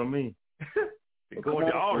traveling. You get what I mean? Going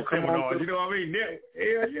to all the seminars, you know what I mean?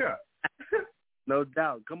 Yeah. No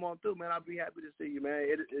doubt. Come on through, man. I'll be happy to see you,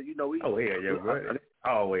 man. Bro.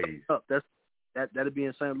 Always. That'll be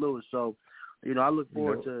in St. Louis. So, I look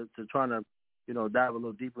forward to trying to, dive a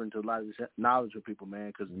little deeper into a lot of this knowledge with people,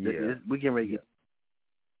 man, because we getting ready to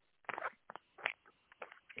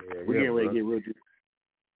get real deep.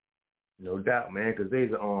 No doubt, man, because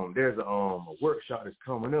there's a workshop that's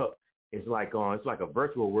coming up. It's like a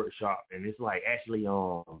virtual workshop, and it's like actually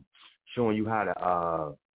showing you how to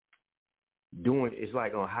how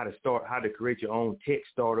to create your own tech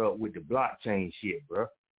startup with the blockchain shit, bro.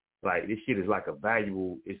 Like this shit is like a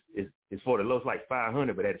valuable. It's for the low, it's like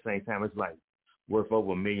 500, but at the same time, it's like worth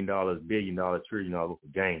over $1 million, $1 billion, $1 trillion for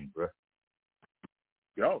game, bro.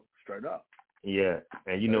 Yo, straight up. Yeah,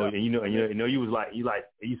 and you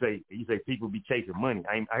say people be chasing money.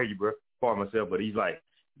 I hear you, bro. Pardon myself, but he's like,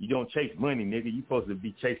 you don't chase money, nigga. You supposed to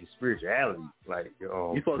be chasing spirituality, like you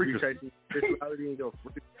supposed to be chasing spirituality and your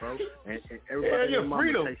freedom, bro. And everybody your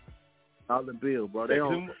freedom. $1 bill, bro. They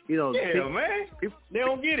don't, man. They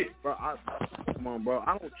don't get it, bro. Come on, bro.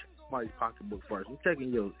 I don't check somebody's pocketbook first. I'm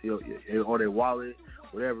checking your or their wallet,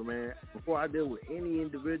 whatever, man. Before I deal with any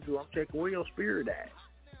individual, I'm checking where your spirit at.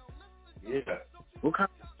 Yeah. What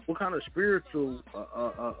kind what kind of spiritual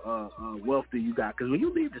wealth do you got? Because when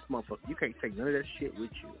you leave this motherfucker, you can't take none of that shit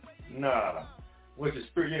with you. Nah. What's your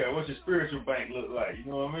spiritual bank look like?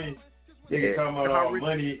 You know what I mean? They can talk about all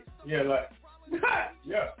money. Yeah, like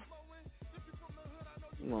yeah.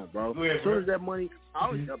 Come on, bro. As soon as that money, I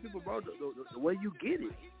always tell people, bro, the way you get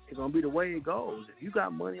it, it's gonna be the way it goes. If you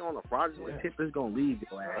got money on a fraudulent tip, it's gonna leave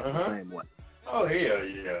your ass the same way. Oh hell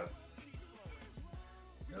yeah.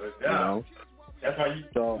 No doubt. That's how you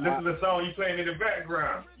listen to the song you playing in the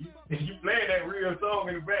background. You playing that real song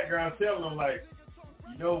in the background, telling them like,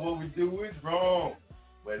 you know what we do is wrong.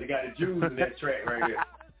 Well, they got the Jews in that track right there.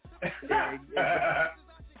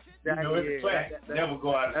 You know, it's a classic. Never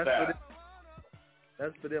go out of style.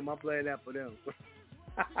 That's for them. I'm playing that for them.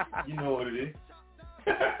 You know what it is.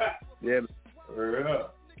 Yeah.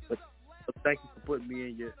 But thank you for putting me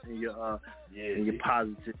in your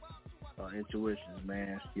positive intuitions,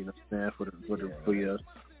 man. You know what I'm saying,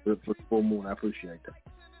 for the full moon. I appreciate that.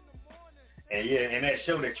 And yeah, and that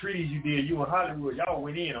show, that treaties you did, you in Hollywood, y'all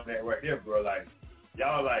went in on that right there, bro. Like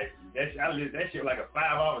y'all like that shit like a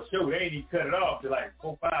 5-hour show. They ain't even cut it off to like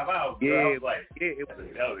 4-5 hours. Bro. I was like, that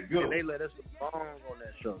was good. And they let us belong on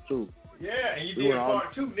that show too. Yeah, and you did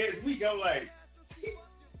part 2 next week. I'm like,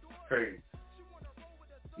 crazy.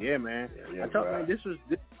 Yeah, man. I told you, man,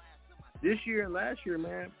 this year and last year,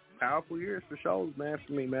 man, powerful years for shows, man,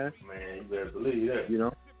 for me, man. Man, you better believe that. You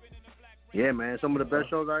know? Yeah, man. Some of the best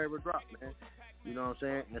shows I ever dropped, man. You know what I'm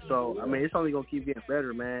saying? And so, I mean, it's only going to keep getting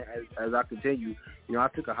better, man, as I continue. You know, I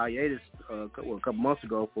took a hiatus a couple months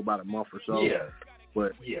ago for about a month or so. Yeah.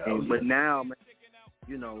 But now, man,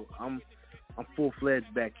 you know, I'm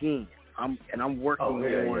full-fledged back in. I'm working on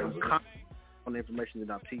the information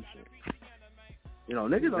that I'm teaching. You know,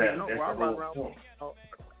 niggas don't even know where I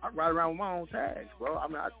ride around with my own tags, bro. I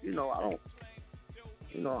mean,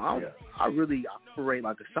 I really operate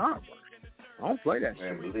like a cyber. I don't play that shit.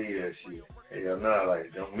 Man, believe that shit. Hell no,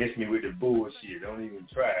 like, don't miss me with the bullshit. Don't even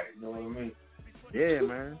try it. You know what I mean? Yeah,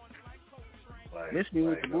 man. Like, miss me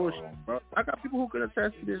with the bullshit, bro. I got people who can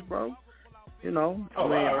attest to this, bro. You know? I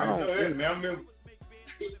already know that, man. I remember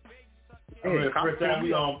the first time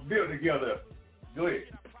we on built together. Go ahead.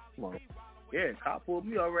 Come on. Yeah, cop pulled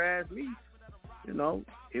me over, asked me, you know,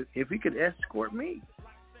 if he could escort me.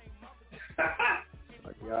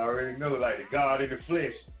 Like you already know, like the God in the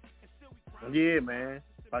flesh. Yeah, man.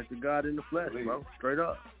 Like the God in the flesh, bro. Straight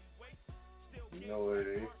up. You know what it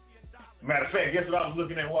is. Matter of fact, guess what I was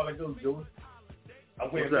looking at a while ago, Joey? I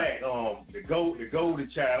went back, the Golden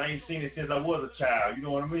Child. I ain't seen it since I was a child. You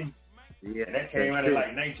know what I mean? Yeah. And that came out in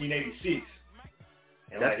like 1986.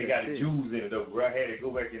 And like they got the Jews in it though, bro. I had to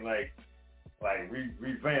go back and like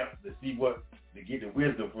revamp to see to get the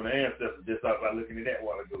wisdom from the ancestors just by looking at that a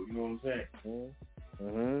while ago. You know what I'm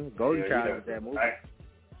saying? Golden Child is that movie.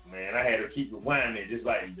 Man, I had to keep rewinding just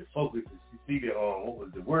like the focus to see the what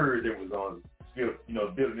was the word that was on still, you know,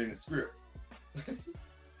 building in the script.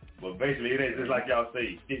 But basically it ain't just like y'all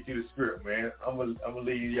say, stick to the script, man. I'm gonna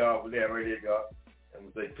leave y'all with that right there, God.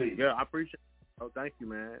 I'm gonna say peace. Yeah, I appreciate it. Oh, thank you,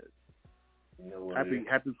 man. You know what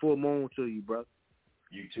happy full moon to you, bro.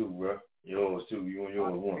 You too, bro. Yours too. You and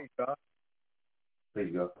yours one.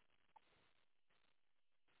 Peace, God.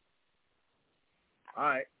 All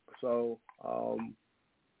right. So,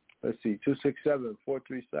 let's see.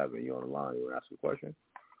 267-437. You on the line? You want to ask a question?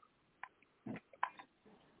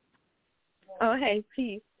 Oh, hey,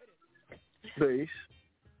 peace. Peace.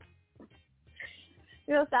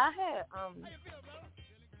 You know, so I had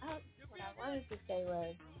what I wanted to say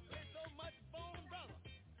was,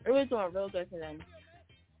 it was doing real good today,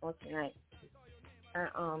 or tonight.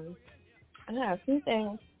 And I got a few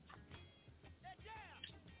things.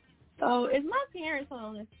 So, is my parents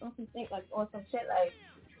on some thing like on some shit like?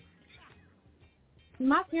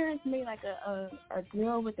 My parents made like a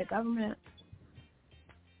deal with the government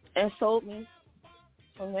and sold me.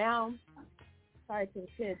 So now, sorry to the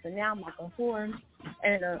kids, but now I'm like a whore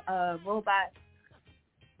and a robot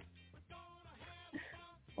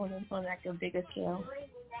on like a bigger scale.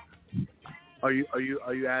 Are you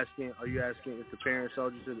asking if the parents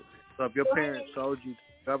sold you to the, so if your parents sold you to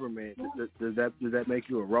the government, does that make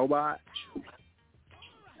you a robot?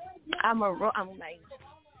 I'm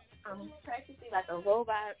practically like a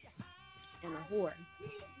robot and a whore.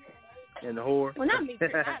 And the whore? Well, not me,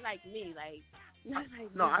 not like me, like not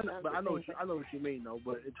like no, me. I know what you mean though.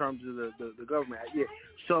 But in terms of the government, yeah.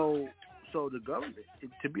 So the government,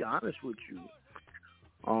 to be honest with you,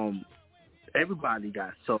 everybody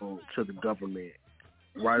got sold to the government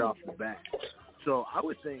right off the bat. So I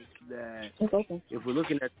would think that if we're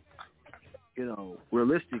looking at, you know,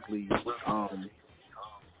 realistically,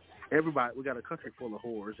 everybody, we got a country full of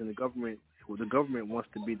whores, and the government wants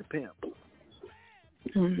to be the pimp.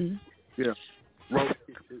 Mm-hmm. Yeah. You ever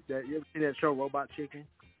seen that show, Robot Chicken?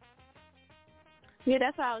 Yeah,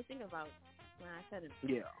 that's what I was thinking about when I said it.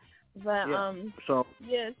 Yeah. But so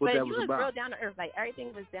yes, what but that you was was about. real down to earth. Like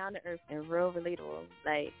everything was down to earth and real relatable,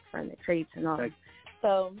 like from the crates and all. Like,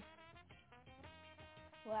 so,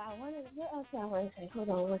 well, what else I want to say? Hold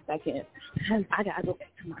on 1 second. I gotta go back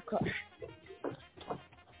to my car.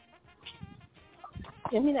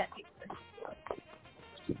 Give me that paper.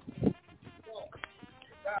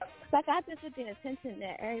 It's like I just get the attention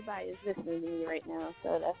that everybody is listening to me right now,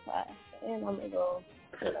 so that's why. And I'm gonna go,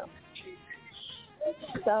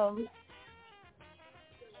 So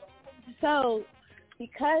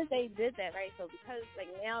because they did that, right? So because like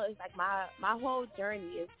now it's like my whole journey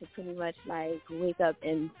is to pretty much like wake up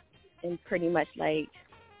and pretty much like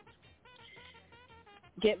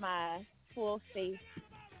get my full faith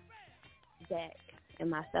back in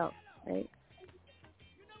myself, right?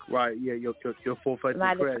 Right, yeah, your full faith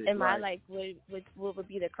and credit. Am right. I like what would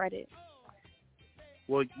be the credit?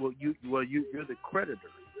 Well, you're the creditor,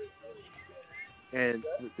 and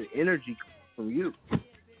the energy comes from you,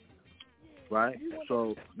 right?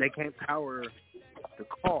 So they can't power the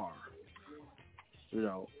car,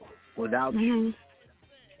 without you.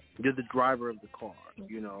 You're the driver of the car, and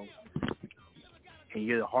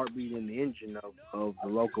you're the heartbeat in the engine of the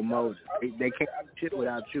locomotive. They can't do shit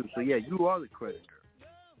without you. So yeah, you are the creditor.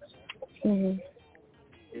 Mm-hmm.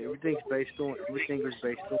 Everything is based on who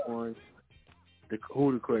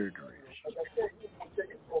the creditor is.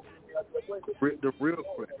 The real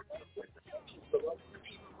creditor.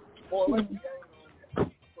 Mm-hmm.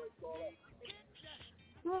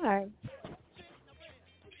 All right.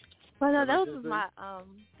 Well, no, those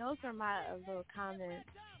are my little comments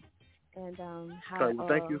and how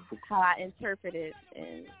I interpret it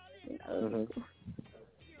and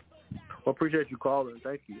Well, appreciate you calling.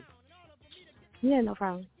 Thank you. Yeah, no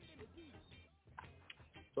problem.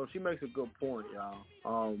 So she makes a good point, y'all.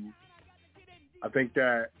 I think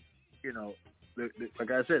that, like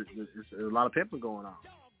I said, there's a lot of pimping going on.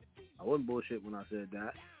 I wasn't bullshit when I said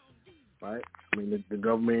that, right? I mean, the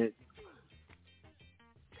government,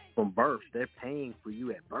 from birth, they're paying for you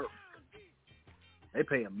at birth. They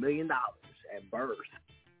pay $1 million at birth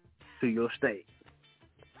to your state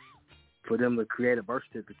for them to create a birth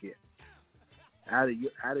certificate out of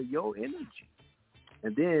your energy.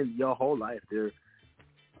 And then your whole life, they're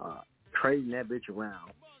trading that bitch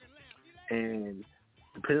around. And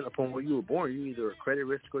depending upon where you were born, you're either a credit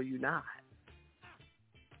risk or you're not.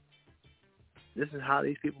 This is how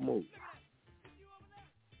these people move.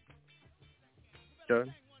 Okay?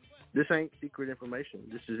 This ain't secret information.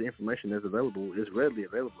 This is information that's available. It's readily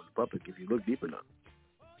available in the public if you look deep enough.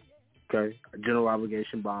 Okay? General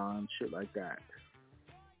obligation bonds, shit like that.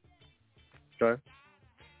 Okay?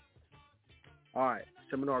 All right,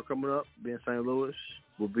 seminar coming up. Be in St. Louis.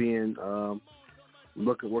 We'll be in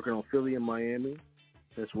working on Philly and Miami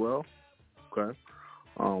as well. Okay,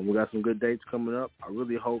 we got some good dates coming up. I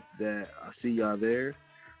really hope that I see y'all there.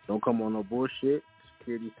 Don't come on no bullshit.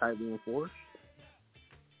 Security's tightly enforced.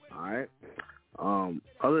 All right.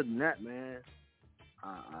 Other than that, man,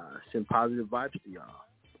 I send positive vibes to y'all,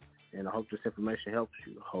 and I hope this information helps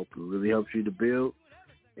you. I hope it really helps you to build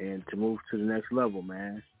and to move to the next level,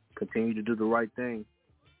 man. Continue to do the right thing.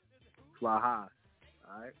 Fly high.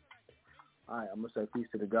 All right? All right, I'm going to say peace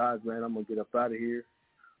to the gods, man. I'm going to get up out of here.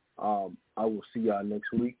 I will see y'all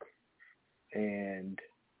next week. And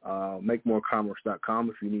makemorecommerce.com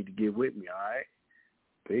if you need to get with me, all right?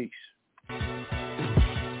 Peace.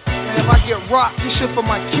 And if I get rocked, this shit for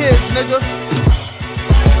my kids, nigga.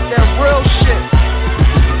 That real shit.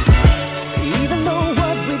 Even though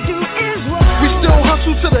what we do is wrong, we still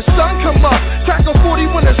hustle till the sun come up. Crack a 40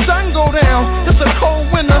 when the sun go down. It's a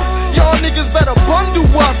cold winter. Y'all niggas better bundle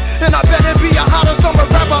up. And I better be a hotter summer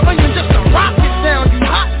rapper onion just to rock it down. You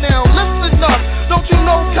hot now, listen up. Don't you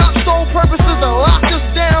know cops' sole purpose is to lock us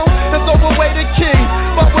down and throw away the king?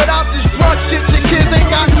 But without this drug shit, your kids ain't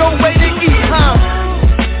got no way to eat, huh?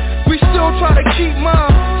 We still try to keep mom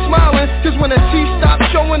smiling, cause when the teeth stop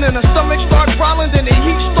showing and the stomach start growling, then the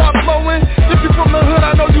heat start blowing. If you from the hood,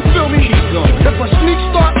 I know you feel me. If a sneak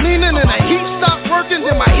start leaning and the heat stop working,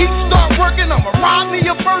 then my heat start working. I'ma rob me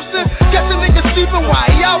a person, catch a nigga sleeping while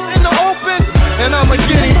he out in the open, and I'ma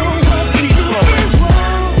get him.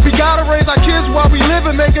 We gotta raise our kids while we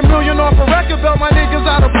living, make $1 million off a record belt. My niggas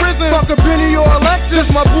out of prison, fuck a Benny or a Lexus.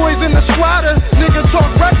 My boys in the squatter, nigga talk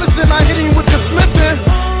reckless and I hit him with the smithing.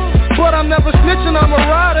 But I'm never snitching, I'm a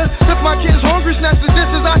rider. If my kid's hungry, snatch the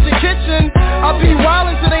dishes out your kitchen. I'll be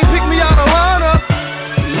wildin' till they pick me out of lineup.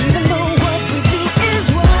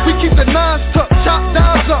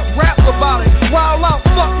 about it. Wild out,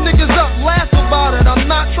 fuck niggas up, laugh about it. I'm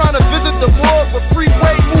not trying to visit the morgue, but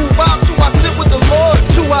freeway move out till I sit with the Lord.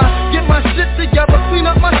 Till I get my shit together, clean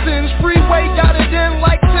up my sins. Freeway got it in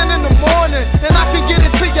like 10 in the morning, and I can get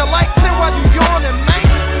it to you like 10 while you yawning, man.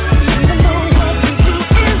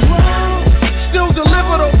 Still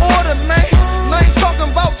deliver the order, man. And I ain't talking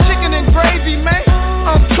about chicken and gravy, man.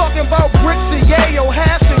 I'm talking about bricks and yayo,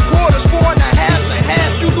 halves and quarters, 4 and a half and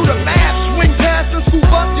half. You do the math, swing past and scoop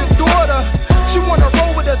up your daughter. She wanna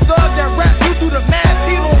roll with a thug that rap, you do the math.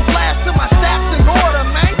 He don't blast till my stacks in order,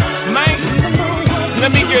 man. Man, let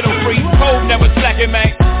me get him free. Cold never slacking,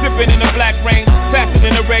 man. Sipping in the black rain, faster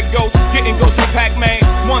than a red ghost, getting ghost from Pac-Man.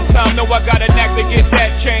 One time, know I got a knack to get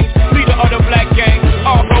that change. Leader of the black gang,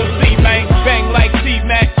 ROC, man. Bang like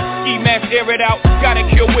C-Mac, E-Max, air it out. Gotta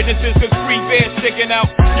kill witnesses, cause free bears sticking out.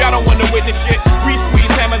 Y'all don't wanna witness shit. We squeeze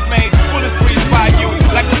hammers, man. Bullets freeze by you,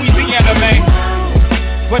 like Louisiana, man.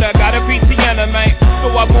 But I got a Louisiana, man. So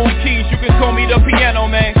I move keys, you can call me the piano,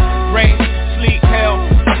 man. Rain, sleet, hell,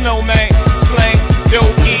 snow, man. Slang,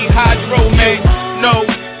 Doe-E, hydro, man. No,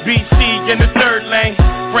 BC in the third lane.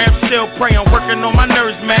 Ram still praying, working on my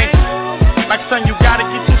nerves, man. Like son, you gotta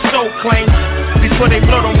get your soul clean before they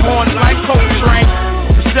blow them horns like Coltrane.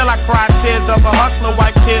 But still I cry tears of a hustler,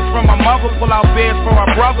 wipe tears from my mother, pull out beds for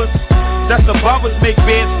our brothers. That's above us, make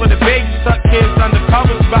beds for the babies, tuck kids under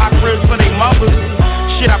covers, buy cribs for their mothers.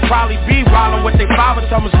 Shit, I probably be wildin' with they father.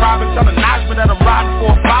 Thomas Robin, tellin' Najma that I'm riding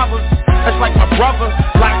for a father. That's like my brother,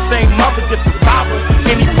 like same mother, just a father.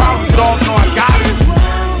 Any problems, dog, know I got it.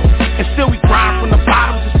 And still we grind from the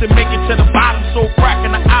bottom just to make it to the bottom. So crack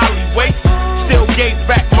in the alleyway. Still gave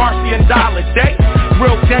back Marcy and Dollar Day.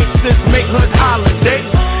 Real gangsters make hood holidays.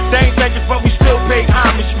 They ain't begging but we still pay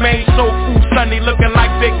homage, man. So food Sunday looking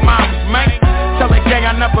like big mamas, man. Tell the gang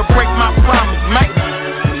I never break my promise, man.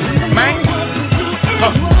 Man.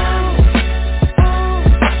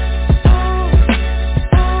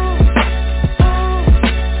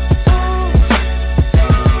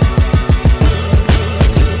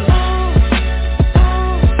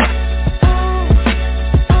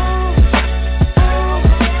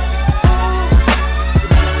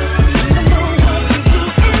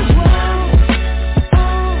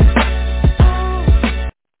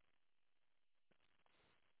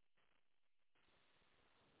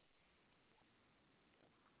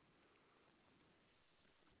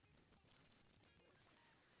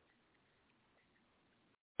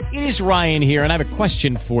 It is Ryan here, and I have a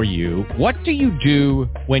question for you. What do you do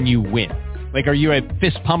when you win? Like, are you a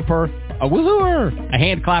fist pumper, a woohooer, a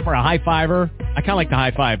hand clapper, a high fiver? I kind of like the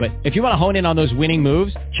high five, but if you want to hone in on those winning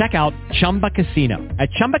moves, check out Chumba Casino. At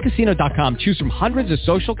ChumbaCasino.com, choose from hundreds of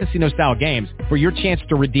social casino-style games for your chance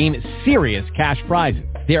to redeem serious cash prizes.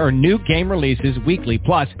 There are new game releases weekly,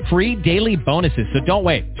 plus free daily bonuses, so don't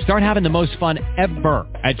wait. Start having the most fun ever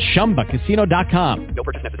at ChumbaCasino.com. No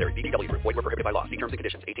purchase necessary. VGW Group. Void where prohibited by law. See terms and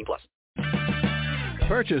conditions. 18+.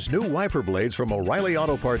 Purchase new wiper blades from O'Reilly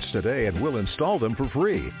Auto Parts today and we'll install them for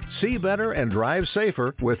free. See better and drive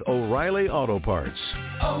safer with O'Reilly Auto Parts.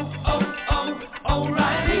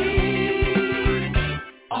 O'Reilly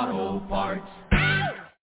Auto Parts.